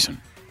voice of reason,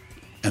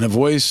 and a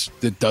voice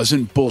that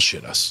doesn't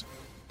bullshit us.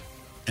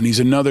 And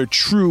he's another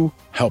true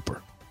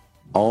helper.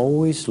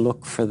 Always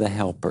look for the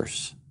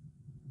helpers.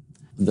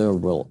 There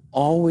will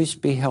always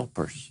be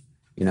helpers,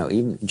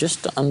 even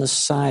just on the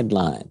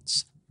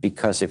sidelines.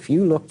 Because if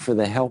you look for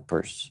the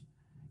helpers,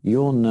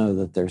 you'll know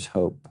that there's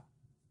hope.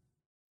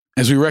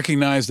 As we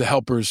recognize the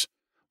helpers,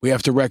 we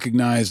have to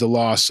recognize the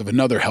loss of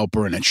another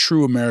helper and a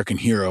true American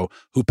hero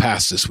who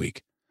passed this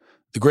week.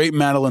 The great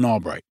Madeleine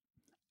Albright,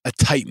 a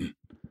titan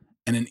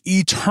and an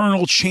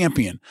eternal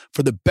champion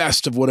for the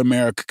best of what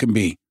America can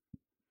be.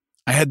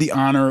 I had the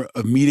honor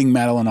of meeting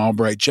Madeleine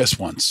Albright just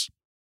once,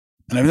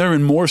 and I've never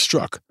been more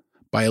struck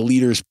by a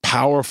leader's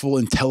powerful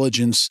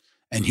intelligence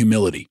and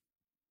humility.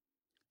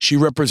 She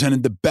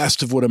represented the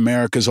best of what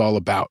America's all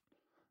about,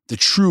 the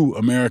true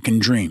American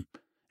dream,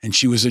 and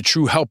she was a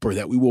true helper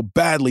that we will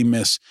badly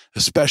miss,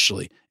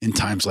 especially in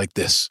times like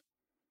this.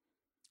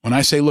 When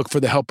I say look for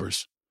the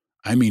helpers,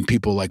 I mean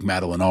people like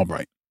Madeleine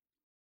Albright.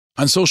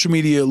 On social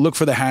media, look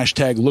for the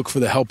hashtag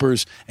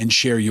 #LookForTheHelpers and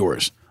share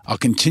yours. I'll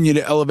continue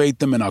to elevate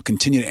them, and I'll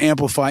continue to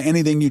amplify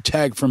anything you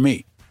tag from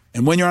me.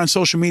 And when you're on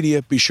social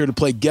media, be sure to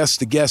play Guest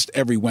to Guest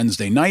every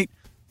Wednesday night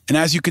And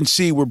as you can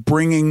see, we're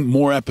bringing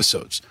more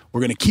episodes. We're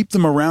going to keep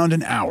them around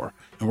an hour,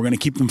 and we're going to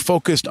keep them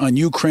focused on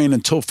Ukraine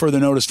until further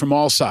notice from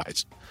all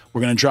sides. We're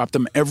going to drop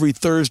them every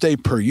Thursday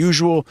per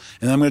usual,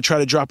 and then I'm going to try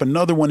to drop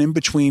another one in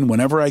between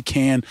whenever I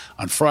can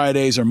on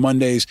Fridays or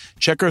Mondays.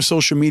 Check our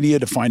social media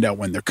to find out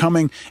when they're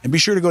coming, and be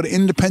sure to go to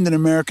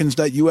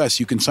independentamericans.us.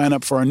 You can sign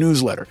up for our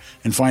newsletter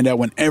and find out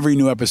when every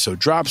new episode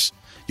drops.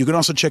 You can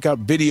also check out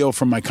video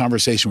from my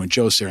conversation with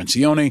Joe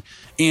Cerancione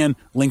and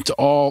link to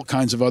all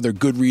kinds of other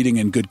good reading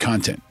and good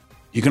content.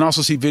 You can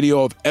also see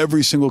video of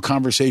every single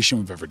conversation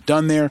we've ever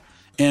done there,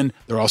 and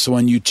they're also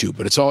on YouTube,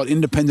 but it's all at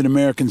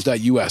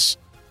independentamericans.us.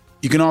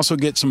 You can also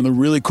get some of the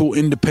really cool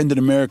Independent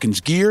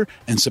Americans gear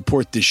and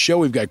support this show.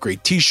 We've got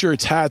great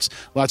t-shirts, hats,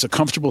 lots of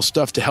comfortable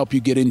stuff to help you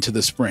get into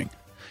the spring.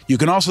 You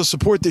can also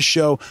support this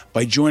show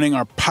by joining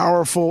our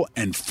powerful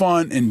and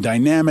fun and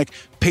dynamic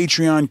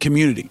Patreon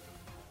community.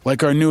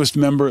 Like our newest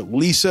member,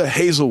 Lisa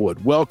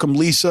Hazelwood. Welcome,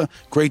 Lisa.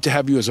 Great to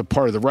have you as a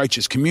part of the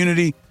Righteous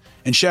community.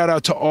 And shout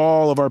out to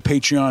all of our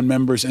Patreon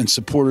members and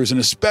supporters, and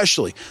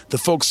especially the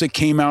folks that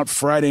came out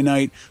Friday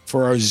night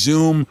for our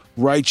Zoom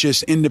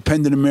Righteous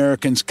Independent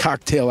Americans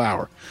cocktail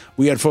hour.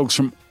 We had folks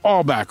from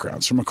all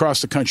backgrounds, from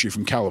across the country,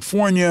 from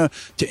California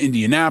to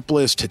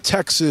Indianapolis to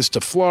Texas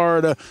to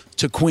Florida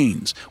to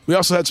Queens. We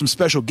also had some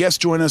special guests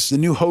join us. The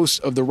new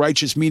host of the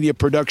Righteous Media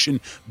Production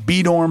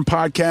B-Dorm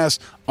podcast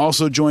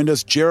also joined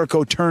us,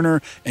 Jericho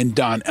Turner and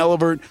Don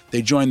Elevert.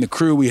 They joined the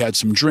crew. We had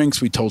some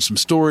drinks. We told some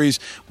stories.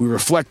 We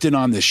reflected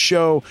on this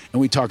show, and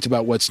we talked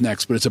about what's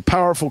next. But it's a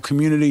powerful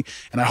community,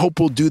 and I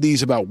hope we'll do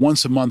these about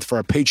once a month for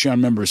our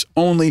Patreon members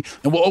only,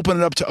 and we'll open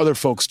it up to other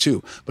folks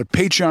too. But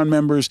Patreon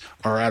members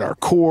are at our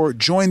core.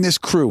 Join this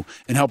crew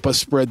and help us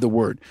spread the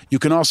word. You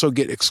can also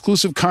get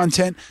exclusive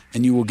content,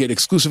 and you will get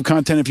exclusive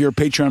content if you're a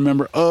Patreon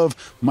member of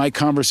my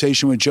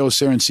conversation with Joe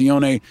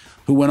Cerancione,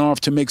 who went off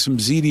to make some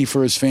ziti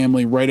for his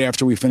family right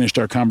after we finished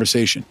our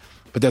conversation.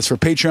 But that's for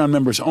Patreon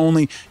members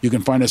only. You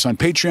can find us on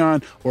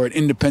Patreon or at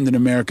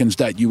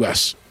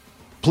independentamericans.us.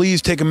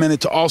 Please take a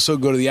minute to also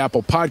go to the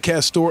Apple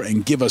Podcast Store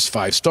and give us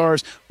 5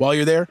 stars. While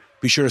you're there,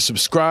 be sure to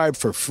subscribe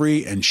for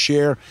free and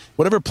share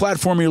whatever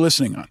platform you're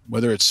listening on,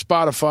 whether it's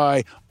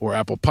Spotify or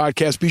Apple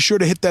Podcasts. Be sure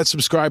to hit that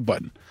subscribe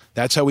button.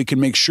 That's how we can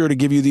make sure to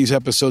give you these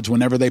episodes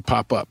whenever they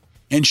pop up.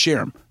 And share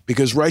them,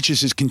 because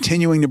Righteous is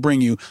continuing to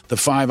bring you the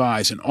 5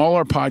 eyes in all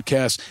our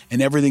podcasts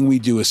and everything we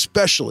do,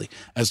 especially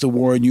as the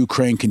war in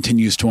Ukraine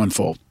continues to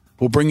unfold.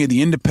 We'll bring you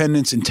the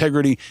independence,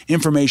 integrity,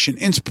 information,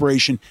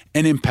 inspiration,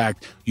 and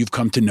impact you've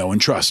come to know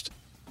and trust.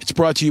 It's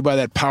brought to you by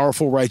that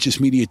powerful Righteous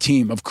Media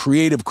team of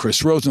creative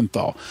Chris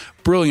Rosenthal,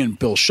 brilliant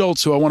Bill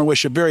Schultz, who I want to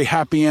wish a very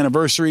happy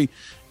anniversary,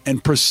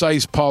 and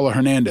precise Paula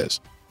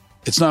Hernandez.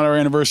 It's not our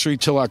anniversary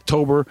till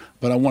October,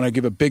 but I want to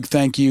give a big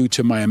thank you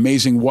to my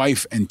amazing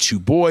wife and 2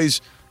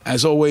 boys.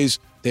 As always,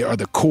 they are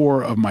the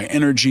core of my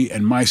energy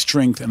and my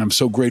strength, and I'm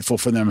so grateful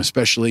for them,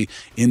 especially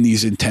in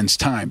these intense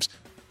times.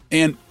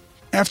 And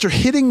after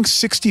hitting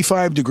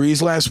 65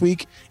 degrees last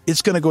week,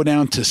 it's going to go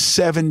down to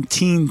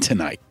 17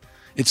 tonight.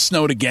 It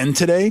snowed again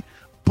today,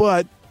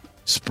 but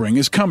spring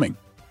is coming.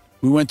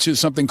 We went to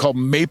something called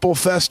Maple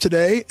Fest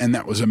today, and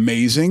that was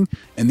amazing.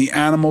 And the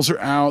animals are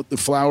out, the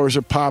flowers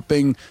are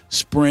popping,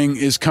 spring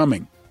is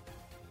coming.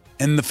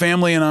 And the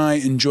family and I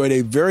enjoyed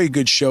a very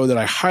good show that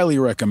I highly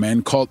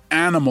recommend called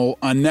Animal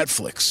on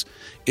Netflix.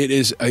 It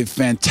is a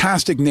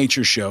fantastic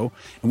nature show,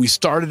 and we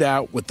started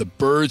out with the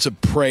Birds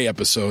of Prey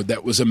episode.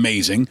 That was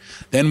amazing.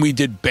 Then we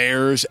did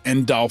bears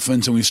and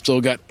dolphins, and we've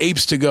still got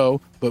apes to go,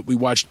 but we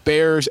watched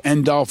bears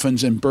and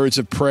dolphins and Birds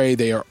of Prey.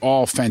 They are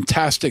all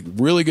fantastic,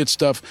 really good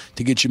stuff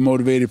to get you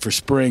motivated for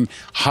spring.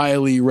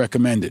 Highly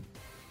recommended.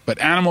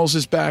 But Animals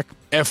is back.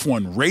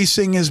 F1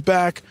 Racing is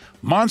back.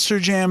 Monster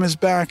Jam is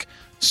back.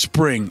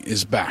 Spring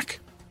is back.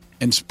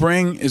 And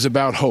spring is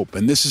about hope.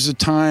 And this is a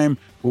time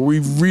where we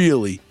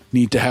really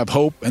need to have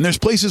hope. And there's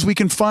places we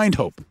can find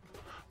hope.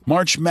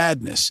 March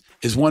Madness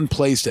is one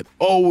place that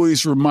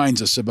always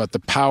reminds us about the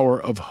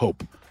power of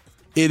hope.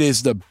 It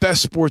is the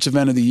best sports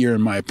event of the year,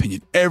 in my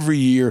opinion. Every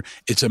year,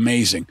 it's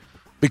amazing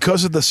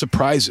because of the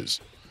surprises,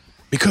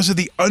 because of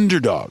the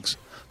underdogs,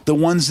 the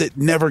ones that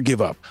never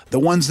give up, the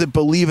ones that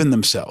believe in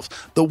themselves,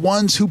 the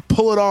ones who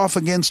pull it off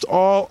against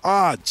all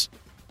odds.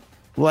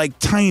 Like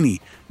tiny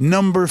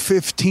number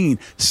 15,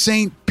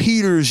 St.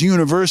 Peter's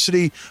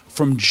University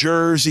from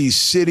Jersey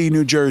City,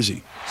 New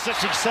Jersey.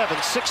 67,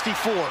 64,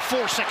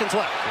 4 seconds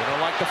left. You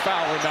don't like the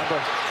foul, remember.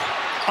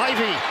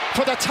 Ivy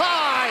for the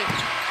tie.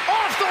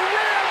 Off the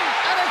rim,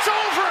 and it's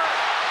over.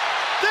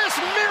 This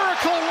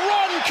miracle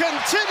run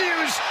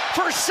continues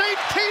for St.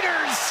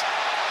 Peter's.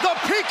 The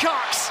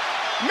Peacocks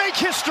make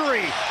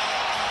history.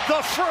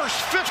 The first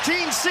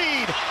 15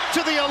 seed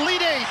to the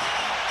Elite Eight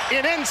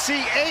in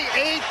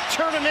NCAA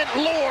tournament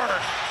lore.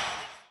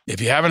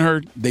 If you haven't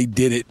heard, they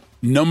did it.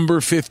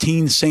 Number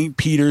 15 St.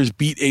 Peter's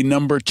beat a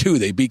number 2.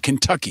 They beat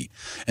Kentucky,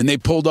 and they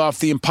pulled off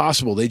the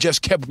impossible. They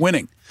just kept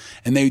winning,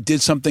 and they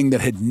did something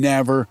that had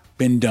never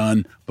been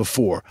done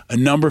before. A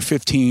number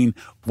 15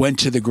 went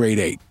to the grade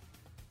 8.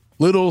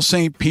 Little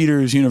St.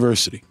 Peter's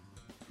University,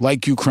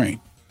 like Ukraine,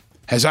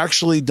 has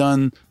actually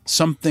done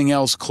something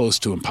else close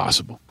to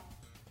impossible.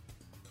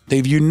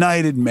 They've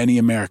united many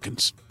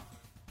Americans.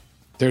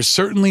 There's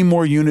certainly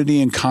more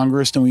unity in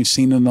Congress than we've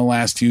seen in the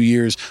last few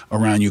years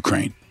around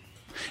Ukraine.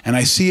 And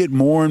I see it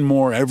more and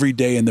more every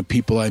day in the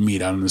people I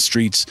meet out on the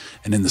streets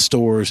and in the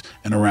stores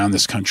and around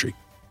this country.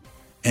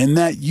 And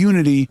that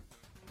unity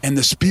and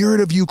the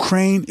spirit of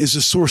Ukraine is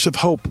a source of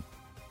hope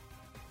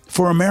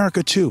for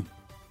America, too,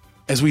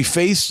 as we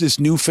face this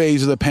new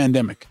phase of the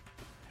pandemic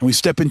and we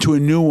step into a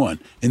new one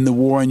in the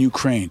war in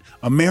Ukraine.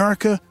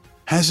 America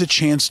has a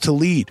chance to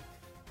lead.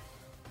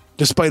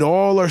 Despite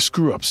all our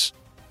screw-ups,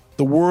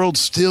 the world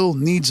still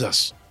needs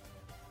us,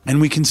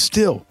 and we can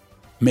still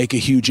make a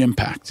huge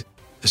impact,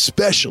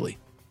 especially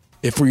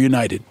if we're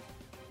united.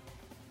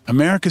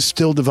 America's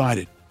still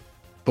divided,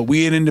 but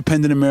we at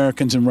Independent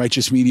Americans and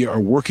Righteous Media are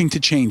working to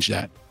change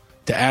that,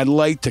 to add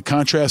light, to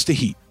contrast the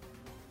heat.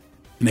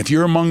 And if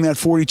you're among that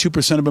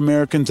 42% of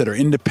Americans that are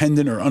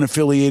independent or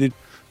unaffiliated,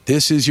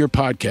 this is your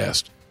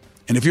podcast.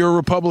 And if you're a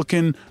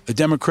Republican, a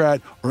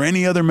Democrat, or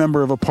any other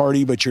member of a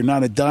party, but you're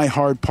not a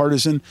diehard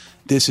partisan,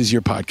 this is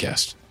your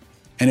podcast.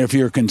 And if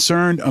you're a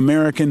concerned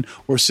American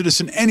or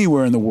citizen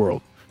anywhere in the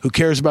world who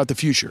cares about the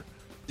future,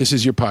 this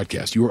is your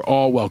podcast. You are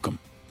all welcome.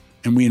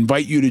 And we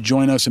invite you to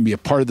join us and be a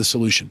part of the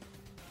solution.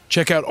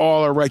 Check out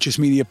all our Righteous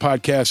Media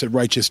podcasts at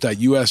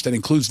righteous.us. That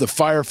includes The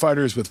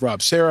Firefighters with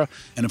Rob Serra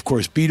and, of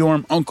course,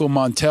 B-Dorm, Uncle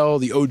Montel,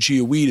 the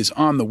OG of Weed is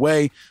on the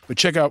way. But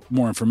check out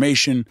more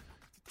information.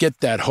 Get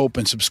that hope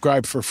and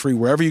subscribe for free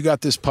wherever you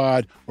got this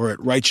pod or at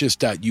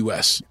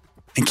righteous.us.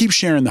 And keep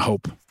sharing the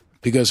hope,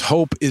 because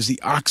hope is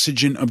the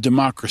oxygen of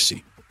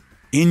democracy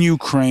in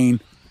Ukraine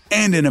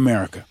and in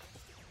America.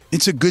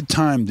 It's a good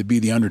time to be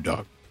the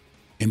underdog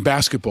in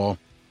basketball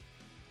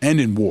and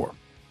in war.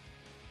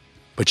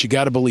 But you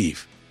got to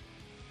believe.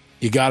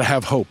 You got to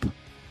have hope.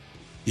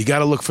 You got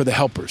to look for the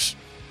helpers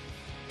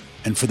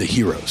and for the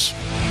heroes.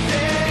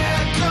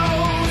 There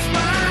goes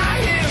my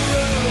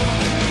hero.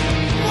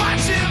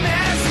 Watch him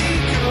as he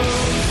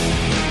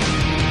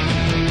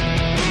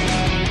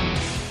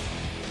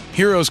goes.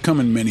 Heroes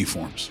come in many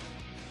forms.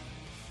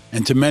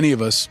 And to many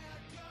of us,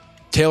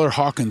 Taylor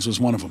Hawkins was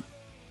one of them.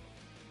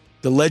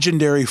 The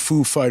legendary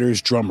Foo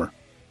Fighters drummer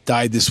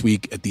died this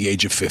week at the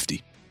age of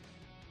 50.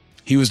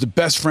 He was the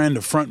best friend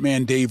of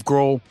frontman Dave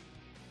Grohl,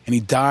 and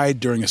he died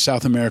during a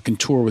South American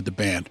tour with the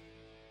band.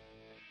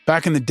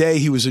 Back in the day,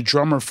 he was a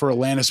drummer for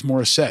Alanis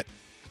Morissette,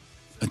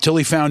 until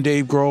he found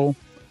Dave Grohl,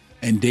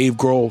 and Dave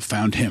Grohl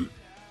found him.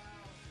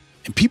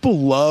 And people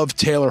love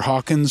Taylor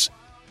Hawkins,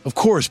 of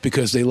course,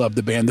 because they love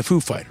the band The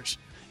Foo Fighters,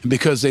 and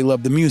because they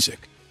love the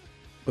music.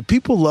 But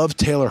people love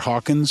Taylor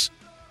Hawkins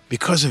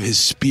because of his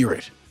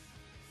spirit,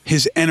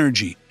 his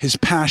energy, his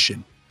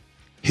passion,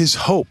 his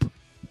hope.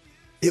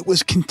 It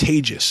was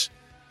contagious.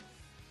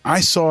 I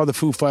saw the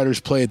Foo Fighters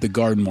play at the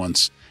Garden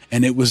once,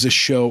 and it was a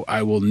show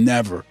I will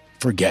never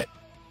forget.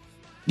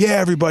 Yeah,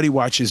 everybody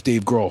watches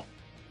Dave Grohl,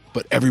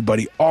 but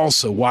everybody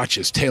also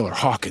watches Taylor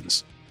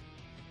Hawkins.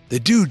 The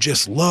dude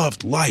just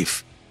loved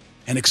life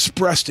and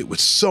expressed it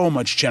with so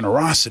much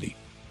generosity.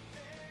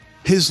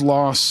 His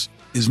loss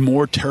is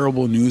more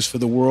terrible news for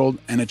the world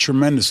and a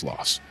tremendous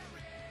loss.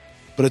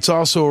 But it's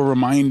also a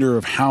reminder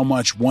of how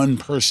much one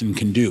person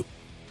can do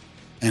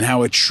and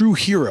how a true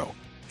hero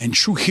and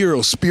true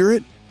hero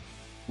spirit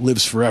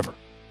lives forever.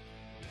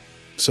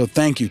 So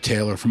thank you,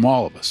 Taylor, from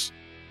all of us,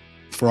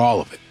 for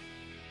all of it.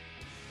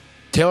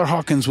 Taylor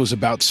Hawkins was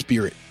about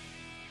spirit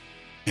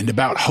and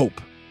about hope.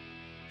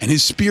 And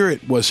his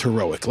spirit was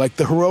heroic, like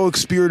the heroic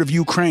spirit of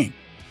Ukraine,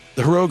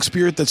 the heroic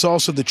spirit that's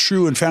also the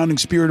true and founding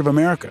spirit of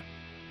America.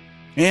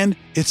 And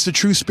it's the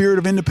true spirit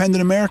of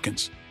independent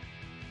Americans.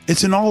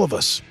 It's in all of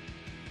us.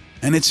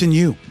 And it's in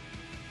you.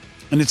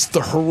 And it's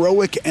the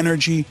heroic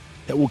energy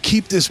that will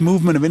keep this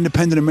movement of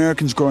independent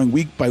Americans growing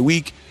week by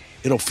week.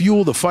 It'll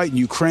fuel the fight in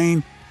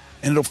Ukraine,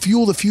 and it'll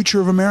fuel the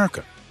future of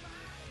America,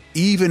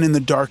 even in the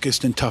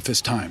darkest and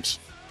toughest times.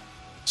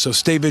 So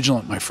stay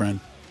vigilant, my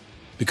friend,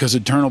 because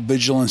eternal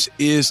vigilance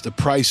is the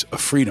price of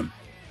freedom.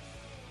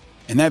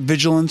 And that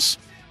vigilance,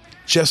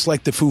 just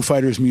like the Foo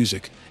Fighters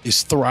music,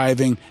 is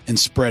thriving and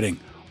spreading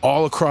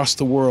all across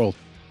the world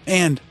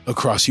and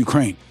across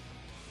Ukraine.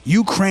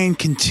 Ukraine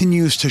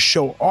continues to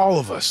show all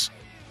of us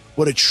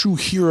what a true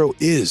hero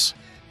is.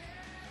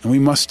 And we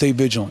must stay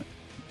vigilant.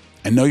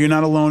 And no, you're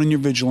not alone in your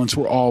vigilance.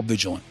 We're all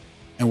vigilant.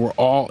 And we're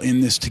all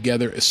in this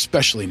together,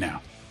 especially now.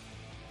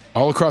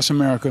 All across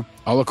America,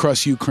 all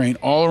across Ukraine,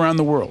 all around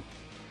the world,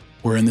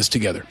 we're in this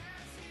together.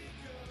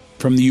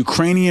 From the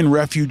Ukrainian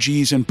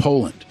refugees in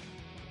Poland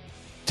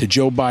to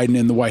Joe Biden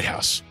in the White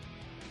House.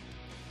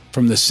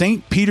 From the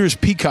St. Peter's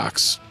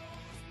Peacocks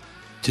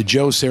to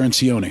Joe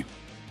Cirincione.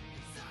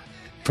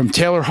 From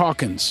Taylor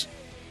Hawkins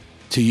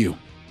to you.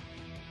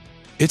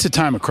 It's a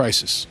time of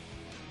crisis,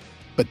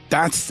 but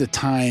that's the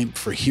time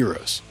for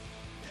heroes.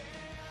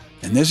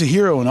 And there's a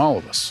hero in all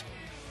of us.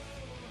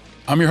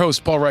 I'm your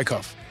host, Paul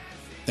Rieckhoff.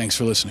 Thanks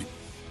for listening.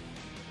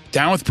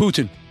 Down with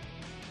Putin.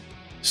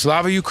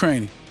 Slava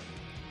Ukraini.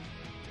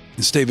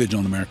 And stay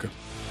vigilant, America.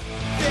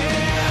 There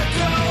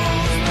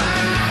goes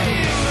my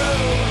hero.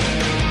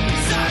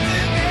 He's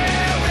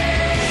ordinary.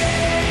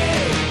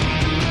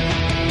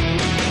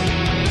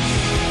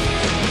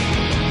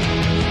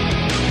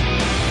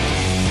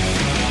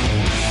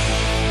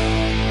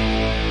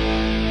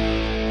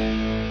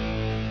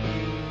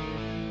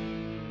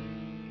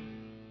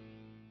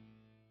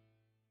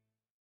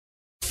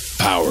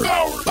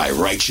 Powered by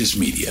Righteous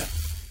Media.